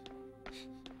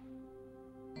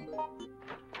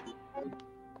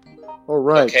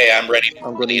 Alright. Okay, I'm ready I'm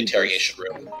for gonna the eat interrogation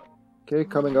room. Okay,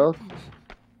 coming out.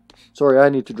 Sorry, I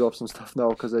need to drop some stuff now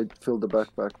because I filled the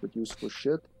backpack with useful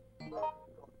shit.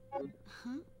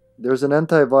 Huh? There's an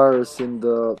antivirus in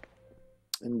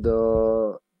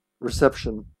the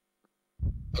reception.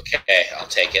 Okay, I'll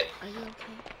take it. Are you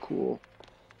okay? Cool.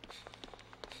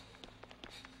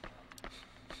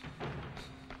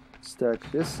 Stack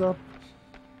this up.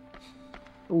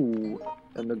 Ooh,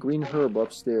 and the green herb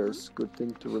upstairs. Good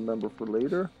thing to remember for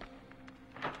later.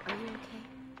 Are you okay?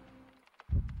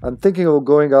 I'm thinking of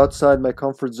going outside my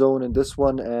comfort zone in this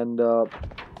one and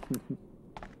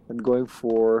and going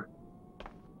for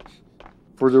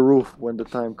the roof when the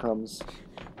time comes.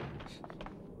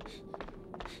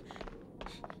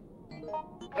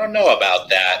 I don't know about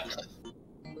that.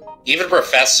 Even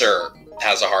Professor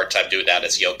has a hard time doing that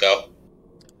as Yoko.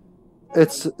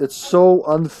 It's so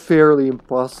unfairly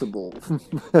impossible.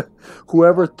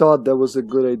 Whoever thought that was a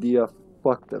good idea,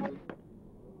 fuck them.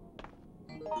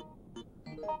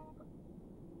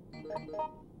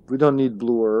 We don't need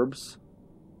blue herbs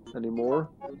anymore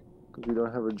because we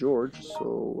don't have a George.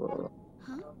 So,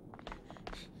 Huh?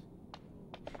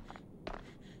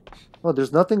 oh,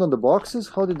 there's nothing on the boxes.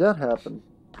 How did that happen?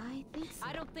 I think so.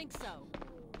 I don't think so.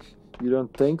 You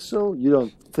don't think so? You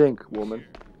don't think, woman.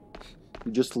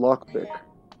 You just lockpick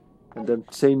and then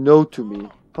say no to me.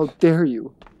 How dare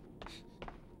you?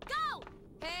 Go!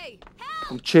 Hey,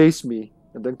 help! And chase me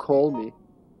and then call me.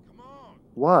 Come on.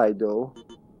 Why, though?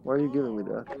 Why are you giving me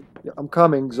that? Yeah, I'm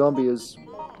coming. Zombie is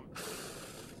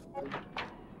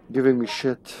giving me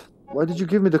shit. Why did you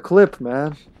give me the clip,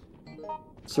 man?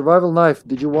 Survival knife.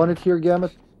 Did you want it here,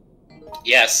 Gamut?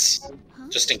 Yes,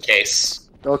 just in case.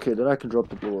 Okay, then I can drop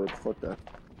the blue herb. Fuck that.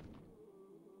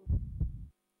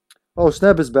 Oh,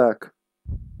 Snap is back.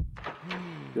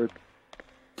 You're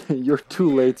you're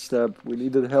too late, Snap. We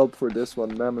needed help for this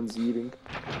one. Mammon's eating.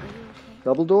 Are you okay?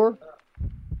 Double door?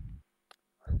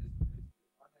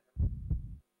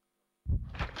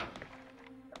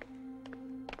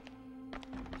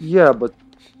 Yeah, but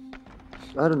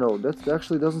I don't know. That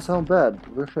actually doesn't sound bad.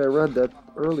 Wish I read that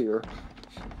earlier.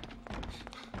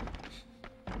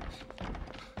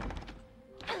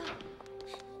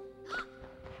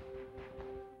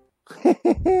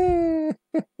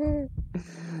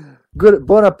 Good.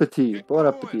 Bon appetit. Bon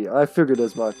appetit. I figured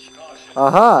as much.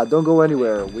 Aha! Don't go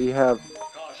anywhere. We have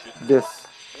this.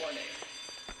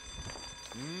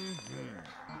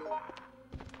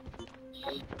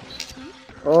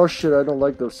 Oh shit, I don't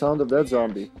like the sound of that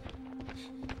zombie.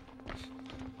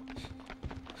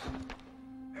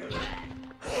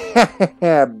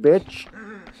 Bitch.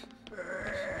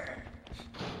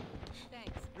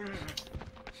 Thanks.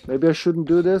 Maybe I shouldn't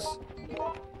do this.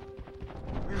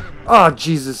 Ah, oh,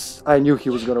 Jesus. I knew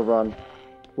he was gonna run.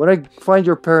 When I find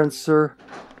your parents, sir.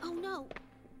 Oh no.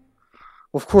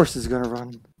 Of course he's gonna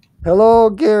run. Hello,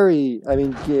 Gary. I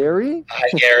mean, Gary? Hi,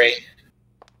 Gary.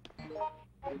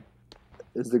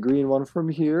 Is the green one from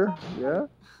here? Yeah?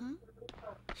 Huh?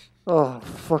 Oh,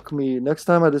 fuck me. Next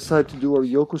time I decide to do a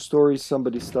Yoko story,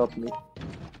 somebody stop me.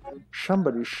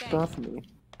 Somebody stop me.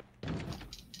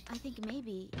 I think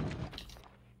maybe.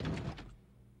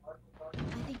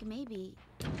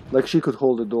 Like she could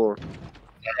hold the door.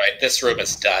 Alright, this room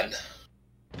is done.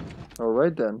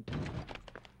 Alright then.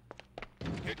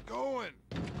 Get going.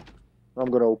 I'm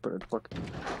gonna open it. Fuck it.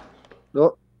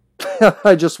 No.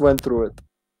 I just went through it.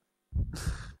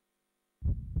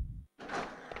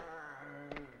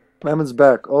 Mammon's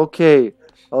back. Okay.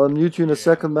 I'll unmute you in a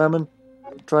second, Mammon.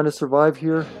 Trying to survive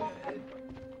here.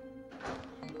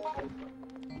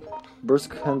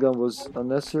 Burst handgun was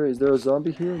unnecessary. Is there a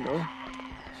zombie here? No.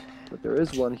 But there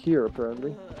is one here,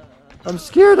 apparently. I'm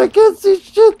scared. I can't see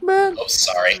shit, man. Oh,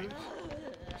 sorry.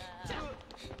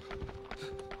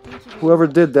 Whoever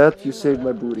did that, you saved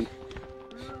my booty.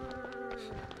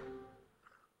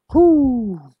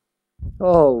 Whoo.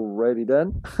 Alrighty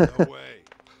then. No way.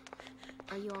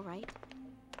 Are you alright?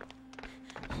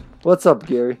 What's up,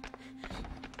 Gary?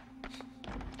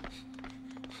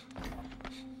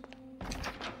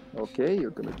 Okay,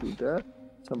 you're gonna do that.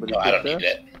 Somebody No, I don't did need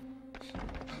it.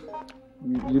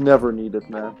 You never need it,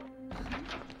 man.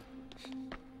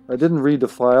 I didn't read the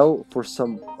file for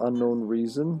some unknown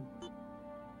reason.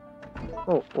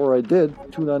 Oh, or I did.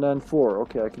 2994.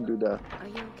 Okay, I can do that. Are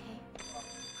you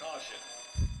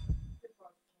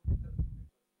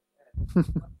okay?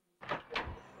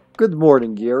 Good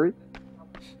morning, Gary.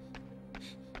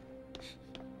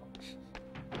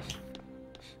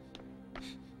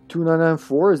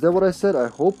 $2,994? Is that what I said? I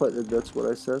hope that's what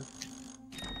I said.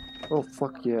 Oh,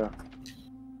 fuck yeah.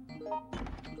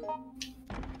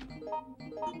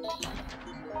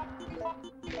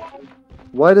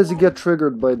 Why does he get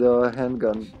triggered by the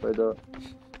handgun? By the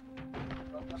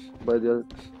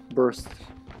burst?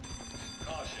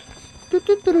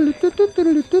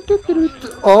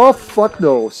 Oh, fuck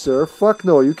no, sir. Fuck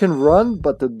no. You can run,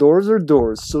 but the doors are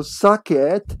doors, so suck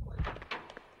it.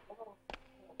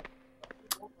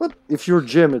 But if you're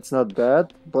Jim, it's not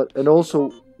bad. But, and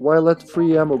also, why let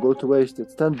free ammo go to waste?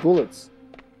 It's 10 bullets.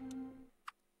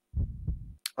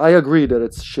 I agree that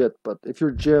it's shit, but if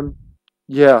you're Jim,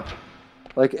 yeah.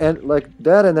 Like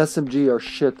that and SMG are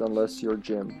shit unless you're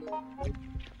Jim.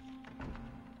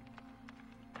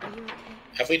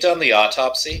 Have we done the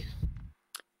autopsy?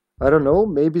 I don't know,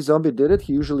 maybe Zombie did it.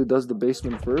 He usually does the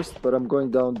basement first, but I'm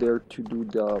going down there to do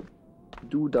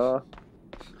the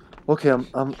Okay,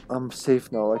 I'm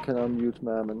safe now. I can unmute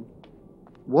Mammon.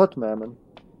 What Mammon?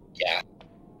 Yeah.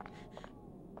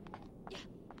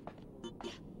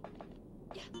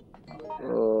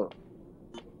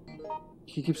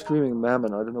 He keeps screaming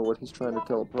Mammon. I don't know what he's trying to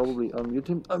tell. Probably unmute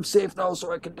him. I'm safe now,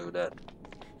 so I can do that.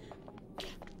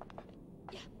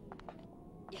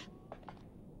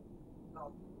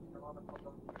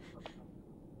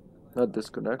 Not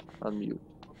disconnect. Unmute.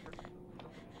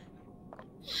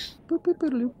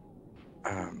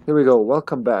 Here we go.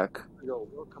 Welcome back.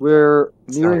 We're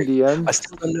nearing the end. I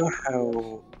still don't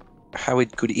know how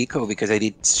it could echo because I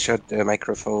did shut the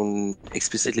microphone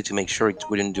explicitly to make sure it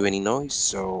wouldn't do any noise.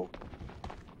 So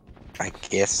I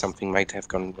guess something might have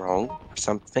gone wrong or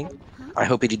something. I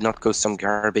hope it did not go some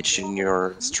garbage in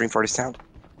your stream for the sound.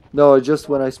 No, just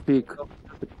when I speak.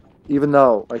 Even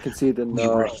now, I can see it in. You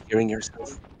were hearing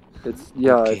yourself. It's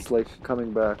yeah, Okay. It's like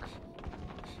coming back.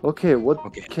 Okay,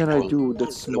 what can I do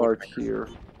that's smart here?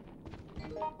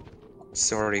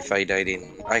 Sorry if I died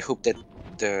in. I hope that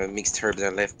the mixed herbs I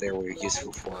left there were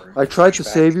useful for. I tried to pushback.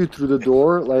 save you through the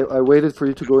door. Like I waited for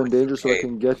you to go in danger so I Okay.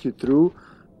 can get you through,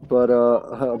 but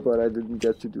I didn't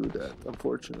get to do that,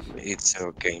 unfortunately. It's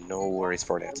okay, no worries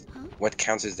for that. What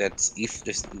counts is that if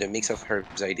the mix of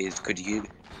herbs I did could you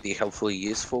be helpfully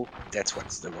useful, that's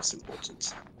what's the most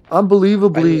important.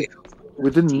 Unbelievably, we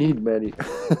didn't need many.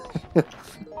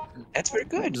 That's very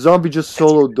good. Zombie just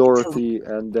soloed Dorothy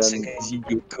and then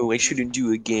Yoko, I shouldn't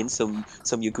do again some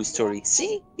Yoko story.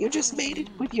 See, you just made it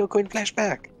with Yoko in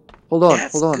flashback. hold on,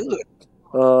 That's hold on.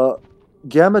 good.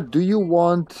 Gamut, do you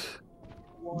want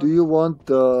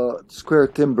the square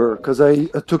timber? Because I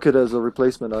took it as a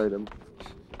replacement item.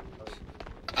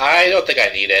 I don't think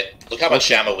I need it. Look how much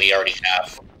ammo we already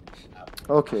have.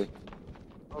 Okay.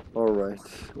 Alright.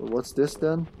 Well, what's this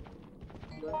then?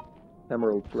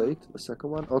 Emerald plate, the second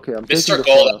one. Okay, I'm taking Mr. the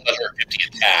Gold file. has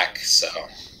 150 attack, so...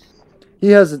 He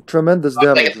has a tremendous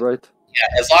damage, right?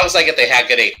 Yeah, as long as I get the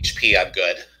good HP, I'm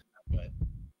good.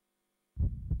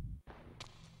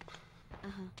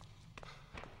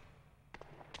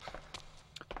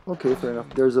 Okay, fair enough.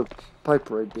 There's a pipe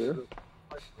right there.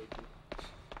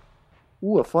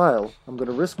 Ooh, a file. I'm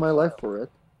gonna risk my life for it.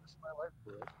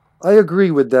 I agree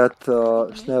with that,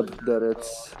 Sneb, that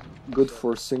it's good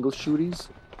for single shooties.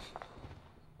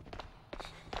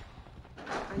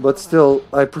 But still,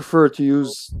 I prefer to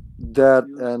use that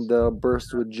and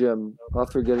burst with Jim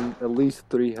after getting at least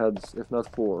 3 heads, if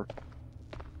not 4.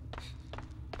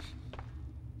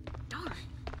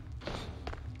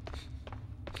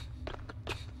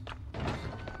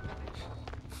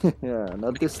 Yeah,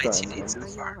 not this Plates you time. did so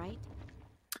far?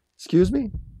 Excuse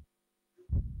me?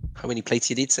 How many plates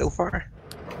you did so far?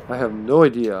 I have no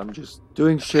idea. I'm just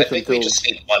doing I shit think until... we just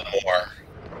need one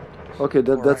more. Okay,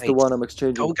 that's the Alright. one I'm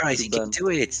exchanging. Go guys, to you Ben. can do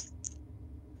it!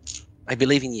 I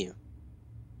believe in you.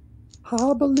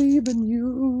 I believe in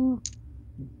you.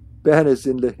 Ben is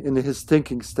in his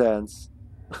thinking stance.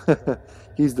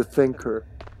 He's the thinker.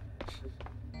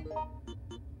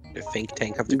 The think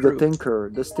tank of the He's the group.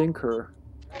 thinker, the stinker.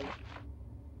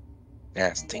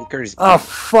 Yes, Tinker's Ah,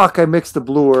 fuck! I mixed the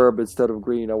blue herb instead of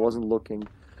green. I wasn't looking.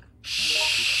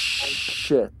 Shh.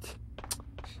 shit.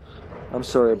 I'm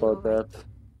sorry about that.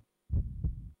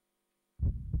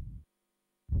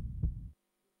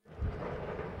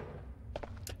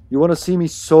 You want to see me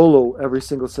solo every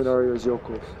single scenario as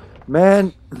Yoko.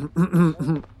 Man,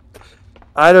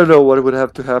 I don't know what would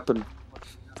have to happen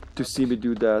to see me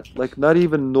do that. Like, not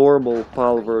even normal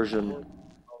PAL version.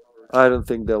 I don't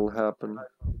think that'll happen.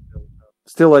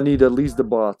 Still, I need at least the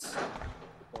bots.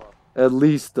 At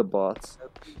least the bots.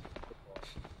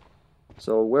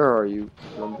 So, where are you,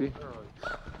 zombie?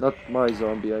 Not my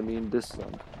zombie, I mean this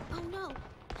zombie. Oh no.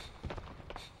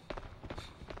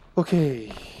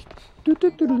 Okay.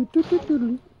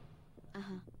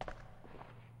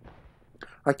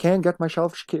 I can't get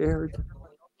myself scared.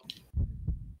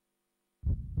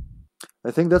 I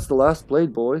think that's the last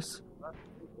blade, boys.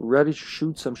 Ready to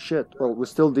shoot some shit. Well, we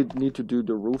still did need to do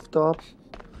the rooftop.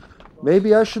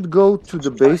 Maybe I should go to the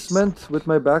basement with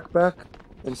my backpack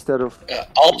instead of...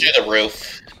 I'll do the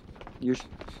roof. You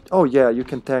oh yeah, you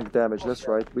can tank damage, that's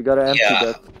right. We gotta empty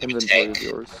that inventory of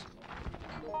yours.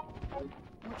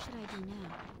 What should I do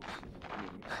now?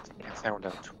 I think I found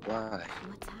out why.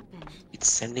 What's happened?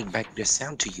 It's sending back the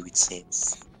sound to you, it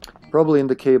seems. Probably in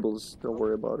the cables, don't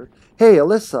worry about it. Hey,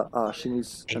 Alyssa! Ah, she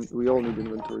needs... we all need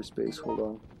inventory space, hold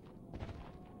on.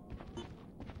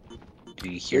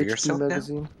 Do you hear yourself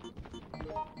magazine? Now?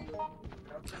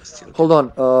 Hold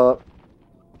on,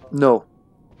 no.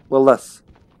 Well, less.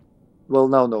 Well,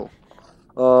 now no.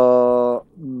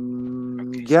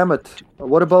 Gamut,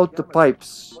 what about the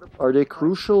pipes? Are they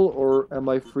crucial, or am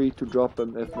I free to drop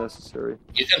them if necessary?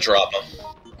 You can drop them.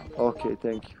 Okay,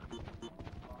 thank you.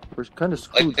 We're kind of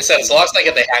screwed. Like I said, as long as I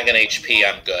get the hang on HP,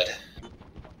 I'm good.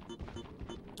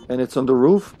 And it's on the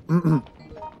roof? No,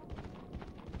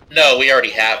 we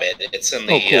already have it. It's in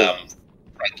the cool.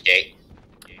 front gate.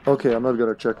 Okay, I'm not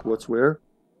gonna check what's where.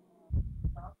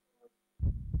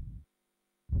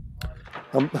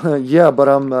 Yeah, but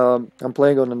I'm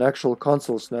playing on an actual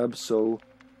console, Snap, so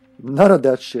none of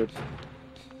that shit.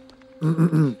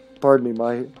 Pardon me,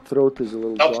 my throat is a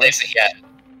little Don't dry. place it yet.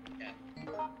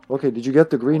 Okay, did you get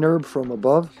the green herb from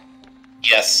above?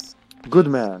 Yes. Good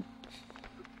man.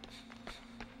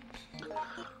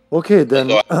 Okay,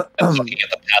 then. I'm looking at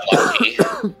the padlock key.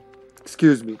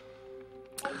 Excuse me.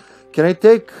 Can I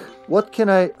take... what can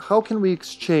I... how can we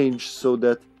exchange so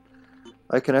that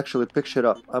I can actually pick shit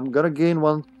up? I'm gonna gain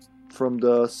one from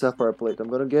the sapphire plate. I'm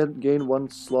gonna gain one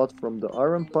slot from the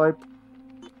iron pipe.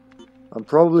 I'm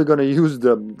probably gonna use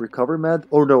the recover med.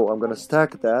 Oh no, I'm gonna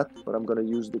stack that, but I'm gonna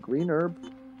use the green herb.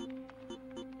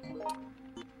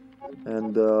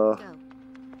 And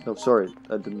no, sorry,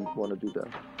 I didn't want to do that.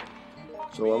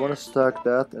 So I want to stack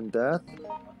that and that.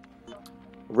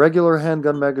 Regular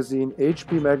handgun magazine,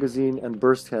 HP magazine, and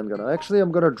burst handgun. Actually,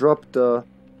 I'm gonna drop the...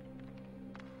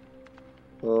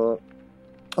 oh,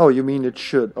 you mean it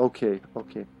should. Okay,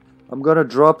 okay. I'm gonna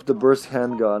drop the burst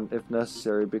handgun if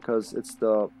necessary, because it's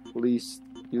the least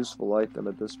useful item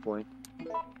at this point.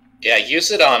 Yeah, use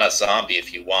it on a zombie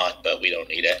if you want, but we don't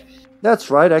need it.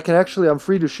 That's right, I can actually... I'm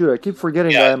free to shoot. I keep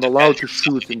forgetting that I'm allowed to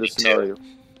shoot in this scenario.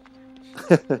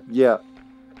 Yeah.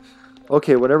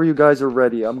 Okay, whenever you guys are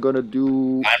ready, I'm gonna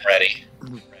do... I'm ready.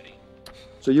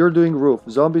 So you're doing roof.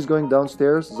 Zombie's going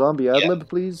downstairs. Zombie adlib,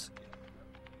 please.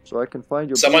 So I can find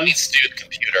your... Someone needs to do the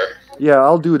computer. Yeah,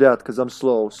 I'll do that, because I'm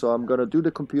slow. So I'm gonna do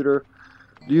the computer.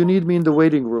 Do you need me in the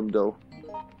waiting room, though?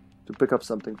 To pick up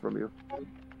something from you?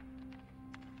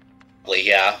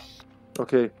 Yeah.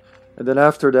 Okay. And then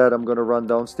after that, I'm gonna run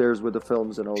downstairs with the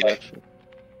films and all that shit.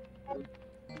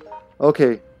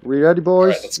 Okay. We ready,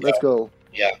 boys? Right, let's go.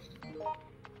 Yeah.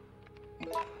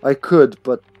 I could,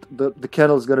 but the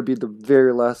kennel is gonna be the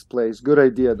very last place. Good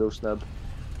idea, though, Snap.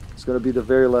 It's gonna be the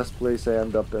very last place I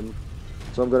end up in.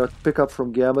 So I'm gonna pick up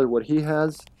from Gamut what he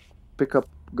has.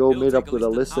 Go meet up with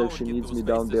Alyssa if she needs me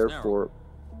down there for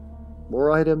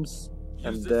more items,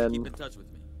 and then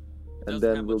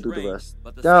we'll do the rest.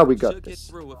 Yeah, we got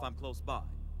this.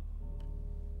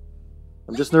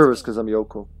 I'm just nervous because I'm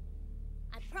Yoko.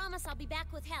 I promise I'll be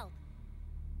back with help.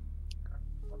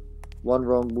 One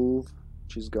wrong move,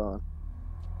 she's gone.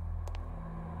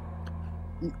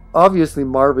 Obviously,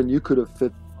 Marvin, you could have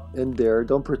fit in there.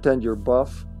 Don't pretend you're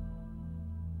buff.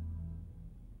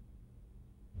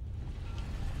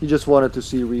 He just wanted to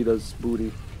see Rita's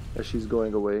booty as she's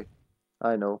going away.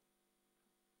 I know.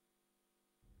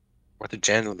 What a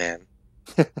gentleman.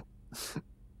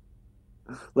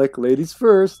 Like, ladies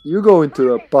first. You go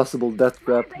into a possible death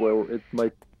trap where it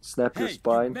might snap your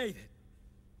spine.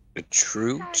 A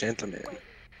true gentleman.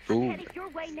 Boom. Your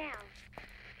way now.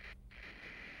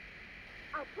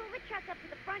 I'll pull the truck up to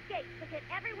the front gate, so get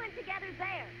everyone together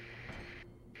there.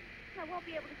 I won't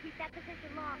be able to keep that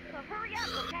position long, so hurry up,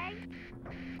 okay?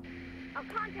 I'll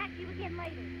contact you again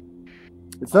later.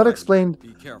 It's not explained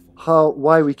Be careful.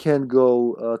 why we can't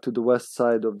go to the west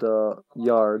side of the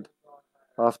yard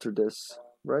after this,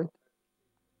 right?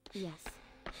 Yes.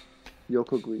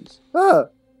 Yoko agrees. Ah!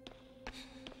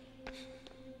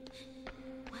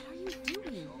 What are you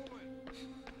doing?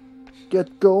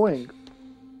 Get going.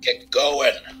 Get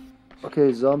going.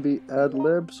 Okay, zombie ad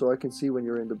lib, so I can see when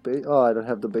you're in the base. Oh, I don't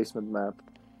have the basement map.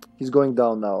 He's going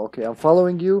down now. Okay, I'm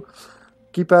following you.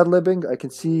 Keep ad libbing. I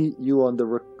can see you on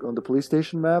the police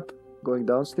station map going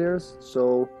downstairs.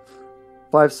 So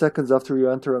 5 seconds after you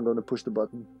enter, I'm going to push the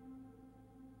button.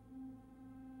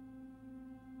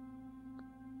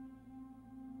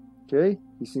 Okay,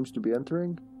 he seems to be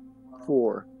entering.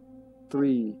 4,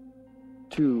 3,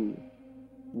 2,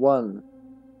 1.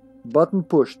 Button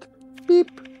pushed.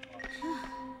 Beep.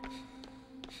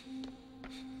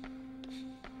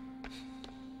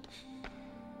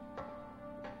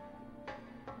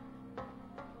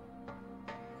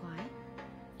 Why?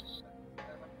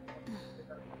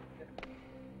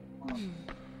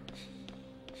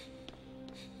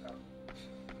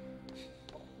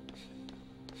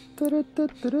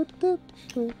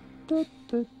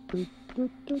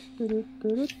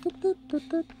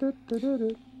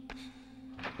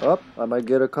 Oh, I might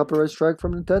get a copyright strike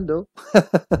from Nintendo.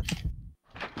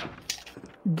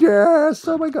 Gas!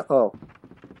 Oh my god! Oh,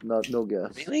 no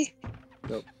gas. Really?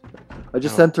 Nope. I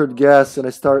just entered gas and I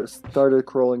started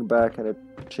crawling back and it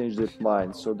changed its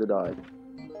mind. So did I.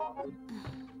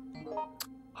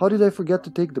 How did I forget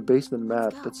to take the basement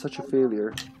map? That's such a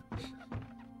failure.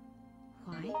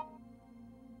 Why?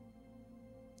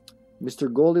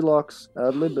 Mr. Goldilocks,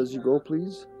 ad-lib as you go,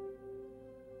 please.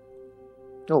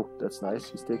 Oh, that's nice.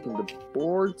 He's taking the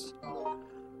boards.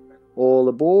 All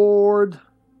aboard.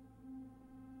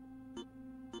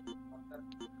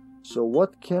 So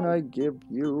what can I give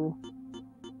you?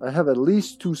 I have at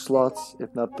least 2 slots,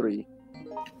 if not 3.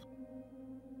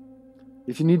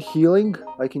 If you need healing,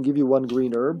 I can give you 1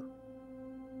 green herb.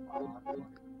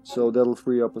 So that'll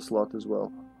free up a slot as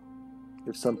well.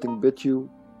 If something bit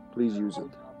you, please use it.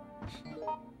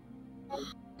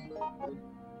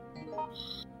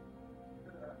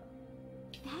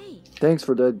 Hey. Thanks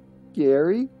for that,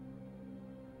 Gary.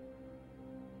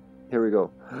 Here we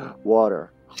go.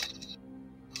 Water.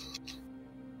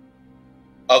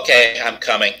 Okay, I'm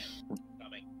coming.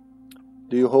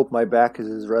 Do you hope my back is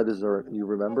as red as you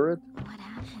remember it? What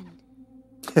happened?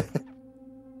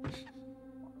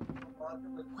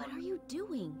 What are you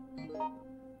doing?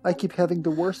 I keep having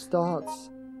the worst thoughts.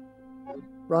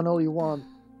 Run all you want.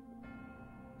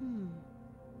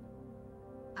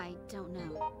 I don't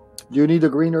know. Do you need a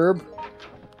green herb?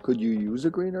 Could you use a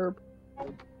green herb?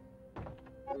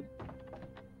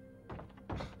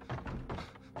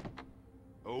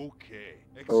 Okay.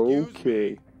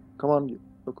 Okay. Come on,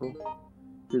 Yoko.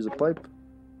 Here's a pipe.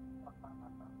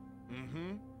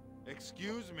 Mm-hmm.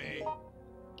 Excuse me.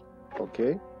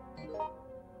 Okay.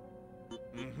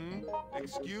 Mm-hmm.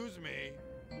 Excuse me.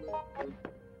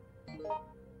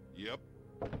 Yep.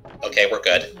 Okay, we're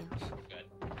good.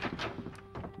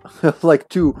 like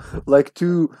two.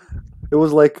 It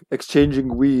was like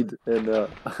exchanging weed in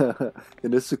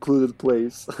in a secluded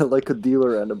place, like a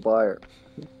dealer and a buyer.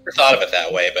 Never thought of it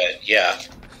that way, but yeah.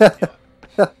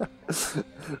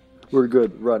 We're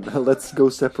good. Run. Let's go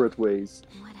separate ways.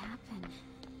 What happened?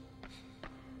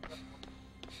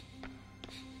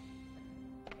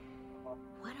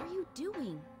 What are you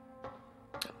doing?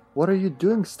 What are you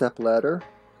doing, stepladder?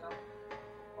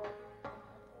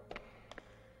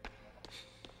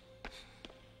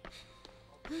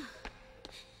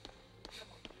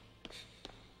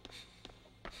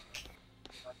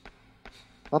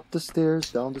 Up the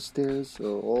stairs, down the stairs,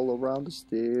 or all around the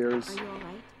stairs. Are you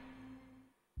alright?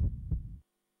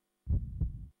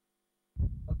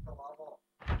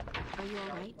 Are you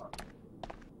alright?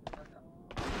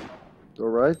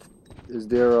 Alright. Is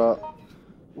there a...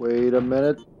 Wait a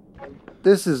minute.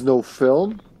 This is no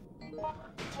film.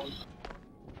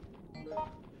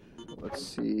 Let's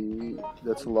see.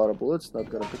 That's a lot of bullets. Not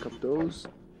gonna pick up those.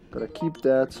 Gotta keep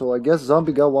that. So I guess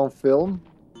zombie got 1 film.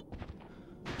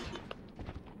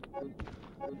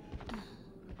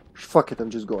 Fuck it, I'm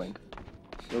just going.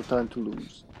 No time to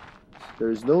lose. There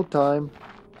is no time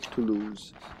to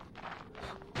lose.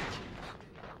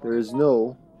 There is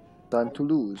no time to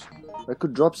lose. I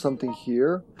could drop something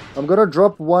here. I'm gonna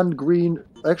drop 1 green.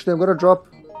 Actually, I'm gonna drop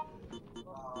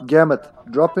Gamut.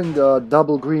 Dropping the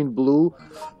double green blue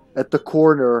at the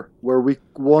corner where we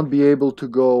won't be able to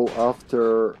go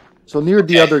after. So near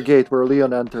the other gate where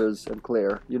Leon enters and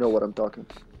Claire. You know what I'm talking.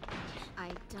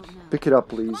 I don't know. Pick it up,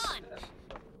 please.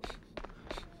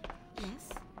 Yes?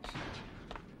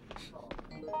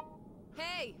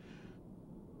 Hey!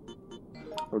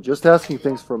 Or just asking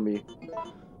things from me.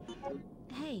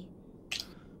 Hey.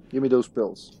 Give me those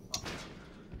pills.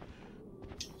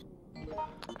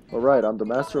 Alright, I'm the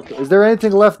master of... Is there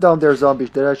anything left down there, zombie,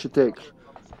 that I should take?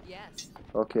 Yes.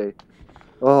 Okay.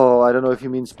 Oh, I don't know if he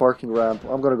means parking ramp.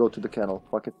 I'm gonna go to the kennel.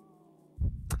 Fuck it.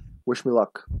 Wish me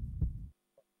luck.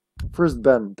 First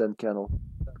Ben, then kennel.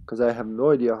 Because I have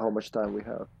no idea how much time we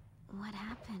have. What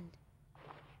happened?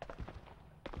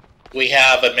 We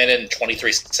have 1 minute and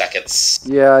 23 seconds.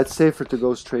 Yeah, it's safer to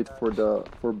go straight for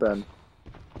Ben.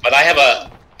 But I have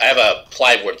a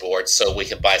plywood board, so we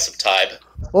can buy some time.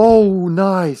 Oh,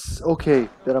 nice. Okay,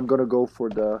 then I'm gonna go for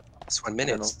the... It's 1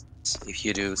 minute. kennel. If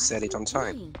you do set it on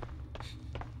time.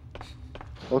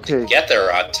 Okay. Get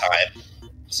there on time.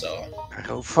 So. I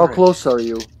hope How for close are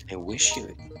you? I wish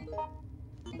you.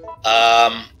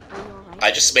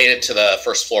 I just made it to the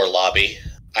first floor lobby.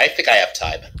 I think I have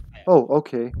time. Oh,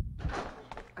 okay.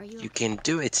 You can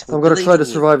do it. I'm gonna try to Believe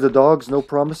me. survive the dogs, no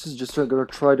promises. Just gonna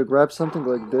try to grab something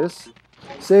like this.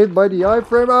 Saved by the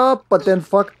iframe up, but then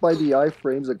fucked by the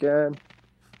iframes again.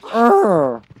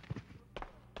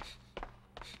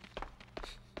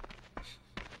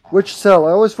 Which cell?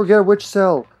 I always forget which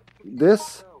cell.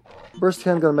 This? Burst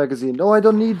handgun magazine. No, I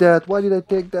don't need that. Why did I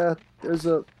take that? There's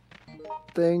a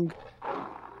thing.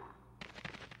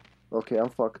 Okay, I'm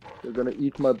fucked. They're gonna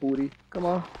eat my booty. Come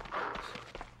on.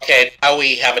 Okay, now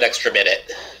we have an extra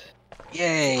minute.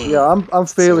 Yay! Yeah, I'm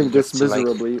failing So this you have to, like,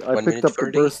 miserably. I 1 picked up minute the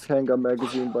 30? burst handgun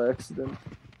magazine by accident.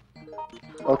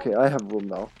 Okay, I have room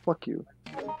now. Fuck you.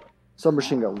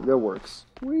 Submachine gun, that works.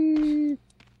 Whee!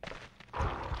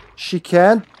 She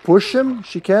can't push him?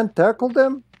 She can't tackle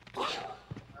them?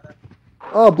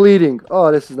 Oh, bleeding.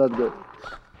 Oh, this is not good.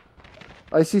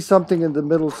 I see something in the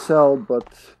middle cell, but...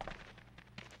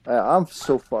 I'm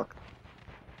so fucked.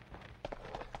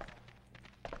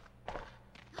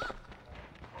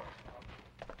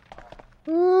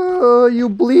 You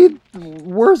bleed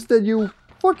worse than you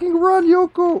fucking run,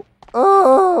 Yoko.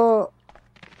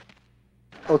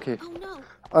 Okay. Oh no.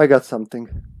 I got something.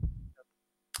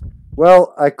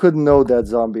 Well, I couldn't know that,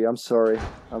 zombie. I'm sorry.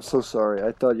 I'm so sorry.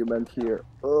 I thought you meant here.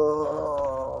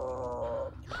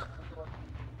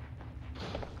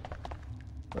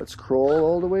 Let's crawl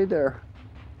all the way there.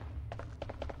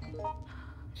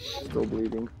 Still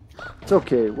bleeding. It's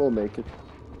okay. We'll make it.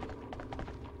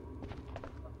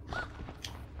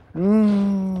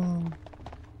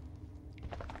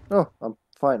 Oh, I'm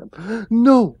fine.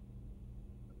 No!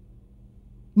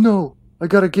 No! I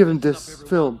gotta give him this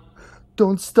film.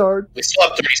 Don't start. We still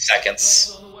have 30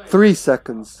 seconds. 3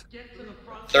 seconds.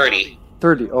 30.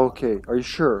 30, okay. Are you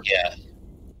sure? Yeah.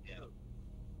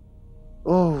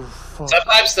 Oh, fuck.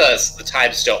 Sometimes the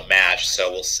times don't match,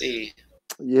 so we'll see.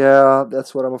 Yeah,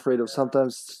 that's what I'm afraid of.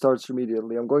 Sometimes it starts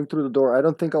immediately. I'm going through the door. I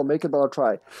don't think I'll make it, but I'll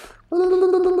try.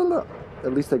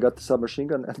 At least I got the submachine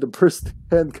gun and the burst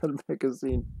handgun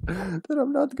magazine that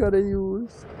I'm not gonna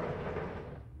use.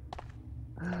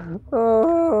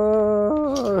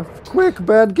 Quick,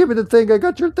 man, give me the thing. I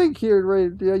got your thing here,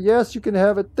 right? Yeah, yes, you can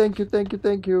have it. Thank you, thank you,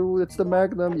 thank you. It's the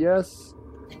Magnum, yes.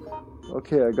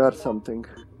 Okay, I got something.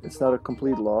 It's not a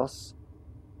complete loss.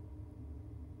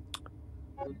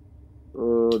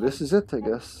 This is it, I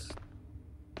guess.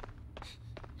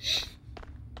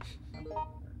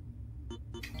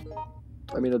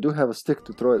 I mean, I do have a stick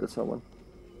to throw it at someone.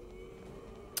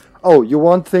 Oh, you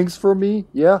want things from me?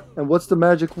 Yeah? And what's the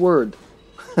magic word?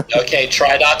 Okay,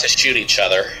 try not to shoot each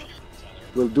other.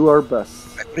 We'll do our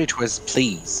best. I thought it was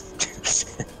please.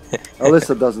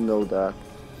 Alyssa doesn't know that.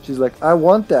 She's like, I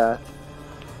want that.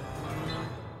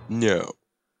 No.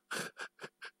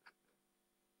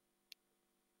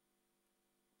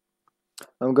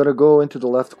 I'm gonna go into the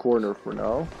left corner for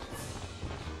now.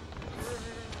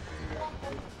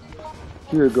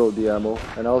 Here you go, the ammo,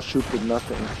 and I'll shoot with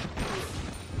nothing.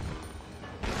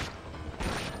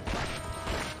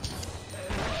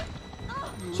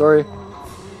 Sorry.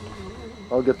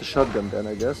 I'll get the shotgun then,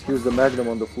 I guess. Here's the Magnum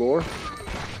on the floor.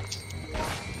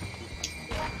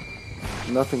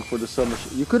 Nothing for the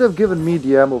submachine. You could have given me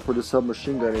the ammo for the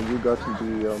submachine gun and you got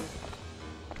the...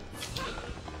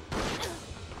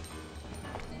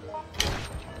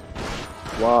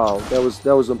 Wow,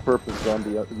 that was on purpose,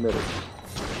 zombie, I admit it.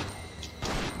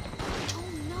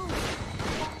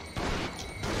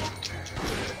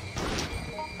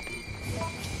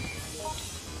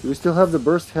 Do we still have the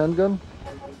burst handgun?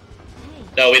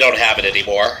 No, we don't have it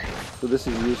anymore. So this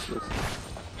is useless.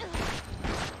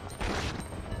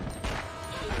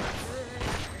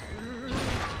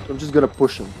 I'm just gonna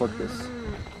push him, fuck this.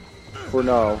 For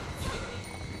now.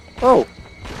 Oh!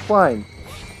 Fine.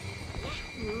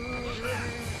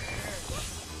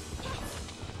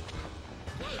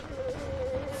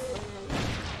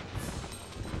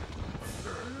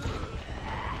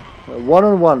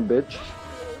 One-on-one, bitch.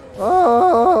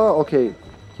 Oh, okay.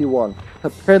 He won.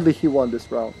 Apparently he won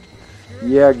this round.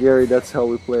 Yeah, Gary, that's how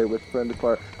we play with friendly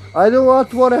fire. I do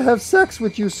not want to have sex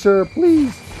with you, sir,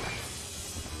 please.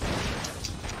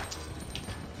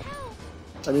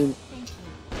 I mean...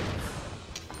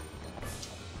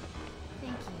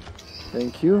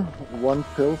 Thank you. One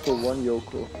pill for one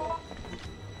Yoko.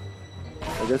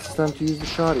 I guess it's time to use the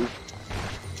shotty.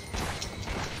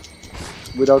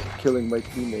 Without killing my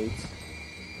teammates.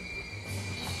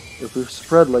 If we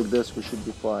spread like this, we should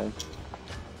be fine.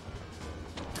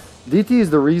 DT is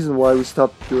the reason why we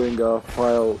stopped doing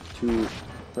file to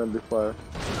friendly fire.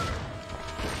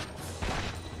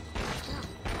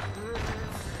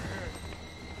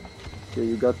 Okay,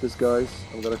 you got this, guys.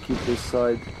 I'm gonna keep this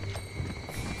side.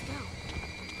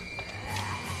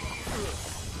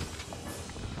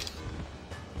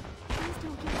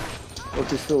 Oh,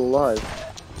 he's still alive.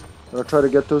 I'm gonna try to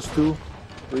get those 3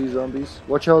 zombies.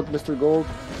 Watch out, Mr. Gold.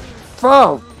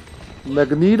 Foul!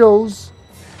 Magnetos!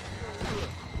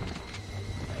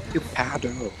 You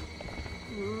paddle.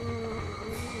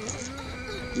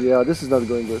 Yeah, this is not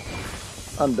going good.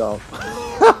 I'm down.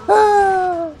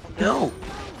 No.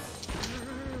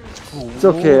 It's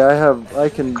okay, I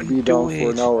can be down for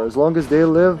an hour. As long as they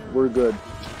live, we're good.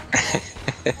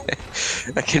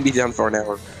 I can be down for an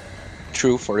hour.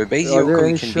 True, for a base Are there Yoko,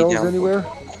 any you can be shells down anywhere?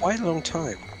 for quite a long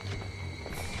time.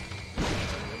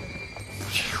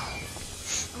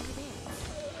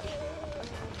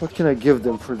 What can I give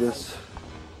them for this?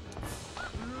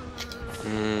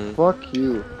 Fuck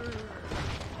you.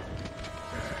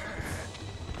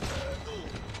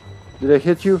 Did I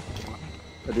hit you?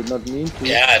 I did not mean to.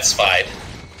 Yeah, it's fine.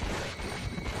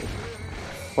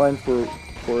 Fine for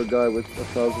a guy with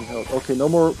 1,000 health. Okay, no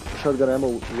more shotgun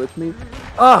ammo with me.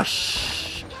 Ah,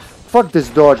 shh! Fuck this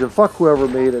dodge and fuck whoever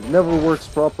made it. Never works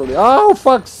properly. Oh,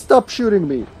 fuck! Stop shooting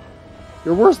me!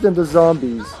 You're worse than the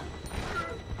zombies.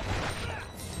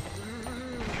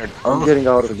 I'm getting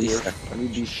out of here. I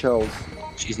need these shells.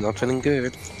 She's not feeling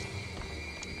good.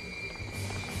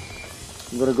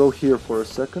 I'm gonna go here for a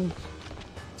second.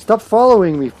 Stop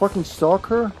following me, fucking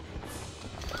stalker!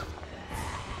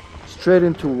 Straight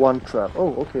into one trap.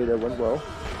 Oh, okay, that went well.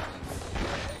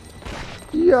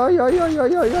 Yeah.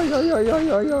 Reload.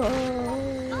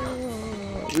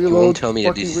 You won't tell me that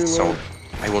fucking this is so.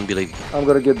 I won't believe you. I'm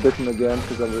gonna get bitten again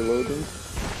because I'm reloading.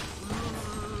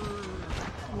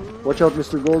 Watch out,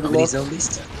 Mr. How many Goldilocks.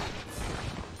 zombies?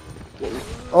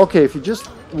 Okay, if you just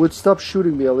would stop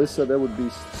shooting me, Alyssa, that would be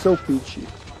so peachy.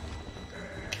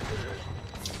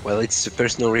 Well, it's a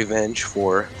personal revenge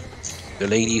for the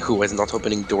lady who was not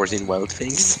opening doors in Wild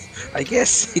Things. I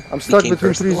guess it I'm stuck became between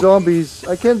personal. 3 zombies.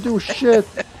 I can't do shit.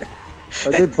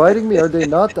 Are they biting me? Are they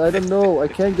not? I don't know. I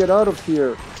can't get out of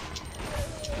here.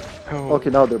 Oh. Okay,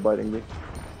 now they're biting me.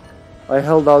 I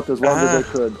held out as long as I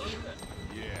could.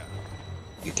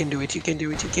 You can do it, you can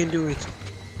do it, you can do it.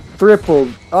 Triple.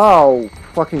 Ow!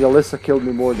 Fucking Alyssa killed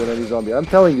me more than any zombie. I'm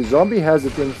telling you, zombie has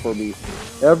it in for me.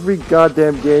 Every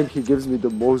goddamn game he gives me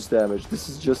the most damage. This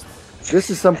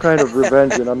is some kind of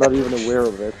revenge and I'm not even aware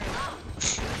of it.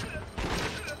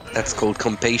 That's called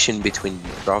compassion between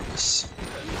brothers.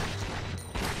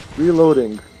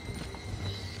 Reloading.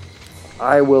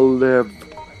 I will live.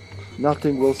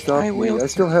 Nothing will stop me. I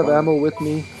still have ammo with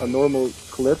me. A normal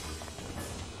clip.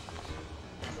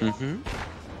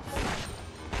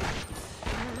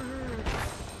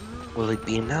 Will it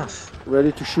be enough?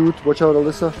 Ready to shoot. Watch out,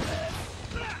 Alyssa.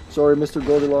 Sorry, Mr.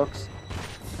 Goldilocks.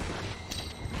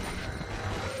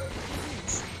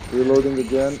 Reloading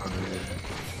again.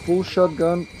 Full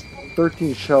shotgun.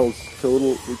 13 shells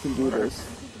total. We can do this.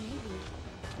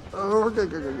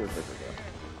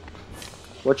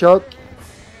 Watch out.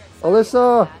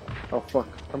 Alyssa! Oh fuck.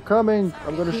 I'm coming.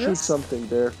 I'm gonna shoot something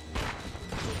there.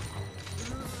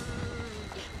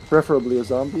 Preferably a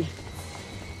zombie.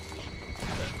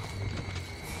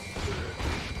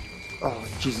 Oh,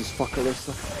 Jesus fuck,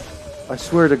 Alyssa. I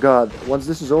swear to God, once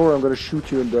this is over, I'm gonna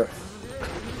shoot you in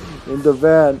the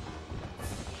van.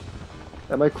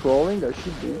 Am I crawling? I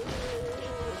should be.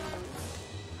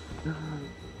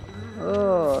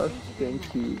 Oh,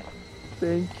 thank you.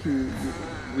 Thank you. You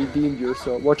redeemed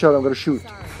yourself. Watch out, I'm gonna shoot.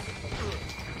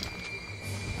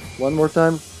 One more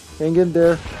time. Hang in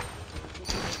there.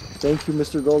 Thank you,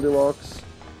 Mr. Goldilocks.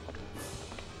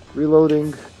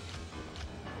 Reloading.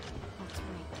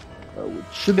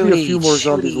 Should be a few more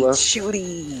zombies left. Shoot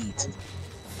it!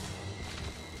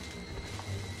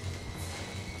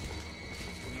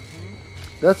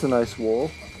 That's a nice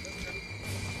wall.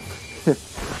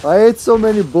 I ate so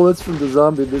many bullets from the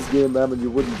zombie in this game, man,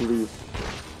 you wouldn't believe.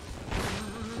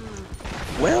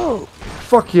 Well,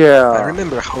 fuck yeah! I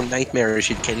remember how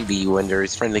nightmarish it can be when there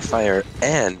is friendly fire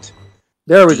and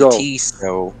there we DT, go.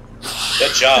 So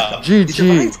good job.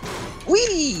 GG.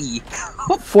 Whee!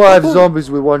 5 zombies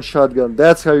with 1 shotgun.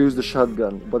 That's how you use the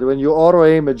shotgun. But when you auto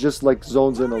aim, it just like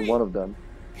zones in on one of them.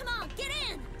 Come on, get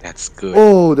in. That's good.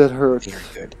 Oh, that hurt. Very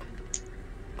good.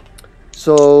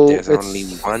 So there's it's only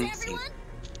one thing.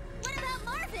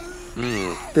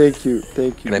 Thank you,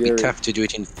 Gonna Gary. be tough to do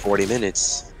it in 40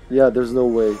 minutes. Yeah, there's no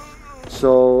way.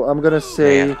 So I'm gonna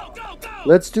say,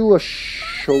 let's do a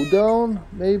showdown,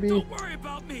 maybe.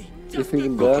 If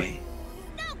even that.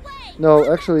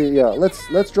 No, actually, yeah.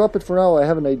 Let's drop it for now. I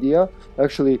have an idea.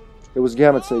 Actually, it was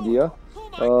Gamut's idea.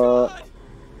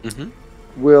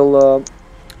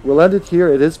 We'll end it here.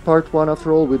 It is part 1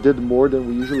 after all. We did more than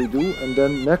we usually do, and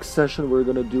then next session we're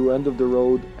gonna do end of the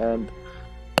road and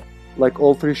like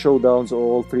all 3 showdowns or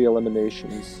all 3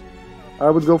 eliminations. I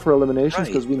would go for eliminations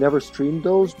because we never streamed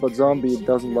those, but Zombie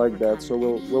doesn't like that, so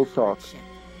we'll talk.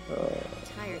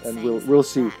 And we'll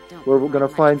see. We're gonna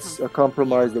find a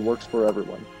compromise that works for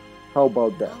everyone. How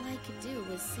about that? All I could do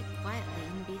was sit quietly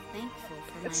and be thankful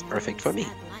for That's my perfect for me.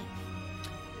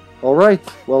 Alright,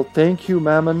 well thank you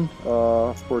Mammon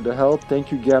for the help.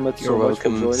 Thank you Gamut so much for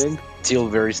joining. Still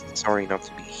very sorry not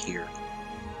to be here.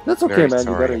 That's okay, man,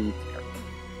 you gotta eat.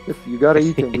 If you gotta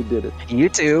eat, and we did it. You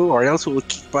too, or else we'll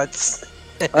kick butts.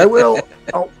 I will.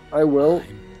 Oh, I will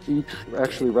eat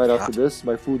actually right after this.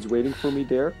 My food's waiting for me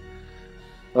there.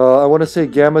 I want to say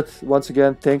Gamut once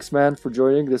again. Thanks, man, for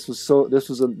joining. This was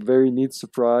a very neat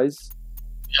surprise.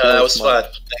 Yeah, that was fun.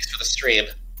 Thanks for the stream.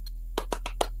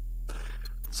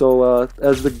 So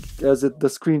as the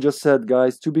screen just said,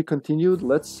 guys, to be continued.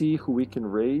 Let's see who we can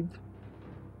raid.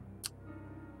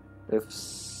 If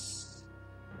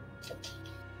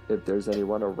there's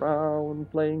anyone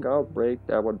around playing Outbreak,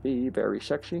 that would be very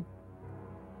sexy.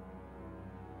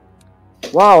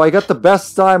 Wow, I got the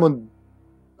best time on...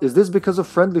 Is this because of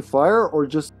friendly fire or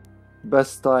just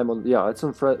best time on... Yeah, it's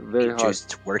on very hard.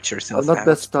 Just worked yourself not out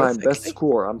best time, perfectly. best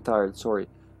score. I'm tired, sorry.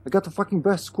 I got the fucking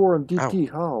best score on DT.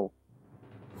 How?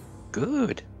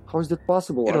 Good. How is that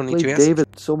possible? You don't I need to played ask. David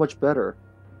so much better.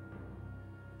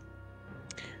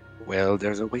 Well,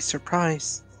 there's always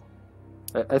surprise.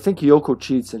 I think Yoko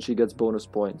cheats and she gets bonus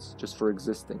points just for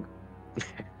existing.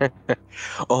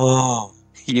 Oh,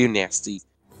 you nasty.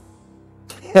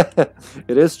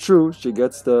 It is true. She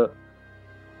gets the...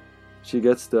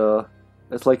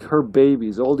 It's like her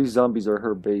babies. All these zombies are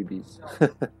her babies.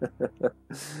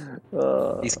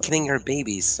 He's killing her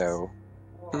babies, so...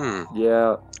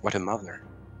 Yeah. What a mother.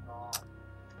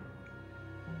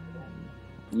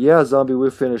 Yeah, Zombie,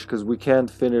 we're finished because we can't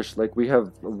finish. Like, we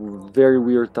have a very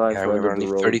weird time Yeah, for we end were of the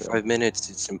only road. 35 minutes.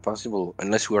 It's impossible.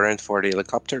 Unless we rent for the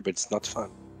helicopter, but it's not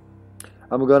fun.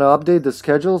 I'm gonna update the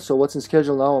schedule. So what's in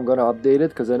schedule now? I'm gonna update it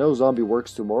because I know Zombie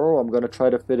works tomorrow. I'm gonna try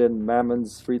to fit in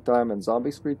Mammon's free time and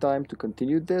Zombie's free time to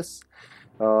continue this.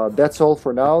 That's all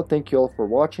for now. Thank you all for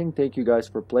watching. Thank you guys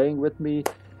for playing with me.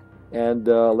 And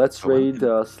let's raid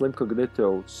Slim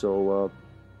Cognito. So,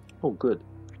 oh, good.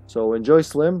 So enjoy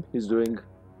Slim. He's doing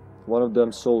one of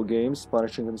them soul games,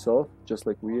 punishing himself, just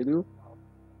like we do.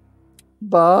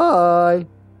 Bye.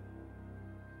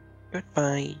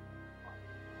 Goodbye.